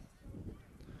second.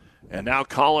 And now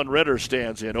Colin Ritter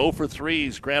stands in. 0 for 3.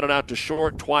 He's grounded out to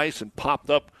short twice and popped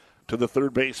up to the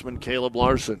third baseman, Caleb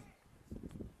Larson.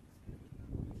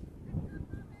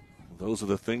 Those are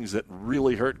the things that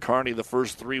really hurt Kearney the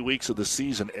first 3 weeks of the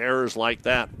season. Errors like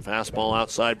that. Fastball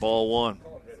outside, ball 1.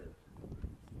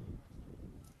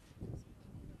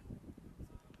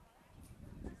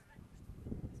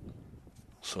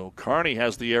 So Kearney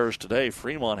has the errors today.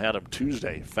 Fremont had them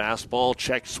Tuesday. Fastball,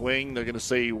 check swing. They're going to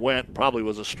say he went. Probably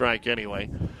was a strike anyway.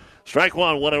 Strike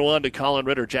 1, 1-1 to Colin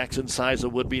Ritter. Jackson Siza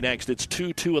would be next. It's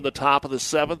 2-2 in the top of the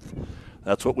 7th.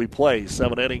 That's what we play.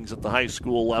 7 innings at the high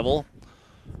school level.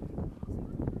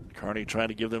 Kearney trying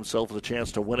to give themselves a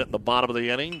chance to win it in the bottom of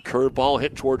the inning. Curveball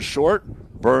hit towards short.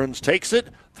 Burns takes it,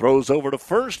 throws over to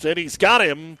first, and he's got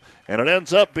him. And it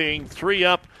ends up being 3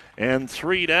 up and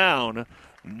 3 down.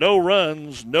 No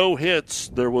runs, no hits.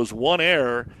 There was 1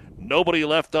 error. Nobody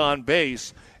left on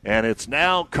base. And it's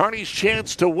now Kearney's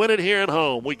chance to win it here at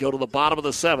home. We go to the bottom of the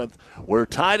 7th. We're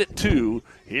tied at 2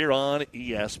 here on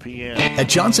ESPN. At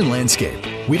Johnson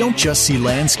Landscape, we don't just see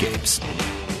landscapes.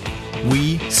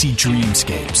 We see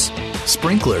dreamscapes.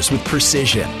 Sprinklers with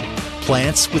precision.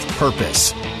 Plants with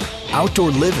purpose. Outdoor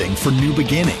living for new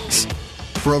beginnings.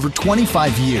 For over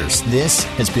 25 years, this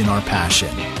has been our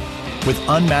passion. With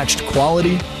unmatched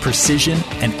quality, precision,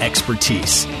 and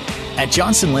expertise. At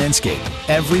Johnson Landscape,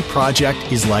 every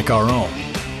project is like our own,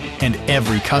 and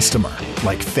every customer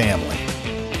like family.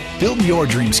 Build your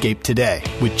dreamscape today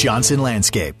with Johnson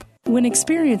Landscape. When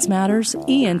experience matters,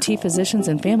 ENT Physicians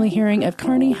and Family Hearing of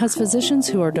Kearney has physicians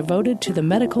who are devoted to the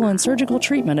medical and surgical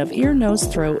treatment of ear, nose,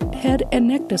 throat, head, and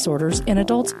neck disorders in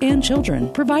adults and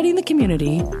children, providing the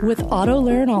community with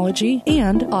otolaryngology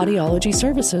and audiology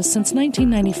services since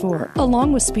 1994,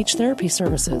 along with speech therapy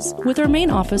services. With our main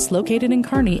office located in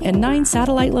Kearney and 9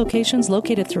 satellite locations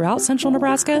located throughout central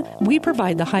Nebraska, we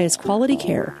provide the highest quality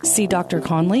care. See Dr.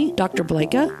 Conley, Dr.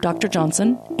 Blaka, Dr.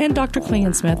 Johnson, and Dr.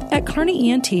 Klingensmith at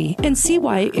Kearney ENT and see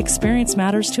why experience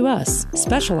matters to us,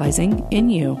 specializing in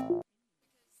you.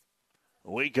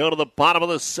 We go to the bottom of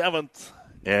the 7th,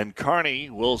 and Kearney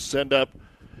will send up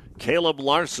Caleb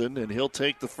Larson, and he'll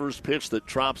take the first pitch that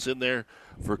drops in there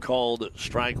for called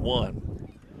strike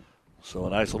 1. So a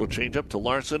nice little changeup to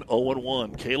Larson,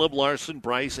 0-1. Caleb Larson,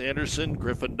 Bryce Anderson,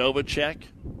 Griffin Novacek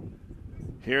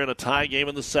here in a tie game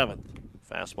in the 7th.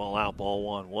 Fastball out, ball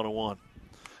 1, 1-1.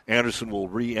 Anderson will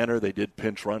re-enter. They did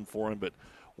pinch run for him, but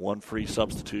one free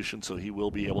substitution, so he will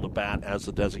be able to bat as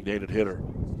the designated hitter.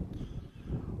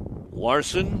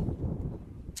 Larson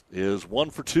is 1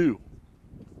 for 2.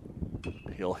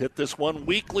 He'll hit this one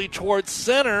weakly towards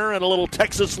center, and a little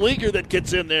Texas leaguer that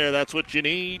gets in there. That's what you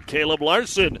need. Caleb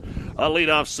Larson, a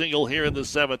leadoff single here in the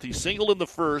 7th. He singled in the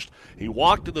 1st. He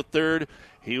walked in the 3rd.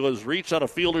 He was reached on a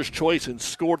fielder's choice and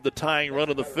scored the tying run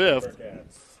in the 5th.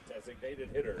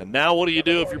 And now what do you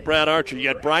do if you're Brad Archer?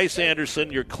 You got Bryce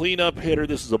Anderson, your cleanup hitter.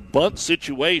 This is a bunt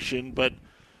situation, but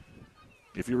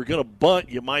if you were going to bunt,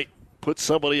 you might put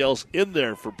somebody else in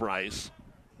there for Bryce.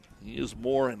 He is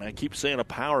more, and I keep saying a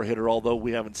power hitter, although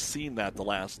we haven't seen that the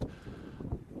last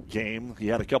game. He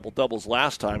had a couple doubles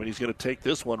last time, and he's going to take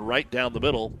this one right down the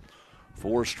middle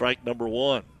for strike number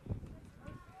 1.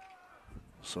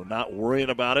 So not worrying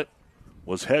about it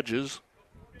was Hedges.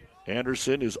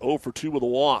 Anderson is 0 for 2 with a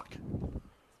walk.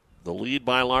 The lead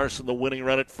by Larson, the winning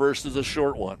run at first, is a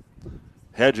short one.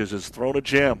 Hedges has thrown a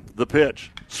gem. The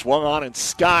pitch swung on and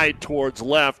skied towards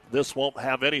left. This won't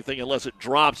have anything unless it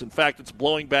drops. In fact, it's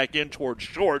blowing back in towards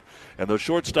short, and the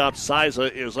shortstop,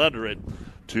 Siza, is under it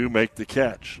to make the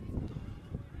catch.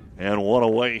 And one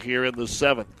away here in the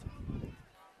 7th.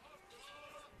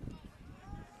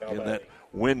 And that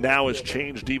wind now has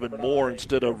changed even more.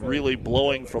 Instead of really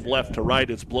blowing from left to right,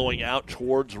 it's blowing out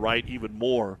towards right even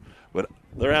more. But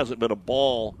there hasn't been a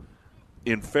ball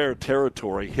in fair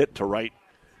territory hit to right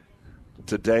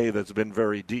today that's been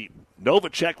very deep.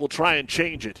 Novacek will try and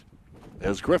change it.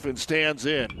 As Griffin stands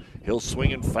in, he'll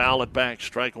swing and foul it back,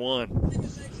 strike 1.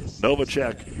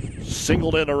 Novacek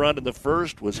singled in a run in the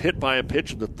 1st, was hit by a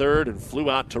pitch in the 3rd, and flew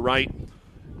out to right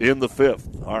in the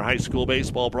 5th. Our high school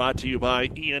baseball brought to you by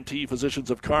ENT Physicians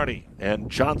of Kearney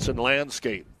and Johnson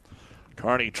Landscape.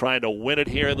 Kearney trying to win it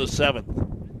here in the 7th.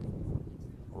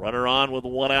 Runner on with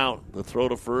 1 out. The throw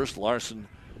to first. Larson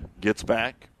gets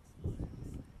back.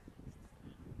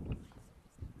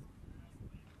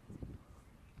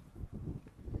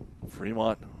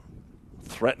 Fremont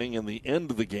threatening in the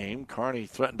end of the game. Kearney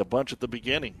threatened a bunch at the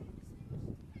beginning.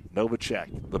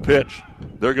 Novacek, the pitch.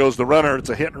 There goes the runner.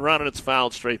 It's a hit and run, and it's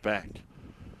fouled straight back.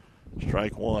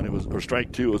 Strike 1. Or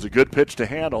strike 2. It was a good pitch to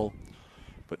handle,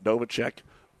 but Novacek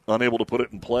unable to put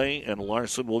it in play, and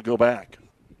Larson will go back.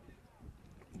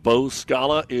 Bo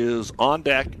Scala is on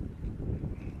deck.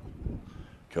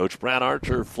 Coach Brad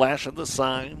Archer flashing the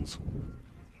signs.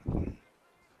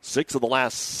 6 of the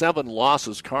last 7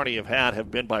 losses Kearney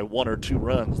have been by 1 or 2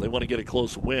 runs. They want to get a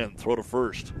close win. Throw to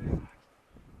first.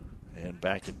 And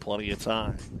back in plenty of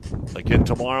time. Again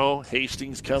tomorrow,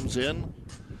 Hastings comes in.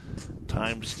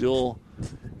 Time still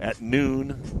at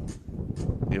noon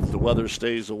if the weather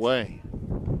stays away.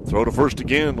 Throw to first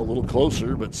again, a little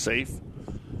closer but safe,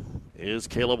 is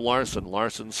Caleb Larson.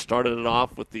 Larson started it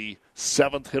off with the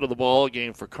 7th hit of the ball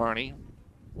game for Kearney.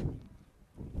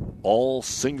 All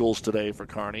singles today for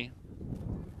Kearney.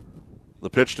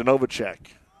 The pitch to Novacek.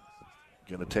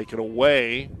 Going to take it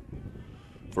away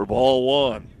for ball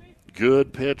 1.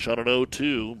 Good pitch on an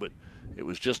 0-2, but it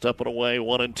was just up and away,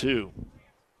 1-2.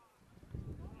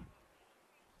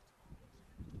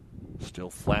 Still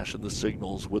flashing the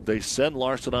signals. Would they send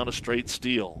Larson on a straight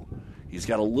steal? He's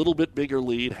got a little bit bigger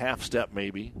lead, half step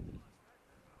maybe.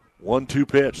 1-2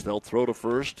 pitch. They'll throw to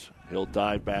first. He'll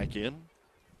dive back in.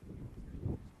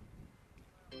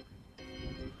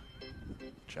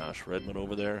 Josh Redmond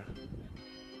over there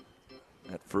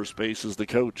at first base is the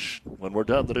coach. When we're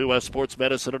done, the New West Sports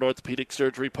Medicine and Orthopedic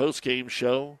Surgery postgame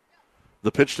show.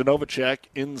 The pitch to Novacek,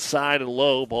 inside and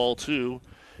low, ball 2.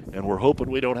 And we're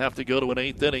hoping we don't have to go to an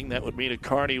 8th inning. That would mean a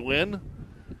Kearney win.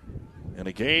 In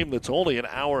a game that's only an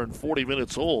hour and 40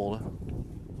 minutes old.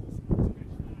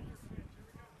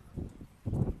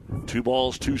 2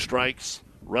 balls, 2 strikes.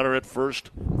 Runner at first.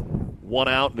 1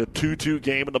 out in a 2-2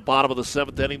 game in the bottom of the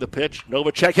 7th inning. The pitch.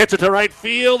 Novacek hits it to right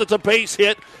field. It's a base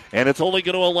hit, and it's only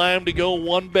going to allow him to go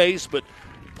 1 base, but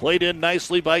played in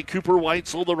nicely by Cooper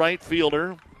Weitzel, the right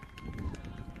fielder.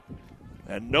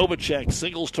 And Novacek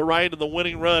singles to right, and the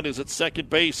winning run is at second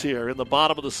base here in the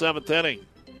bottom of the 7th inning.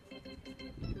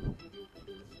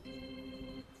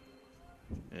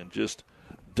 And just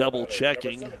double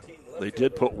checking. They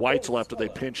did put Weitzel after they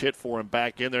pinch hit for him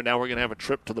back in there. Now we're going to have a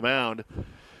trip to the mound.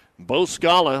 Bo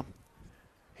Scala,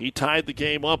 he tied the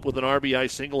game up with an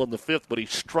RBI single in the 5th, but he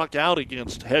struck out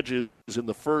against Hedges in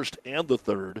the 1st and the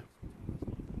 3rd.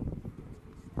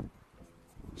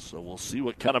 So we'll see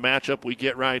what kind of matchup we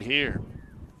get right here.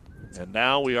 And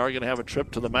now we are going to have a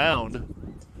trip to the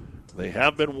mound. They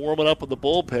have been warming up in the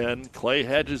bullpen. Clay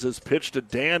Hedges has pitched a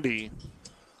dandy.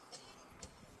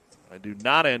 I do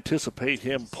not anticipate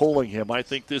him pulling him. I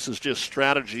think this is just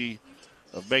strategy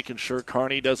of making sure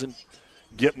Kearney doesn't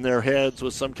get in their heads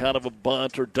with some kind of a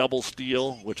bunt or double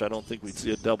steal, which I don't think we'd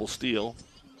see a double steal,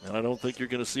 and I don't think you're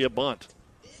going to see a bunt.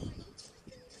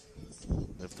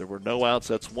 If there were no outs,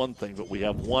 that's one thing, but we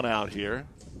have 1 out here.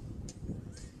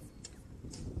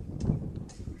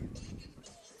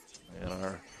 And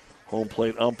our home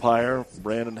plate umpire,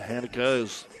 Brandon Hanukkah,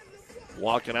 is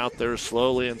walking out there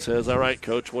slowly and says, all right,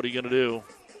 Coach, what are you going to do?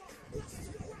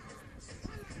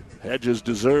 Hedges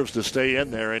deserves to stay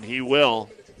in there, and he will.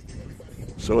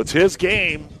 So it's his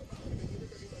game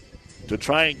to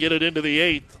try and get it into the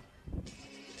 8th.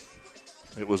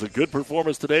 It was a good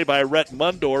performance today by Rhett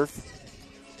Mundorf,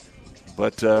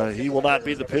 but he will not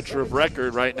be the pitcher of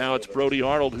record. Right now it's Brody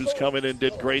Arnold who's come in and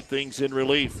did great things in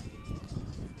relief.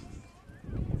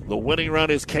 The winning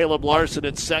run is Caleb Larson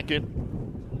at second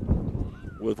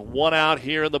with 1 out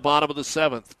here in the bottom of the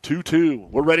 7th.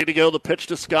 2-2. We're ready to go. The pitch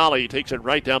to Scala. He takes it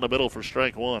right down the middle for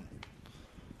strike 1.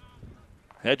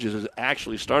 Hedges has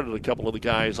actually started a couple of the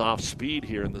guys off speed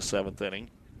here in the 7th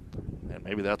inning. And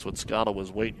maybe that's what Scala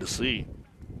was waiting to see.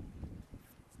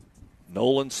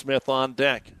 Nolan Smith on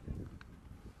deck.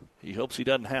 He hopes he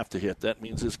doesn't have to hit. That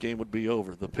means this game would be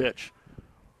over. The pitch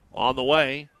on the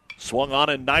way. Swung on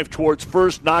and knife towards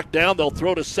first. Knocked down. They'll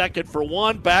throw to second for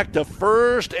 1. Back to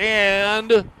first.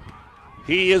 And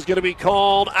he is going to be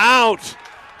called out.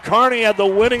 Kearney had the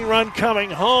winning run coming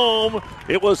home.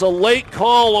 It was a late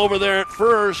call over there at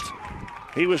first.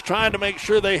 He was trying to make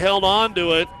sure they held on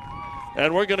to it.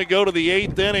 And we're going to go to the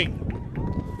 8th inning.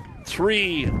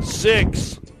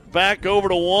 3-6. Back over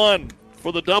to 1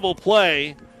 for the double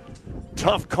play.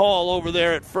 Tough call over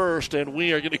there at first. And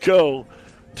we are going to go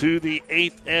to the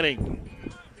 8th inning.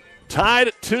 Tied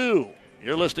at 2.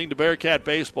 You're listening to Bearcat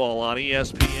Baseball on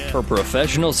ESPN. For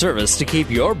professional service to keep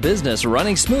your business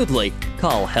running smoothly,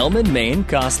 call Hellman, Maine,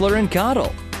 Kostler, &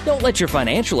 Cottle. Don't let your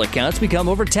financial accounts become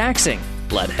overtaxing.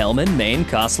 Let Hellman, Maine,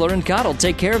 Kostler, & Cottle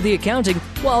take care of the accounting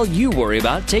while you worry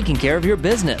about taking care of your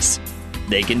business.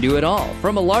 They can do it all,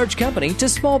 from a large company to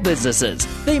small businesses.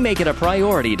 They make it a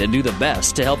priority to do the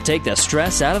best to help take the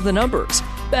stress out of the numbers.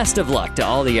 Best of luck to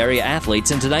all the area athletes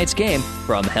in tonight's game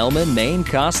from Hellman, Maine,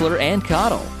 Kostler, &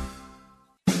 Cottle.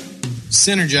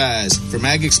 Synergize from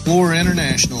Ag Explorer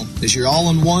International is your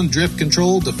all-in-one drift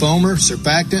control, defoamer,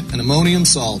 surfactant, and ammonium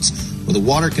salts with a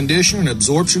water conditioner and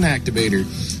absorption activator.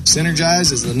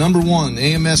 Synergize is the #1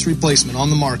 AMS replacement on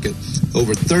the market.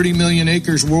 Over 30 million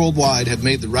acres worldwide have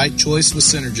made the right choice with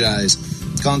Synergize.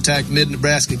 Contact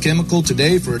Mid-Nebraska Chemical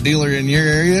today for a dealer in your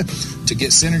area to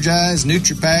get Synergize,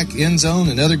 NutriPack,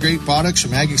 Endzone, and other great products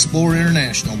from Ag Explorer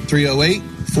International.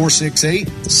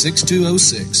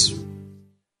 308-468-6206.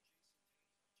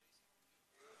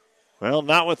 Well,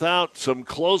 not without some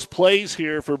close plays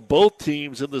here for both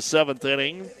teams in the 7th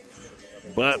inning.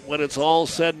 But when it's all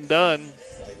said and done,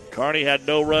 Kearney had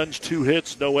no runs, 2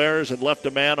 hits, no errors, and left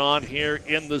a man on here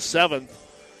in the 7th.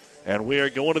 And we are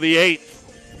going to the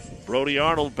 8th. Brody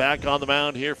Arnold back on the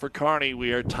mound here for Kearney.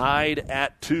 We are tied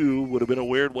at 2. Would have been a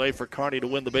weird way for Kearney to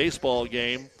win the baseball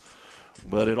game,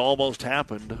 but it almost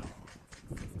happened.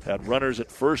 Had runners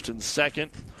at first and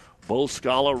second. Bo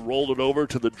Scala rolled it over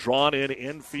to the drawn-in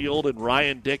infield, and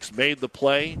Ryan Dix made the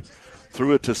play.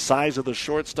 Threw it to Siza, the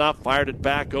shortstop, fired it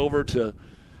back over to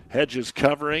Hedges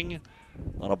covering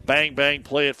on a bang-bang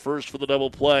play at first for the double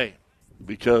play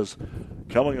because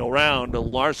coming around,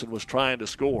 Larson was trying to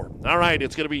score. All right,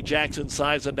 it's going to be Jackson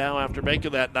Siza now after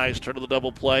making that nice turn to the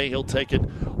double play. He'll take it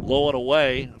low and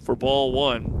away for ball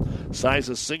one.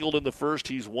 Siza singled in the first.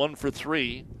 He's 1 for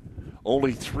 3.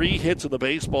 Only 3 hits in the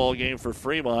baseball game for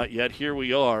Fremont, yet here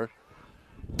we are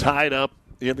tied up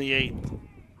in the 8th.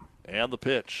 And the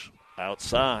pitch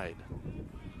outside.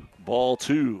 Ball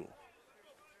 2.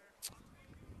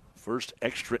 First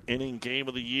extra inning game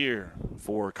of the year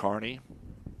for Kearney.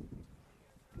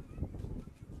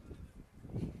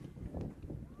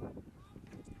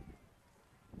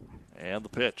 And the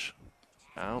pitch.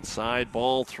 Outside,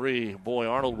 ball 3. Boy,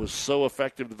 Arnold was so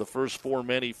effective to the first 4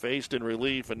 men he faced in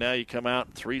relief, and now you come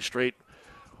out 3 straight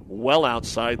well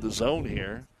outside the zone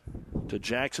here to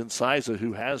Jackson Siza,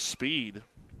 who has speed.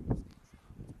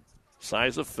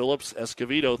 Siza, Phillips,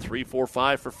 Escovedo,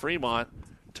 3-4-5 for Fremont.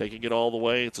 Taking it all the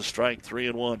way. It's a strike,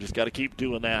 3-1. Just got to keep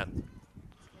doing that.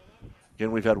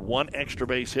 Again, we've had 1 extra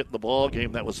base hit in the ball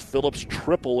game. That was Phillips'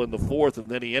 triple in the 4th, and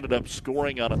then he ended up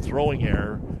scoring on a throwing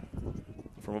error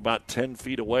from about 10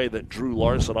 feet away that drew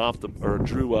Smith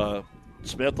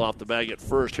off the bag at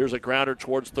first. Here's a grounder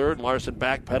towards third. Larson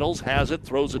backpedals, has it,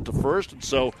 throws it to first, and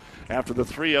so after the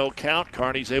 3-0 count,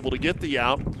 Kearney's able to get the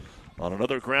out on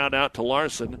another ground out to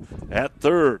Larson at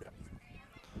third.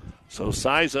 So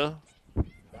Siza,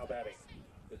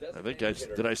 I think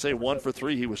did I say 1 for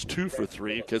 3? He was 2 for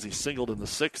 3 because he singled in the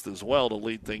 6th as well to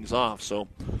lead things off. So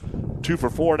 2 for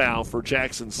 4 now for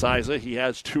Jackson Siza. He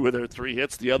has 2 of their 3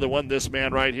 hits. The other one, this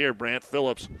man right here, Brant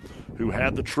Phillips, who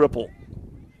had the triple.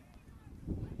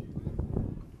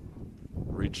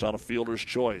 Reached on a fielder's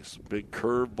choice. Big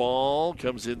curve ball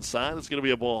comes inside. It's going to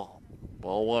be a ball.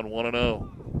 Ball 1,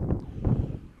 1-0.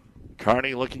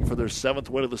 Kearney looking for their 7th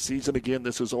win of the season. Again,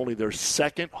 this is only their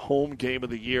 2nd home game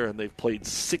of the year, and they've played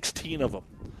 16 of them.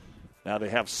 Now they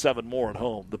have 7 more at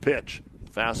home. The pitch.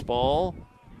 Fastball.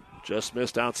 Just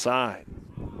missed outside.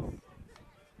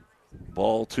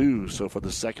 Ball 2. So for the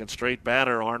 2nd straight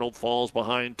batter, Arnold falls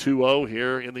behind 2-0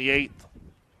 here in the 8th.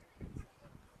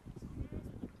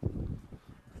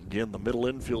 Again, the middle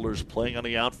infielders playing on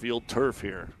the outfield turf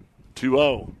here.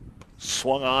 2-0.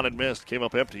 Swung on and missed. Came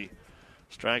up empty.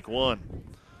 Strike 1.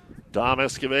 Dom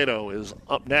Escovedo is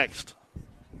up next.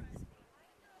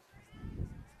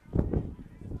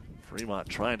 Fremont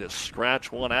trying to scratch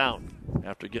one out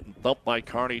after getting thumped by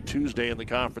Kearney Tuesday in the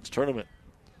conference tournament.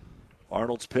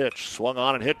 Arnold's pitch swung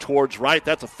on and hit towards right.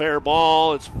 That's a fair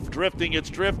ball. It's drifting,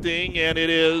 and it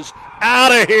is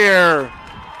out of here.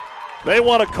 They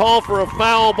want to call for a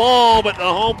foul ball, but the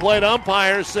home plate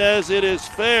umpire says it is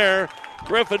fair.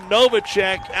 Griffin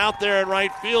Novacek out there in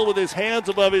right field with his hands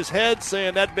above his head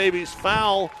saying that baby's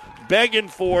foul, begging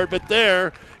for it, but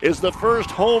there is the first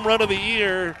home run of the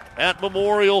year at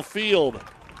Memorial Field.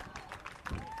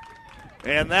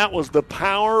 And that was the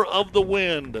power of the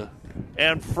wind.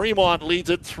 And Fremont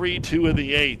leads it 3-2 in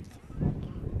the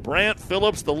 8th. Brant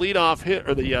Phillips, the leadoff hit,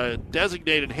 or the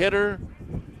designated hitter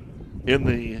in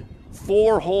the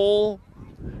 4-hole,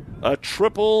 a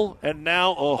triple, and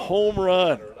now a home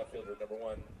run.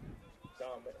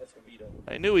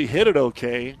 I knew he hit it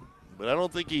okay, but I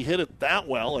don't think he hit it that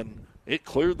well, and it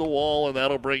cleared the wall, and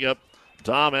that'll bring up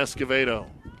Dom Escovedo.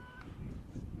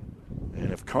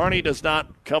 And if Kearney does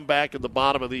not come back in the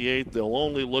bottom of the 8th, they'll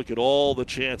only look at all the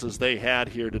chances they had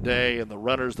here today and the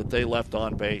runners that they left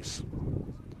on base.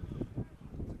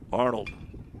 Arnold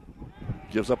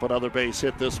gives up another base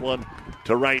hit, this one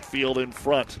to right field in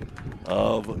front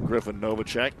of Griffin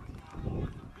Novacek.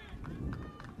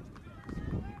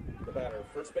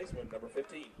 First baseman, number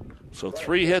 15. So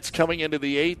 3 hits coming into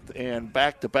the 8th and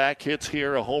back-to-back hits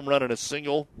here, a home run and a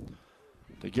single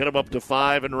to get him up to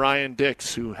 5, and Ryan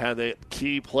Dix, who had a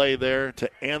key play there to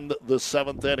end the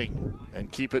 7th inning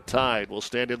and keep it tied, will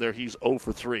stand in there. He's 0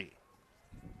 for 3.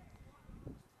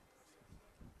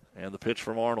 And the pitch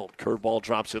from Arnold. Curveball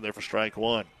drops in there for strike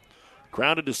 1.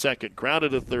 Grounded to second,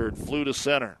 grounded to third, flew to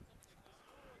center.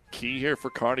 Key here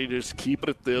for Kearney to just keep it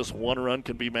at this. 1 run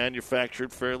can be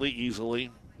manufactured fairly easily,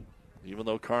 even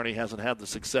though Kearney hasn't had the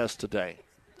success today.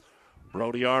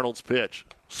 Brody Arnold's pitch.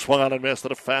 Swung on and missed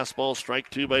at a fastball. Strike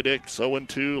 2 by Dix.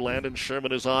 0-2. Landon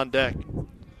Sherman is on deck.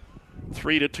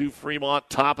 3-2 Fremont,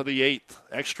 top of the 8th.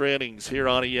 Extra innings here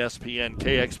on ESPN,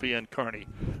 KXPN Kearney,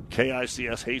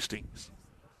 KICS Hastings.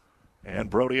 And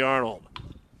Brody Arnold.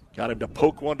 Got him to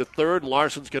poke one to third.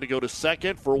 Larson's going to go to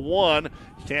second for 1.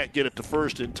 Can't get it to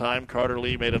first in time. Carter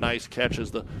Lee made a nice catch as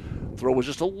the throw was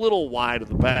just a little wide of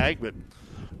the bag, but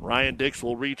Ryan Dix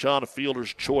will reach on a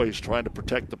fielder's choice, trying to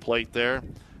protect the plate there.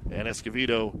 And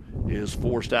Escovedo is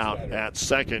forced out at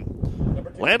second.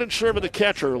 Landon Sherman, the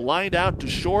catcher, lined out to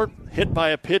short, hit by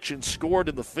a pitch and scored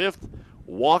in the 5th,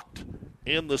 walked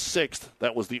in the 6th.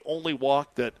 That was the only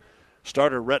walk that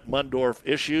starter Rhett Mundorf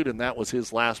issued, and that was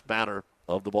his last batter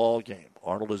of the ball game.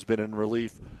 Arnold has been in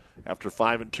relief after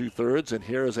 5 2/3, and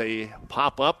here is a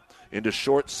pop-up into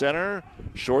short center.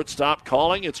 Shortstop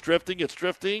calling. It's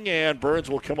drifting, and Burns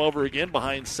will come over again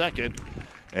behind second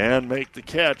and make the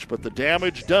catch. But the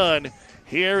damage done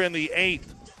here in the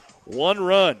 8th. 1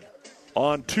 run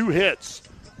on 2 hits.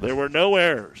 There were no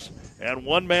errors, and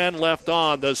 1 man left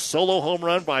on. The solo home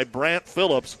run by Brant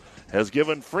Phillips has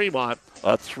given Fremont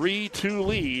a 3-2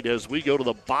 lead as we go to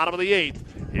the bottom of the 8th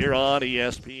here on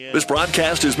ESPN. This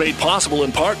broadcast is made possible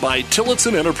in part by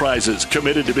Tillotson Enterprises,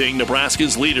 committed to being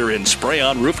Nebraska's leader in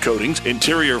spray-on roof coatings,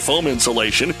 interior foam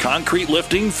insulation, concrete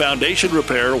lifting, foundation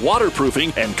repair,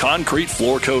 waterproofing, and concrete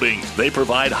floor coatings. They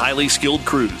provide highly skilled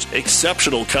crews,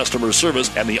 exceptional customer service,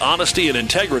 and the honesty and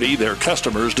integrity their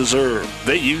customers deserve.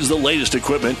 They use the latest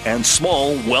equipment and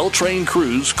small, well-trained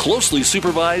crews closely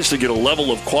supervised to get a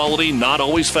level of quality not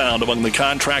always found among the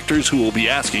contractors who will be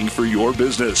asking for your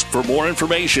business. For more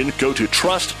information, go to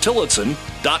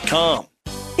trusttillotson.com.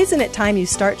 Isn't it time you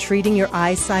start treating your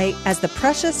eyesight as the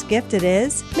precious gift it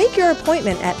is? Make your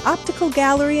appointment at Optical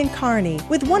Gallery in Kearney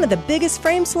with one of the biggest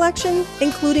frame selection,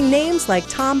 including names like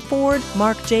Tom Ford,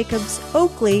 Marc Jacobs,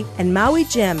 Oakley, and Maui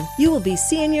Jim. You will be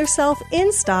seeing yourself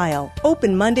in style.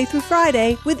 Open Monday through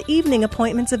Friday with evening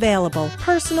appointments available.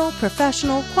 Personal,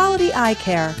 professional, quality eye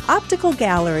care. Optical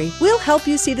Gallery. We'll help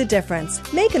you see the difference.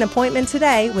 Make an appointment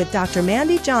today with Dr.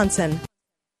 Mandy Johnson.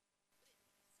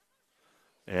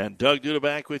 And Doug Duda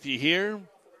back with you here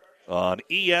on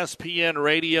ESPN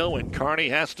Radio, and Kearney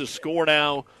has to score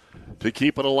now to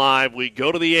keep it alive. We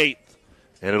go to the 8th,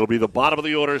 and it'll be the bottom of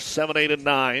the order, 7, 8, and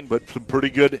 9, but some pretty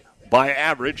good by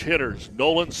average hitters.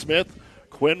 Nolan Smith,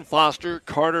 Quinn Foster,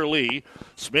 Carter Lee.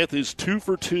 Smith is 2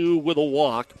 for 2 with a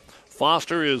walk.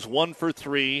 Foster is 1 for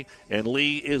 3, and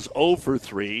Lee is 0 for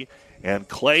 3. And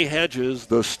Clay Hedges,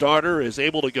 the starter, is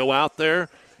able to go out there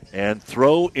and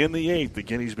throw in the 8th.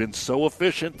 Again, he's been so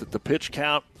efficient that the pitch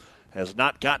count has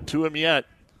not got to him yet.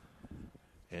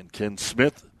 And can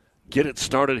Smith get it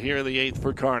started here in the 8th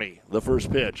for Kearney? The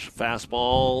first pitch,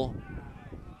 fastball,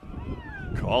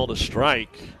 called a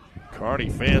strike. Kearney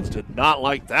fans did not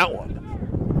like that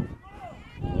one.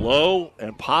 Low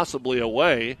and possibly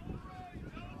away.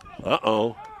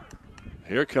 Uh-oh.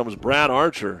 Here comes Brad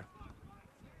Archer.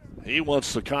 He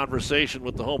wants the conversation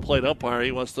with the home plate umpire.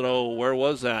 He wants to know, where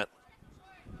was that?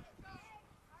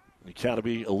 You got to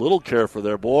be a little careful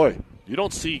there, boy. You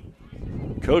don't see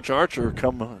Coach Archer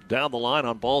come down the line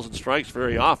on balls and strikes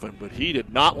very often, but he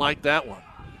did not like that one.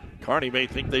 Kearney may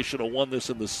think they should have won this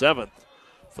in the 7th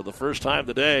for the first time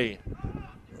today.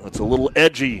 It's a little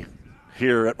edgy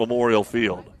here at Memorial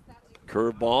Field.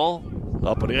 Curveball,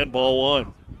 up and in, ball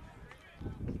 1.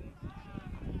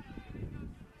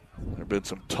 There have been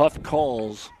some tough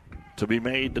calls to be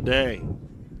made today.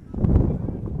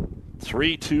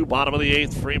 3-2, bottom of the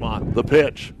 8th, Fremont. The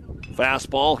pitch.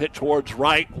 Fastball hit towards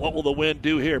right. What will the wind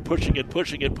do here? Pushing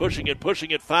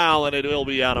it foul, and it will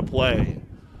be out of play.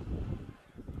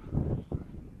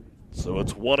 So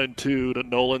it's 1-2 to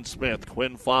Nolan Smith.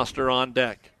 Quinn Foster on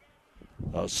deck.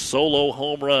 A solo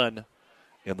home run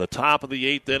in the top of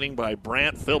the 8th inning by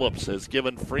Brant Phillips has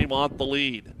given Fremont the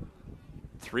lead.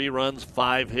 3 runs,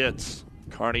 5 hits.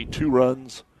 Kearney 2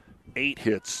 runs, 8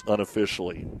 hits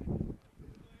unofficially.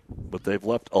 But they've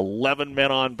left 11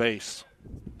 men on base.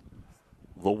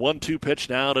 The 1-2 pitch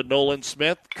now to Nolan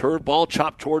Smith. Curveball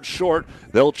chopped towards short.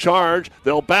 They'll charge,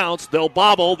 they'll bounce, they'll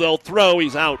bobble, they'll throw.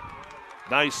 He's out.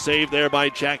 Nice save there by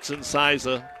Jackson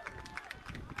Siza.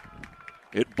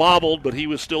 It bobbled, but he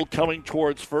was still coming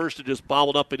towards first. It just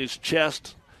bobbled up in his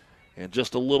chest. And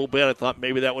just a little bit, I thought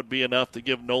maybe that would be enough to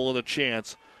give Nolan a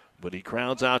chance. But he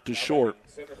crowds out to short.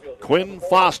 Quinn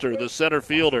Foster, the center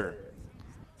fielder.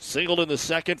 Singled in the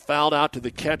 2nd, fouled out to the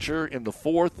catcher in the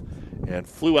 4th, and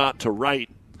flew out to right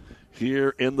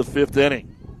here in the 5th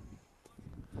inning.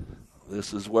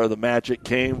 This is where the magic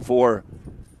came for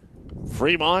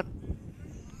Fremont.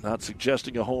 Not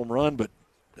suggesting a home run, but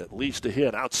at least a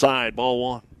hit. Outside,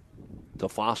 ball 1 to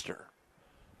Foster.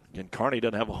 Again, Kearney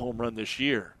doesn't have a home run this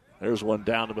year. There's one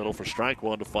down the middle for strike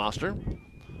 1 to Foster.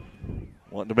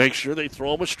 Wanting to make sure they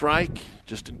throw him a strike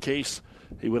just in case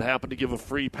he would happen to give a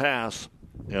free pass.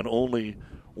 And only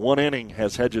 1 inning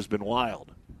has Hedges been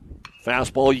wild.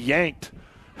 Fastball yanked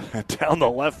down the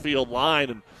left field line,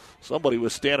 and somebody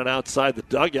was standing outside the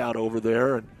dugout over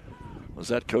there. And Was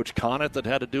that Coach Connett that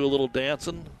had to do a little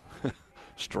dancing?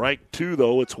 Strike 2,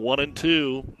 though. It's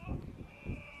 1-2.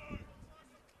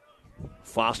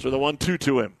 Foster the 1-2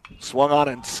 to him. Swung on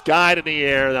and skied in the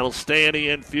air. That'll stay in the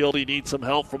infield. He needs some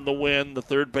help from the wind. The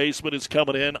third baseman is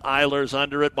coming in. Eiler's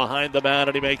under it behind the mound,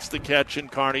 and he makes the catch,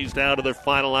 and Kearney's down to their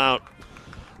final out.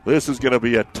 This is going to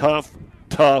be a tough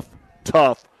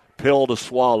pill to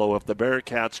swallow if the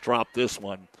Bearcats drop this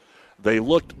one. They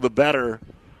looked the better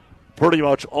pretty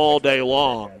much all day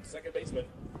long. Second baseman,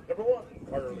 number 1,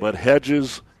 Carter Lee. But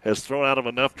Hedges has thrown out of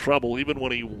enough trouble. Even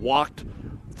when he walked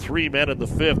 3 men in the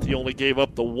 5th, he only gave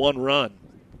up the 1 run.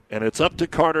 And it's up to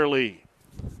Carter Lee.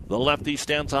 The lefty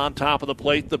stands on top of the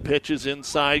plate. The pitch is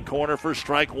inside corner for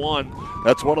strike 1.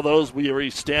 That's one of those where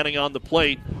he's standing on the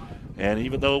plate. And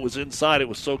even though it was inside, it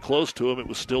was so close to him, it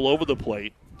was still over the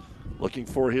plate. Looking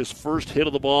for his first hit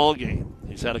of the ball game.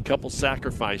 He's had a couple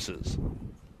sacrifices.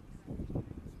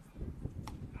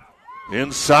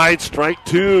 Inside, strike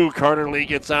 2. Carter Lee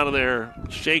gets out of there,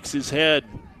 shakes his head.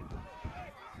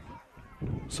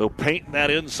 So painting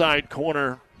that inside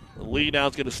corner. Lee now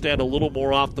is going to stand a little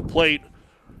more off the plate.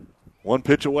 1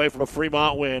 pitch away from a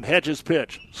Fremont win. Hedges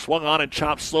pitch. Swung on and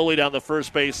chopped slowly down the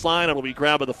first base line. It'll be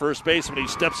grabbed by the first baseman. He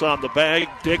steps on the bag.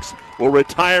 Dix will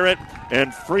retire it.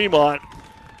 And Fremont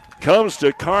comes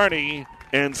to Kearney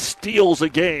and steals a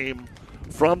game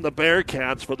from the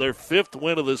Bearcats for their 5th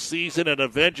win of the season and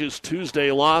avenges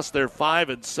Tuesday loss. They're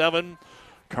 5-7.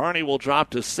 Kearney will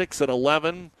drop to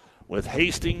 6-11 with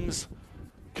Hastings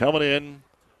coming in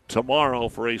tomorrow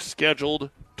for a scheduled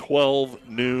 12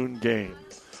 noon game.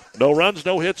 No runs,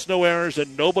 no hits, no errors,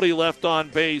 and nobody left on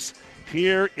base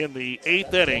here in the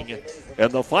 8th inning.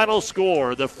 And the final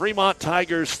score, the Fremont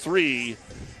Tigers 3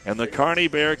 and the Kearney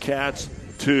Bearcats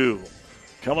 2.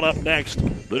 Coming up next,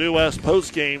 the New West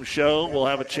postgame show. We'll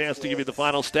have a chance to give you the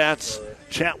final stats,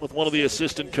 chat with one of the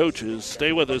assistant coaches.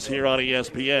 Stay with us here on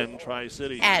ESPN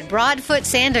Tri-City. At Broadfoot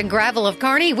Sand and Gravel of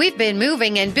Kearney, we've been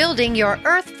moving and building your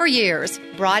earth for years.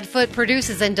 Broadfoot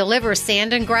produces and delivers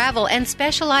sand and gravel and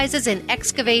specializes in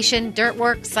excavation, dirt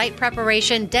work, site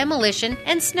preparation, demolition,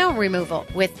 and snow removal,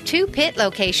 with 2 pit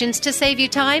locations to save you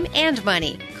time and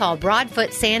money. Call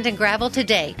Broadfoot Sand and Gravel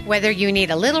today. Whether you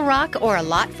need a little rock or a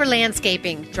lot for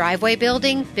landscaping, driveway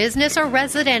building, business, or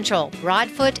residential,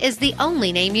 Broadfoot is the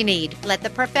only name you need. Let the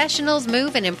professionals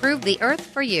move and improve the earth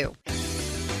for you.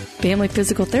 Family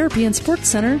Physical Therapy and Sports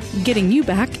Center, getting you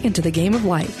back into the game of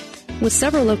life. With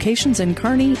several locations in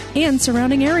Kearney and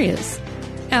surrounding areas.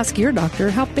 Ask your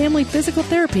doctor how Family Physical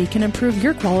Therapy can improve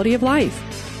your quality of life.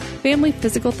 Family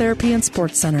Physical Therapy and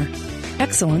Sports Center.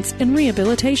 Excellence in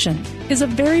Rehabilitation is a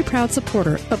very proud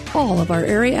supporter of all of our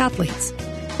area athletes,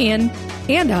 in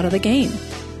and out of the game.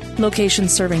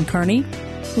 Locations serving Kearney,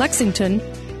 Lexington,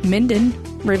 Minden,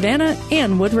 Ravenna,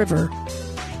 and Wood River.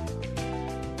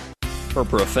 For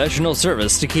professional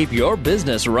service to keep your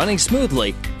business running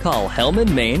smoothly, call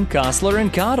Hellman, Maine, Kostler,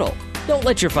 and Cottle. Don't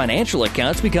let your financial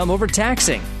accounts become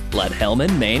overtaxing. Let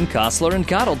Hellman, Maine, Kostler, and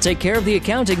Cottle take care of the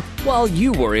accounting while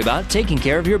you worry about taking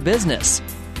care of your business.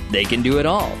 They can do it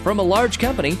all, from a large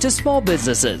company to small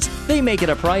businesses. They make it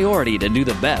a priority to do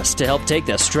the best to help take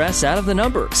the stress out of the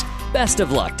numbers. Best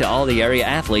of luck to all the area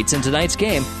athletes in tonight's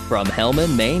game from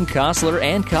Hellman, Maine, Kostler,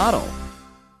 and Cottle.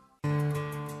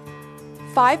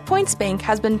 5 Points Bank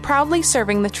has been proudly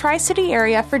serving the Tri-City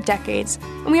area for decades,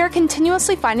 and we are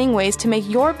continuously finding ways to make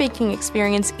your banking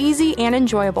experience easy and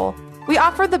enjoyable. We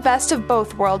offer the best of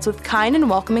both worlds with kind and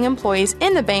welcoming employees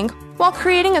in the bank while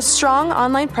creating a strong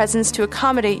online presence to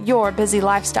accommodate your busy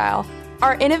lifestyle.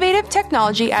 Our innovative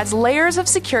technology adds layers of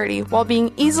security while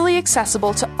being easily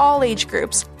accessible to all age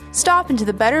groups. Stop into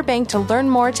the Better Bank to learn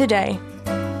more today.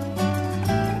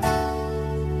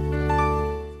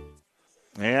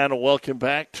 And welcome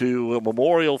back to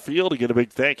Memorial Field. Again, a big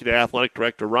thank you to Athletic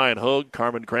Director Ryan Hogue,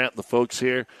 Carmen Grant, and the folks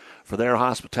here for their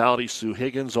hospitality. Sue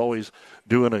Higgins always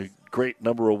doing a great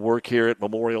number of work here at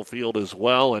Memorial Field as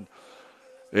well. And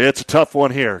it's a tough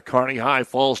one here. Kearney High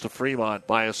falls to Fremont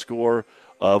by a score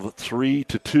of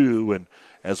 3-2. And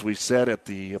as we said at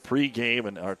the pregame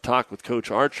and our talk with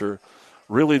Coach Archer,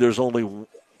 really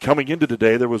coming into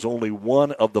today, there was only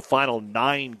one of the final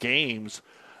 9 games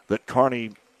that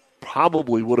Kearney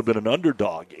probably would have been an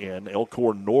underdog in.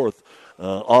 Elkhorn North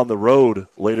on the road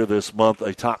later this month,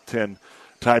 a top 10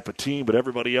 type of team, but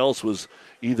everybody else was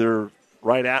either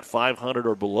right at 500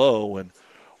 or below, and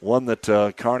one that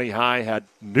Kearney High had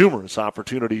numerous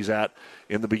opportunities at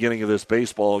in the beginning of this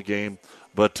baseball game,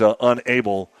 but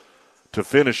unable to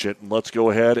finish it. And let's go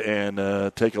ahead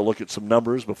and take a look at some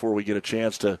numbers before we get a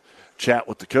chance to chat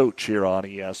with the coach here on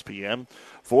ESPN.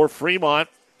 For Fremont,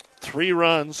 3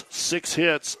 runs, 6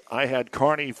 hits. I had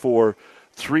Kearney for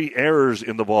 3 errors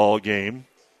in the ball game.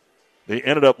 They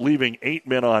ended up leaving 8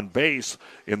 men on base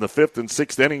in the 5th and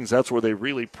 6th innings. That's where they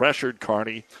really pressured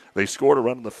Kearney. They scored a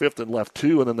run in the 5th and left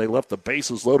 2, and then they left the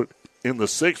bases loaded in the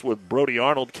 6th when Brody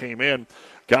Arnold came in,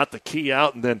 got the key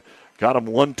out, and then got him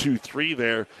 1-2-3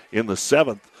 there in the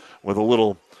 7th with a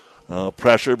little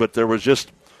pressure. But there was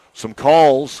just some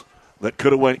calls that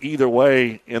could have went either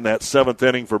way in that 7th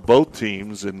inning for both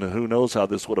teams, and who knows how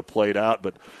this would have played out.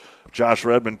 But Josh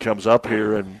Redmond comes up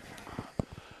here, and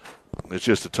it's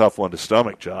just a tough one to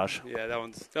stomach, Josh. Yeah, that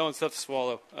one's tough to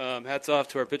swallow. Hats off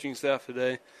to our pitching staff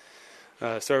today.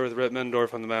 Started with Rhett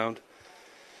Mendorf on the mound.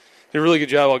 Did a really good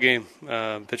job all game.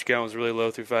 Pitch count was really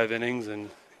low through 5 innings, and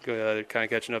kind of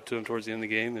catching up to him towards the end of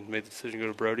the game, and made the decision to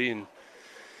go to Brody, and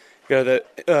got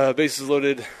that bases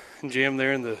loaded jam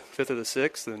there in the 5th or the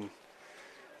 6th, and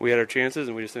we had our chances,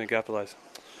 and we just didn't capitalize.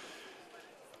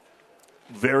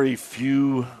 Very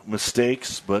few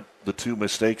mistakes, but the 2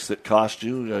 mistakes that cost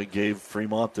you gave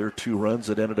Fremont their 2 runs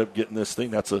that ended up getting this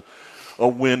thing. That's a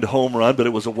wind home run, but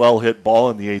it was a well-hit ball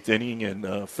in the 8th inning,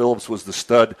 and Phillips was the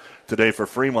stud today for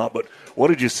Fremont. But what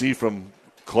did you see from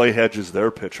Clay Hedges, their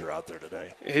pitcher, out there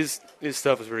today? His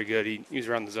stuff was pretty good. He was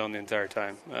around the zone the entire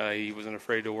time. He wasn't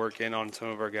afraid to work in on some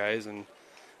of our guys, and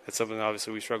that's something that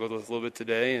obviously we struggled with a little bit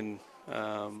today. And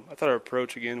I thought our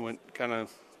approach, again, went kind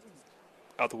of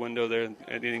out the window there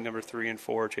at inning number 3 and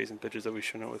 4, chasing pitches that we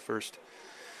shouldn't have with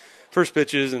first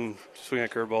pitches and swinging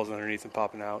at curveballs underneath and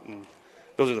popping out. And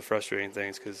those are the frustrating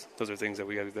things, because those are things that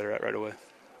we got to be better at right away.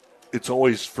 It's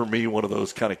always, for me, one of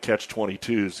those kind of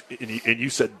catch-22s. And you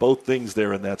said both things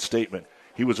there in that statement.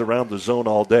 He was around the zone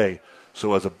all day.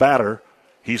 So as a batter,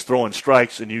 he's throwing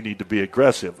strikes, and you need to be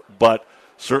aggressive. But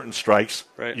certain strikes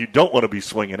you don't want to be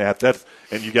swinging at. That,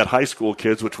 and you got high school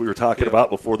kids, which we were talking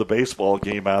about before the baseball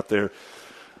game out there.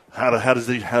 How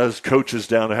does coaches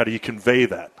down there, how do you convey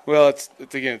that? Well, it's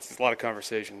a lot of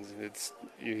conversations.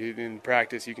 In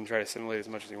practice, you can try to simulate as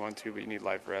much as you want to, but you need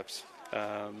live reps.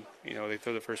 They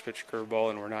throw the first pitch curveball,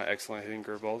 and we're not excellent at hitting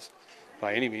curveballs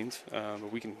by any means, but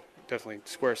we can definitely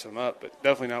square some up, but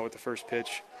definitely not with the first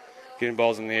pitch. Getting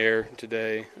balls in the air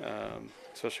today,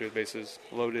 especially with bases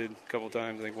loaded a couple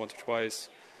times, I think once or twice.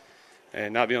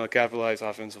 And not being able to capitalize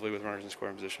offensively with runners in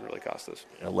scoring position really cost us.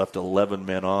 Left 11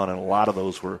 men on, and a lot of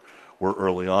those were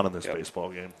early on in this baseball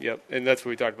game. Yep, and that's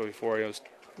what we talked about before.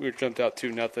 We jumped out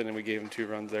 2-0, and we gave them 2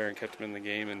 runs there and kept them in the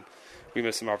game. And we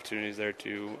missed some opportunities there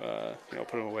to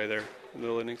put them away there in the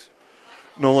middle innings.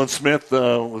 Nolan Smith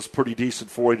was pretty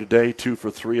decent for you today, 2 for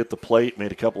 3 at the plate,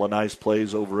 made a couple of nice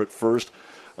plays over at first.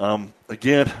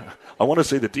 Again, I want to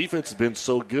say the defense has been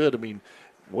so good. I mean,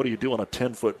 what do you do on a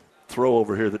 10-foot throw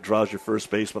over here that draws your first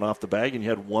baseman off the bag, and you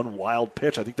had 1 wild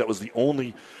pitch. I think that was the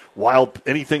only wild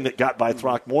anything that got by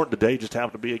Throckmorton today. Just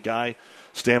happened to be a guy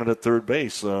standing at third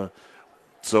base.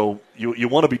 So you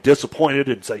want to be disappointed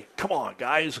and say, come on,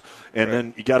 guys. And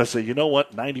then you got to say, you know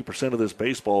what, 90% of this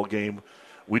baseball game,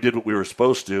 we did what we were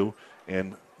supposed to.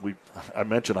 And I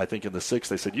mentioned, I think in the 6th,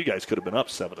 they said, you guys could have been up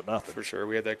 7-0. For sure.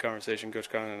 We had that conversation, Coach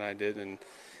Conn and I did, and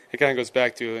it kind of goes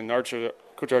back to, and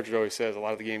Coach Archer always says, a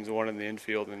lot of the games won in the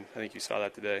infield, and I think you saw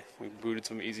that today. We booted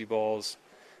some easy balls,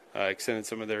 extended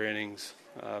some of their innings,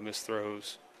 missed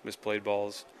throws, misplayed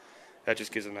balls. That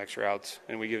just gives them extra outs,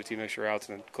 and we give a team extra outs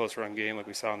in a close run game like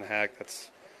we saw in the Hack.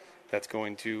 That's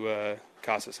going to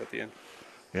cost us at the end.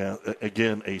 Yeah,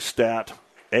 again, a stat.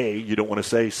 You don't want to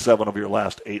say 7 of your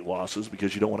last 8 losses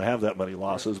because you don't want to have that many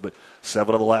losses, but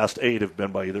 7 of the last 8 have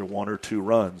been by either 1 or 2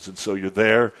 runs, and so you're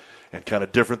there. And kind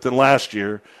of different than last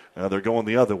year, they're going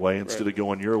the other way instead of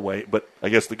going your way. But I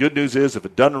guess the good news is if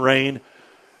it doesn't rain,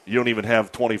 you don't even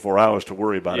have 24 hours to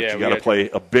worry about it. You got to play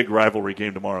a big rivalry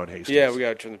game tomorrow in Hastings. Yeah, we got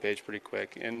to turn the page pretty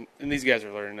quick. And these guys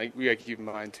are learning. We got to keep in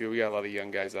mind, too, we got a lot of young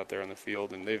guys out there on the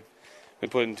field, and they've been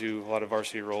put into a lot of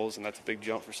varsity roles, and that's a big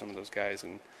jump for some of those guys.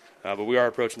 And but we are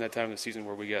approaching that time of the season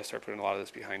where we got to start putting a lot of this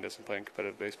behind us and playing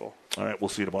competitive baseball. All right, we'll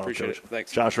see you tomorrow, Appreciate Coach. It.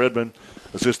 Thanks. Josh Redmond,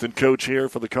 assistant coach here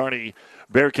for the Kearney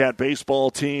Bearcat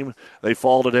baseball team. They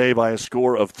fall today by a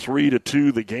score of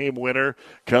 3-2. The game winner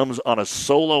comes on a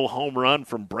solo home run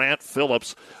from Brant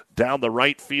Phillips down the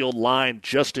right field line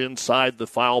just inside the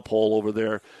foul pole over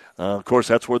there. Of course,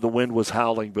 that's where the wind was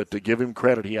howling, but to give him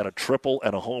credit, he had a triple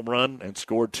and a home run and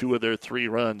scored 2 of their 3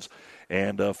 runs.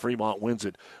 And Fremont wins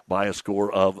it by a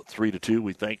score of 3-2.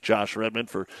 We thank Josh Redmond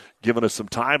for giving us some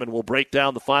time, and we'll break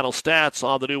down the final stats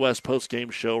on the New West postgame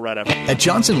show right after. At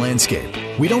Johnson Landscape,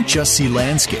 we don't just see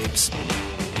landscapes.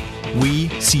 We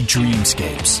see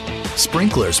dreamscapes.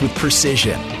 Sprinklers with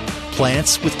precision.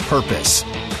 Plants with purpose.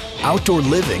 Outdoor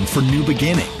living for new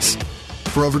beginnings.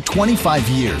 For over 25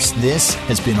 years, this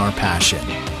has been our passion.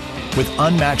 With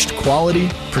unmatched quality,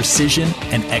 precision,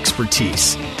 and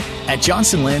expertise. At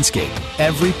Johnson Landscape,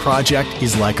 every project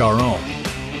is like our own,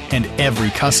 and every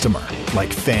customer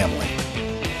like family.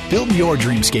 Build your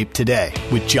dreamscape today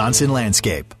with Johnson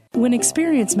Landscape. When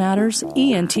experience matters,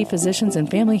 ENT Physicians and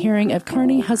Family Hearing of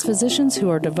Kearney has physicians who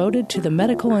are devoted to the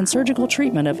medical and surgical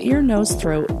treatment of ear, nose,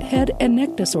 throat, head, and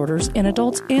neck disorders in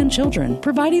adults and children,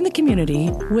 providing the community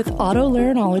with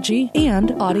otolaryngology and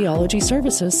audiology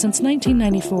services since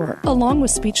 1994, along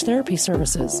with speech therapy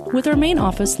services. With our main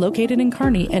office located in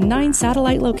Kearney and 9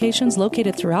 satellite locations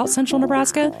located throughout central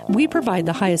Nebraska, we provide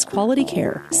the highest quality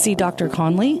care. See Dr.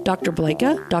 Conley, Dr.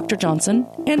 Blakea, Dr. Johnson,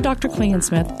 and Dr.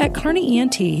 Klingensmith at Kearney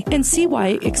ENT and see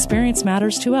why experience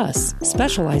matters to us,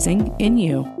 specializing in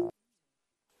you.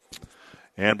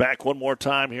 And back one more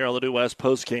time here on the New West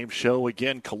postgame show.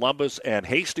 Again, Columbus and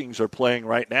Hastings are playing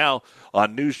right now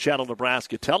on News Channel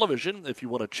Nebraska Television. If you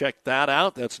want to check that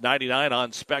out, that's 99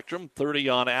 on Spectrum, 30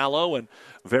 on Allo, and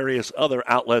various other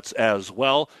outlets as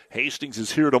well. Hastings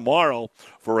is here tomorrow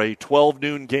for a 12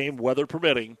 noon game, weather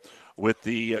permitting, with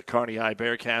the Kearney High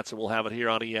Bearcats, and we'll have it here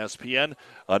on ESPN.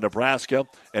 Nebraska,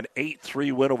 an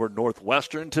 8-3 win over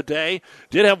Northwestern today.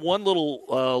 Did have one little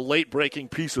late-breaking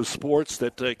piece of sports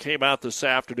that came out this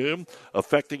afternoon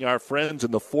affecting our friends in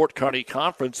the Fort Kearney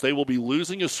Conference. They will be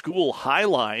losing a school,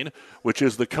 Highline, which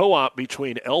is the co-op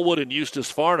between Elwood and Eustis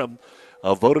Farnham,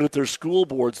 voted at their school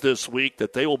boards this week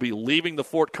that they will be leaving the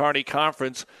Fort Kearney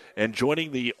Conference and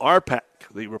joining the RPAC,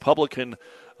 the Republican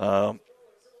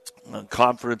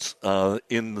Conference,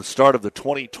 in the start of the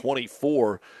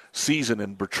 2024 season.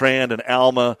 And Bertrand and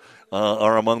Alma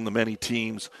are among the many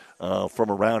teams from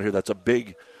around here. That's a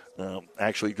big,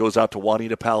 actually goes out to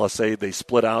Juanita Palisade. They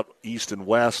split out east and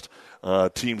west,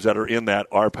 teams that are in that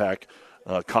RPAC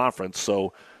conference.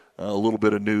 So a little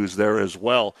bit of news there as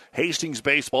well. Hastings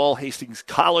baseball, Hastings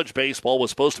College baseball was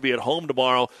supposed to be at home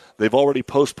tomorrow. They've already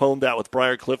postponed that with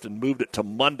Briarcliff and moved it to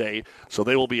Monday, so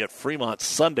they will be at Fremont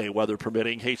Sunday, weather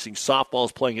permitting. Hastings softball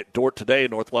is playing at Dordt today,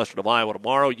 Northwestern of Iowa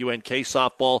tomorrow. UNK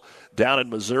softball down in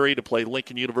Missouri to play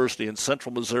Lincoln University in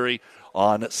Central Missouri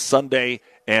on Sunday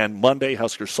and Monday.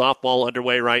 Husker softball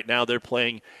underway right now. They're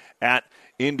playing at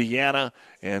Indiana,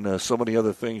 and so many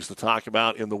other things to talk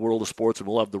about in the world of sports. And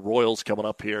we'll have the Royals coming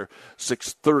up here,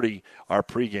 6:30, our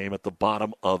pregame at the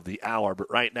bottom of the hour. But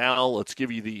right now, let's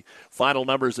give you the final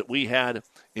numbers that we had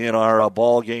in our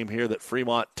ball game here that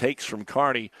Fremont takes from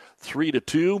Kearney,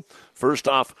 3-2. First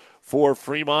off, for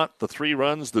Fremont, the 3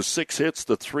 runs, the 6 hits,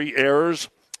 the 3 errors,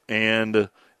 and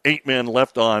 8 men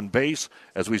left on base.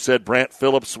 As we said, Brant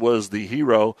Phillips was the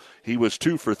hero. He was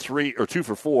 2 for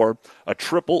 4, a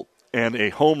triple, and a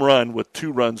home run with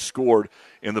 2 runs scored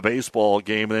in the baseball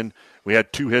game. And then we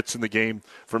had 2 hits in the game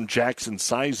from Jackson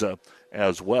Siza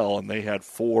as well, and they had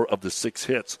 4 of the 6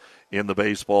 hits in the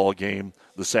baseball game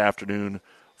this afternoon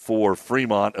for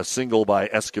Fremont. A single by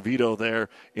Escovedo there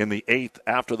in the 8th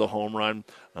after the home run.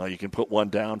 You can put one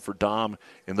down for Dom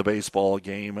in the baseball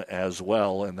game as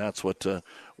well, and that's what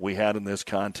we had in this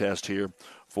contest here.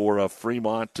 For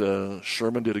Fremont,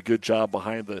 Sherman did a good job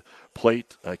behind the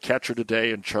plate. Catcher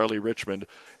today, and Charlie Richmond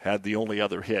had the only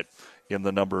other hit in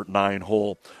the number 9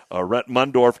 hole. Rhett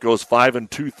Mundorf goes 5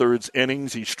 2/3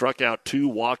 innings. He struck out 2,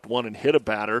 walked 1, and hit a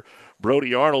batter.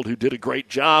 Brody Arnold, who did a great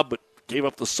job, but gave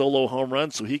up the solo home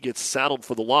run, so he gets saddled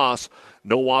for the loss.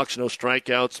 No walks, no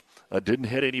strikeouts. Didn't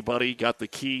hit anybody. Got the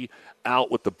key out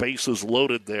with the bases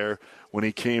loaded there when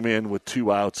he came in with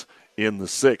 2 outs in the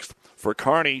 6th. For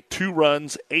Kearney, 2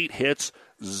 runs, 8 hits,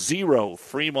 0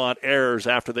 Fremont errors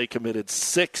after they committed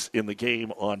 6 in the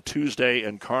game on Tuesday,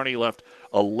 and Kearney left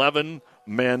 11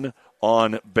 men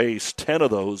on base, 10 of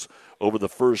those over the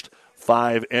first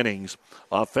 5 innings.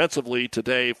 Offensively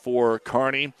today for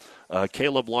Kearney,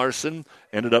 Caleb Larson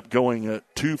ended up going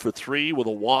 2 for 3 with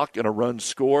a walk and a run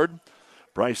scored.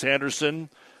 Bryce Anderson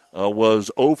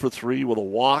was 0 for 3 with a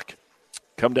walk.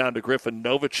 Come down to Griffin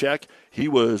Novacek. He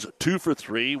was 2 for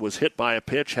 3, was hit by a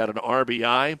pitch, had an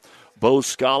RBI. Bo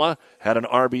Scala had an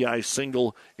RBI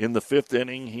single in the 5th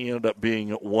inning. He ended up being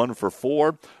 1 for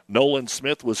 4. Nolan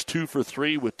Smith was 2 for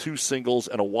 3 with 2 singles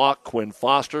and a walk. Quinn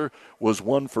Foster was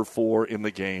 1 for 4 in the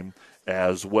game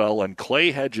as well. And Clay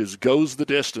Hedges goes the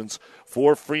distance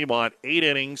for Fremont. 8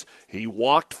 innings. He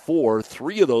walked 4.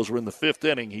 3 of those were in the 5th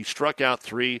inning. He struck out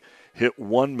 3, hit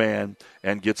 1 man,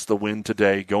 and gets the win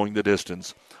today, going the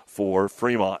distance for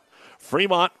Fremont.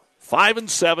 Fremont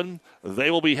 5-7.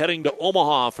 They will be heading to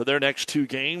Omaha for their next 2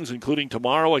 games, including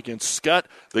tomorrow against Scott.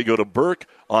 They go to Burke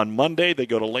on Monday. They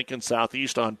go to Lincoln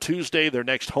Southeast on Tuesday. Their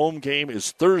next home game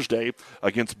is Thursday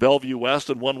against Bellevue West,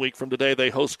 and 1 week from today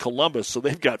they host Columbus. So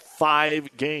they've got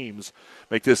 5 games.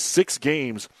 Make this 6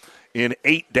 games in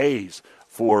 8 days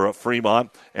for Fremont.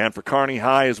 And for Kearney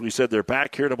High, as we said, they're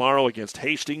back here tomorrow against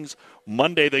Hastings.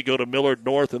 Monday they go to Millard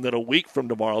North, and then a week from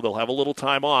tomorrow they'll have a little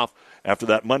time off after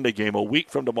that Monday game. A week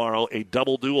from tomorrow, a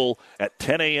double duel at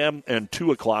 10 a.m. and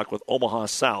 2 o'clock with Omaha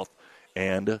South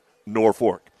and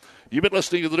Norfolk. You've been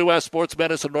listening to the New West Sports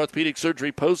Medicine and Orthopedic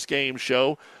Surgery post-game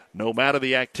show. No matter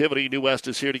the activity, New West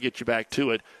is here to get you back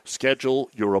to it. Schedule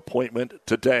your appointment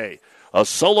today. A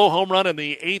solo home run in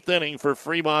the 8th inning for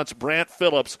Fremont's Brant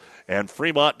Phillips, and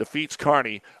Fremont defeats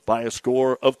Kearney by a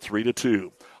score of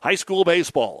 3-2. High school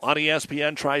baseball on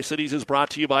ESPN Tri-Cities is brought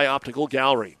to you by Optical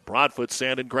Gallery, Broadfoot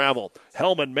Sand and Gravel,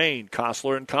 Hellman, Maine,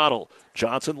 Kostler and Cottle,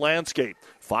 Johnson Landscape,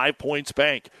 5 Points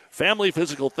Bank, Family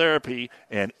Physical Therapy,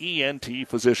 and ENT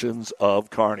Physicians of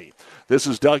Kearney. This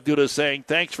is Doug Duda saying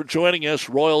thanks for joining us.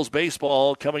 Royals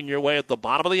baseball coming your way at the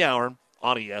bottom of the hour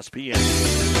on ESPN.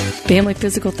 Family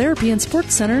Physical Therapy and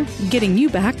Sports Center, getting you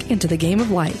back into the game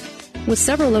of life, with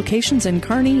several locations in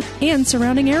Kearney and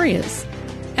surrounding areas.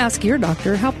 Ask your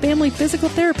doctor how Family Physical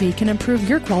Therapy can improve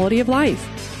your quality of life.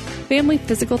 Family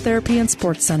Physical Therapy and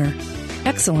Sports Center,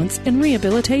 excellence in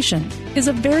rehabilitation, is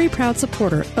a very proud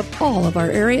supporter of all of our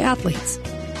area athletes,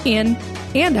 in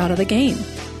and out of the game.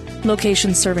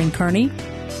 Locations serving Kearney,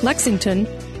 Lexington,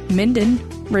 Minden,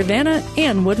 Ravenna,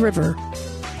 and Wood River.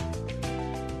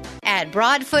 At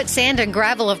Broadfoot Sand and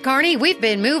Gravel of Kearney, we've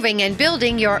been moving and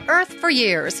building your earth for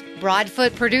years.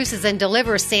 Broadfoot produces and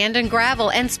delivers sand and gravel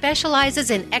and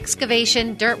specializes in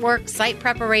excavation, dirt work, site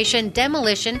preparation,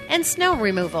 demolition, and snow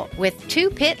removal, with 2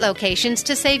 pit locations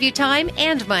to save you time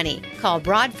and money. Call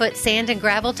Broadfoot Sand and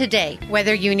Gravel today,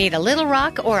 whether you need a little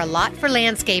rock or a lot for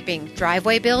landscaping,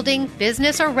 driveway building,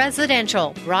 business, or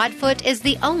residential. Broadfoot is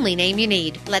the only name you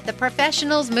need. Let the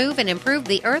professionals move and improve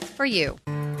the earth for you.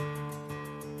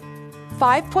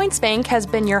 5 Points Bank has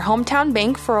been your hometown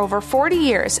bank for over 40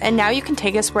 years, and now you can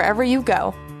take us wherever you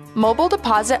go. Mobile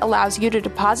Deposit allows you to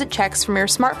deposit checks from your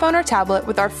smartphone or tablet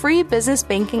with our free business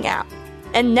banking app.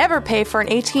 And never pay for an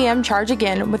ATM charge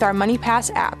again with our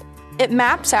MoneyPass app. It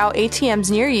maps out ATMs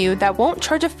near you that won't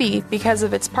charge a fee because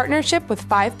of its partnership with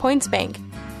 5 Points Bank.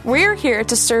 We're here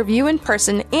to serve you in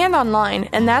person and online,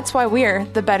 and that's why we're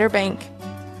the better bank.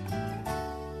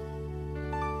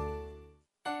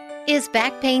 Is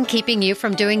back pain keeping you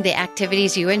from doing the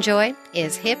activities you enjoy?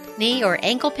 Is hip, knee, or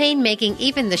ankle pain making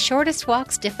even the shortest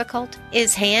walks difficult?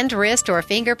 Is hand, wrist, or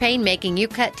finger pain making you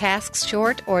cut tasks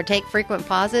short or take frequent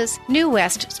pauses? New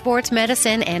West Sports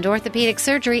Medicine and Orthopedic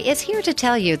Surgery is here to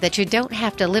tell you that you don't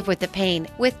have to live with the pain.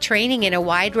 With training in a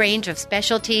wide range of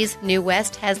specialties, New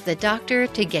West has the doctor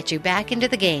to get you back into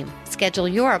the game. Schedule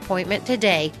your appointment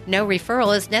today. No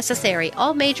referral is necessary.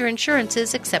 All major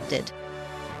insurances accepted.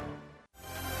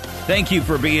 Thank you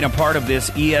for being a part of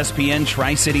this ESPN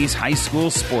Tri-Cities High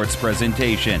School sports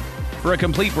presentation. For a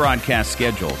complete broadcast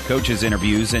schedule, coaches'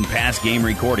 interviews, and past game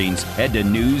recordings, head to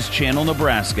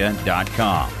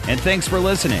newschannelnebraska.com. And thanks for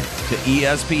listening to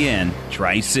ESPN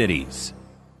Tri-Cities.